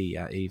Formula E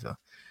yet either.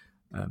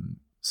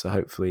 So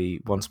hopefully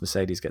once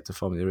Mercedes get to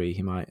Formula E,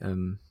 he might...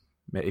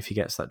 if he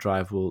gets that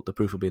drive, the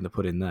proof will be in the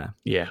pudding there.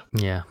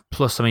 Yeah.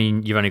 Plus, I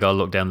mean, you've only got to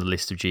look down the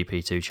list of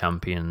GP2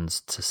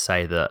 champions to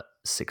say that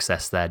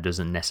success there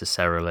doesn't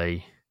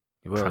necessarily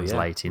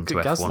translate into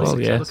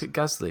F1. Look at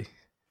Gasly.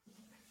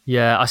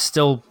 Yeah, I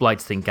still like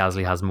to think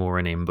Gasly has more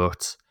in him,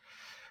 but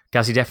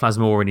Gasly definitely has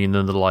more in him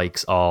than the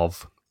likes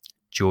of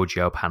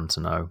Giorgio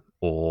Pantano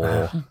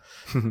or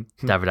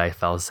Davide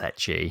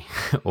Falsecchi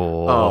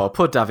or... Oh,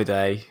 poor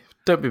Davide.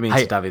 Don't be mean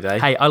to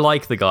Davide. Hey, I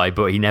like the guy,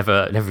 but he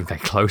never even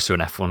got close to an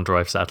F1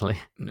 drive, sadly.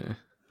 No.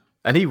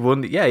 And he won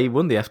the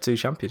F2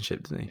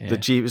 championship, didn't he?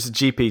 Yeah. It was a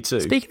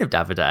GP2. Speaking of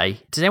Davide,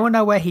 does anyone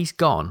know where he's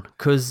gone?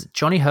 Because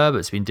Johnny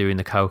Herbert's been doing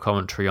the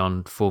co-commentary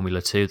on Formula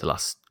 2 the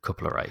last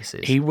couple of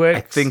races.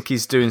 I think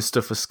he's doing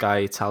stuff for Sky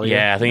Italia.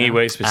 Yeah, I think he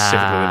works specifically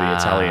with the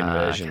Italian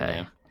version. Okay.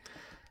 Yeah.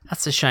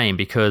 That's a shame,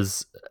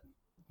 because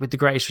with the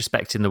greatest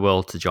respect in the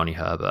world to Johnny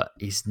Herbert,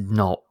 he's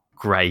not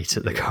great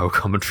at the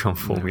co-commentary on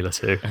Formula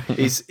 2.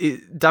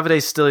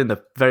 Davide's still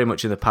very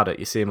much in the paddock.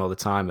 You see him all the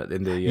time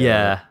in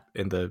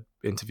the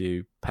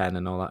interview pen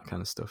and all that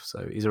kind of stuff.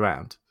 So he's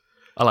around.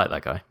 I like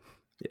that guy.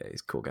 Yeah,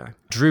 he's a cool guy.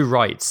 Drew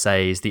Wright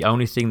says the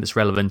only thing that's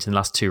relevant in the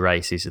last 2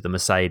 races is that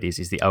Mercedes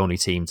is the only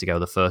team to go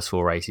the first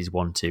 4 races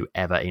 1-2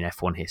 ever in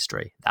F1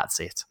 history. That's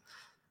it.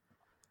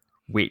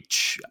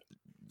 Which,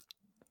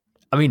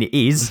 I mean, it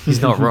is.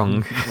 He's not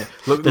wrong.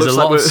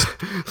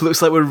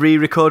 Looks like we're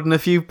re-recording a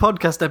few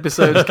podcast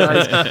episodes,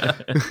 guys.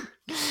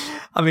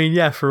 I mean,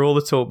 yeah, for all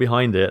the talk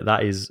behind it,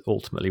 that is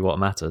ultimately what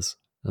matters.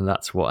 And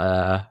that's what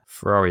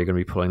Ferrari are going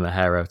to be pulling their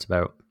hair out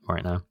about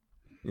right now.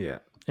 Yeah.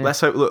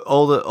 Let's hope. Look,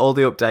 all the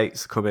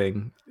updates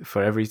coming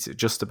for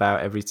just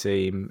about every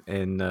team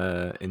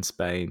in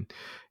Spain.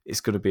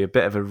 It's going to be a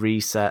bit of a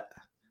reset.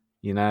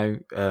 You know,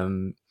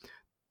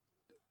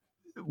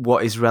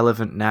 what is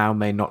relevant now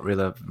may not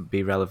really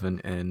be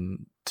relevant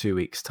in 2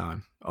 weeks'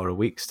 time or a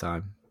week's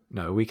time.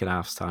 No, a week and a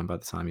half's time by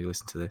the time you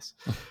listen to this.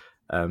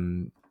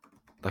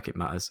 Like it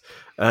matters.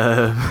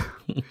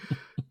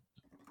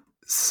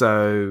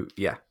 So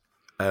yeah.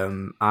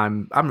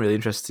 I'm really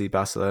interested to see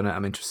Barcelona.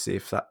 I'm interested to see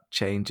if that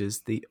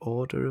changes the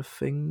order of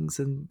things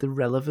and the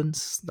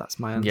relevance. That's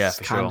my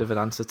answer, of an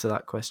answer to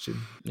that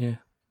question. Yeah,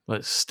 well,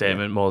 it's a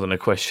statement more than a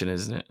question,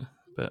 isn't it?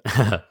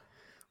 But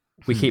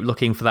we keep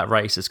looking for that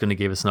race that's going to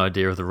give us an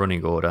idea of the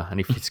running order,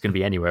 and if it's going to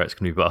be anywhere, it's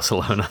going to be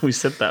Barcelona. We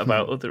said that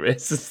about other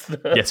races.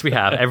 Yes, we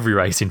have. Every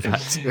race, in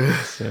fact.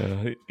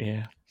 So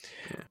yeah.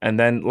 And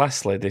then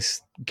lastly,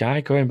 this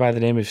guy going by the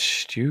name of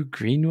Stu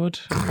Greenwood,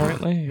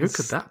 apparently. Who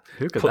could that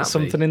put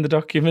something in the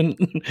document?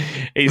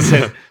 He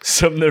said,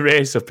 sum the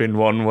race up in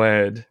one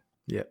word.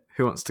 Yeah.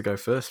 Who wants to go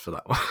first for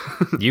that one?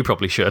 You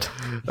probably should.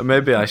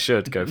 Maybe I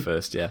should go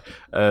first, yeah.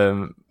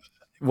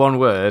 One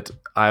word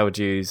I would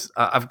use.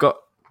 I've got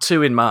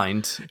 2 in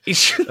mind.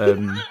 It's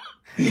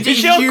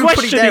your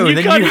question and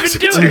you can't even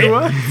do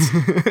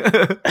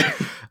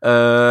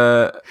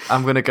it.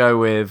 I'm going to go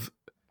with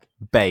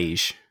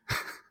beige.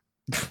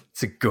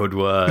 It's a good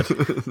word.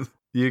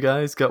 You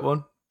guys got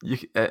one?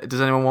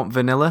 Does anyone want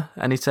vanilla?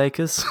 Any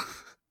takers?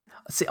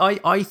 See,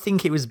 I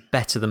think it was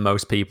better than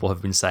most people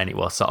have been saying it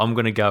was. So I'm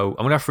gonna go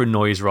for a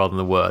noise rather than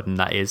the word, and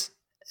that is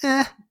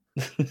It's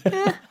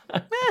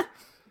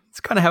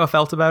kind of how I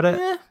felt about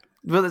it.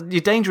 Well,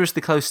 you're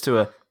dangerously close to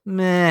a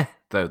meh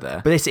though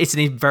there. But it's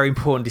a very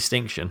important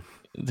distinction.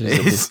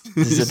 There's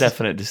a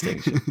definite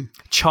distinction.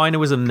 China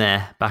was a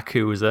meh,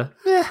 Baku was a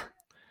meh.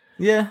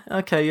 Yeah,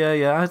 okay,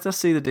 yeah. I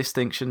see the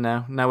distinction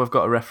now. Now we've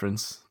got a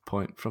reference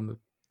point from the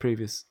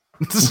previous.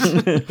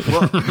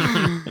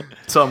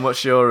 Tom,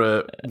 what's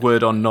your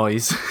word on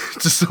noise?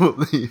 To sum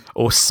up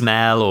or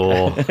smell,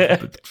 or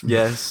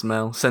yeah,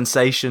 smell,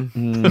 sensation,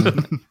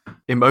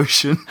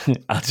 emotion.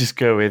 I'll just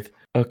go with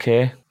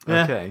okay.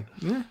 Yeah.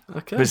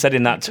 Okay. But said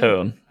in that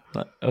tone.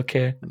 Like,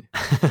 okay.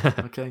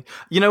 Okay.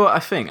 You know what I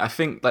think? I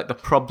think like the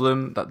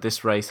problem that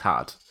this race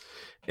had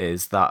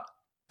is that.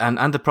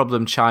 And the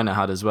problem China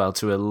had as well,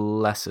 to a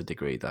lesser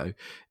degree, though,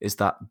 is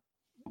that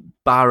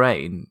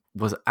Bahrain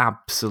was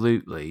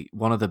absolutely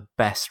one of the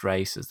best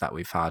races that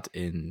we've had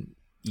in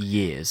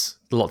years.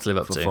 A lot to live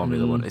up to.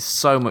 Formula One. It's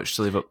so much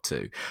to live up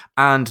to.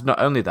 And not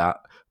only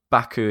that,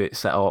 Baku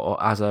itself,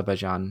 or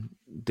Azerbaijan,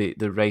 the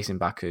race in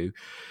Baku,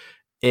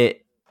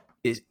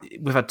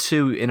 we've had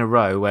 2 in a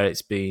row where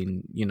it's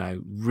been,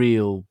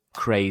 real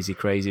crazy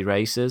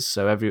races.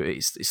 So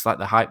it's like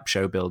the hype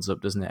show builds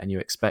up, doesn't it? And you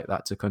expect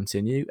that to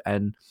continue.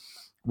 And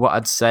what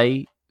I'd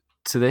say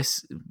to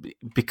this,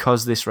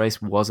 because this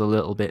race was a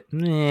little bit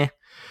meh,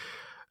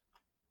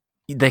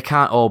 they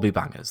can't all be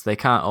bangers. They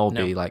can't all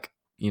be like,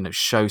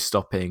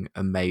 show-stopping,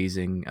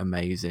 amazing,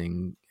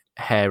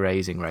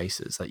 hair-raising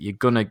races. Like, you're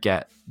gonna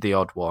get the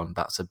odd one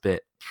that's a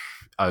bit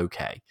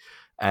okay.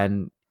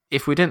 And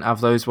if we didn't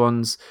have those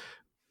ones,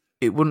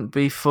 it wouldn't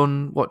be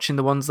fun watching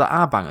the ones that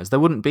are bangers. There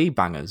wouldn't be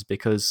bangers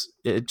because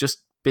it'd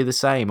just be the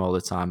same all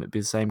the time. It'd be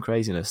the same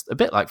craziness. A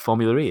bit like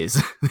Formula E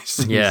is this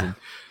season. Yeah.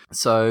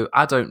 So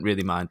I don't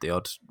really mind the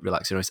odd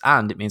relaxing race,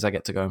 and it means I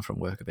get to go home from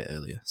work a bit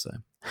earlier. So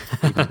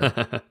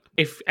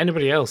if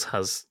anybody else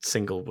has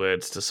single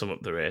words to sum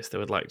up the race they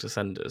would like to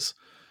send us,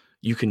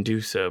 you can do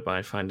so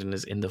by finding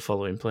us in the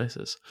following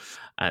places.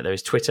 There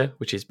is Twitter,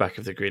 which is Back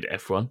of the Grid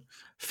F1.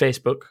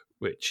 Facebook,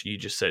 which you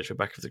just search for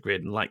Back of the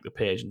Grid and like the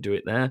page and do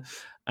it there.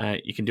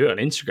 You can do it on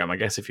Instagram, I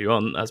guess, if you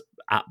want. That's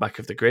at Back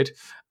of the Grid.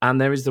 And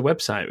there is the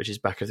website, which is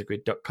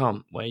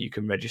backofthegrid.com, where you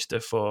can register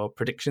for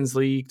Predictions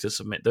League to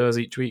submit those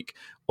each week,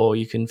 or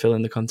you can fill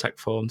in the contact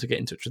form to get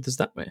in touch with us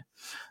that way.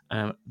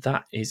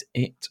 That is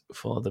it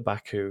for the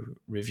Baku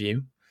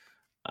review.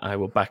 I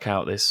will back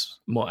out this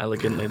more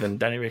elegantly than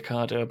Danny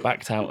Ricciardo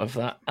backed out of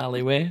that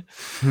alleyway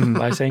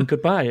by saying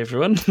goodbye,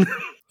 everyone.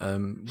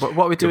 What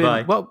are we doing?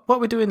 Goodbye. What are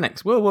we doing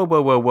next? Whoa!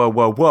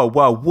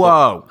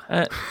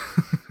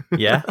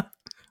 Yeah.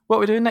 What are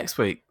we doing next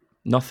week?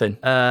 Nothing.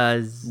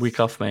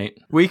 Week off, mate.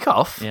 Week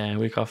off? Yeah,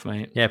 week off,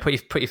 mate. Yeah, put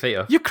your feet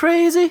up. You're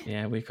crazy.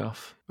 Yeah, week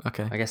off.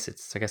 Okay. I guess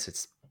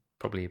it's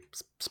probably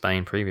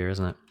Spain preview,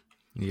 isn't it?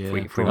 Yeah. Do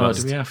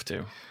we have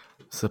to?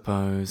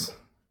 Suppose.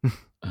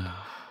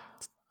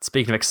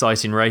 Speaking of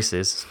exciting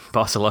races,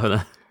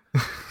 Barcelona.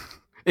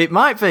 It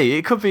might be.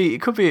 It could be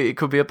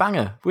a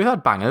banger. We've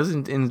had bangers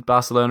in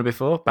Barcelona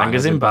before.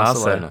 Bangers in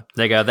Barcelona.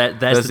 There you go.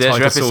 There's the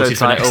title sorted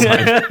for next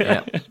time.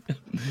 Yeah.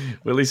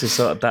 Well, at least we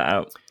sorted that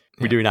out.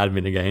 We're doing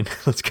admin again.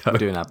 Let's go. We're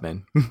doing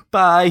admin.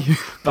 Bye.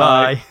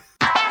 Bye.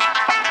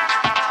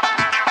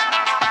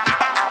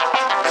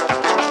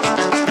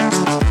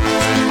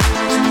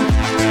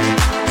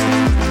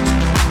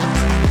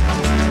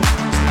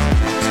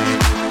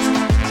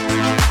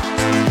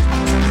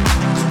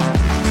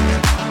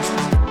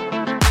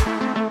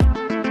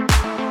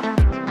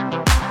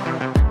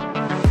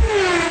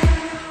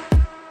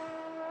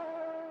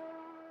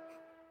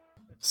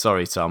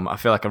 Sorry, Tom. I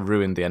feel like I've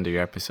ruined the end of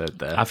your episode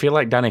there. I feel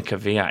like Danica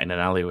Kvyat in an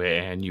alleyway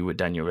and you were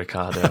Daniel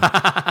Ricciardo.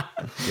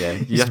 Yeah,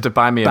 you have to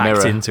buy me a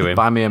mirror. Into him.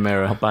 Buy me a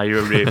mirror. I'll buy you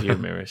a rear view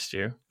mirror,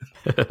 Stu.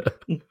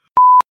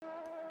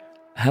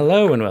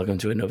 Hello and welcome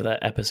to another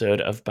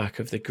episode of Back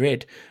of the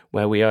Grid,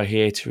 where we are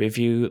here to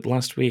review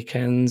last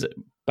weekend's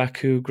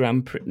Baku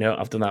Grand Prix. No,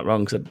 I've done that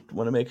wrong because I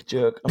want to make a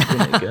joke. I'm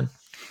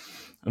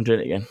doing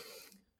it again.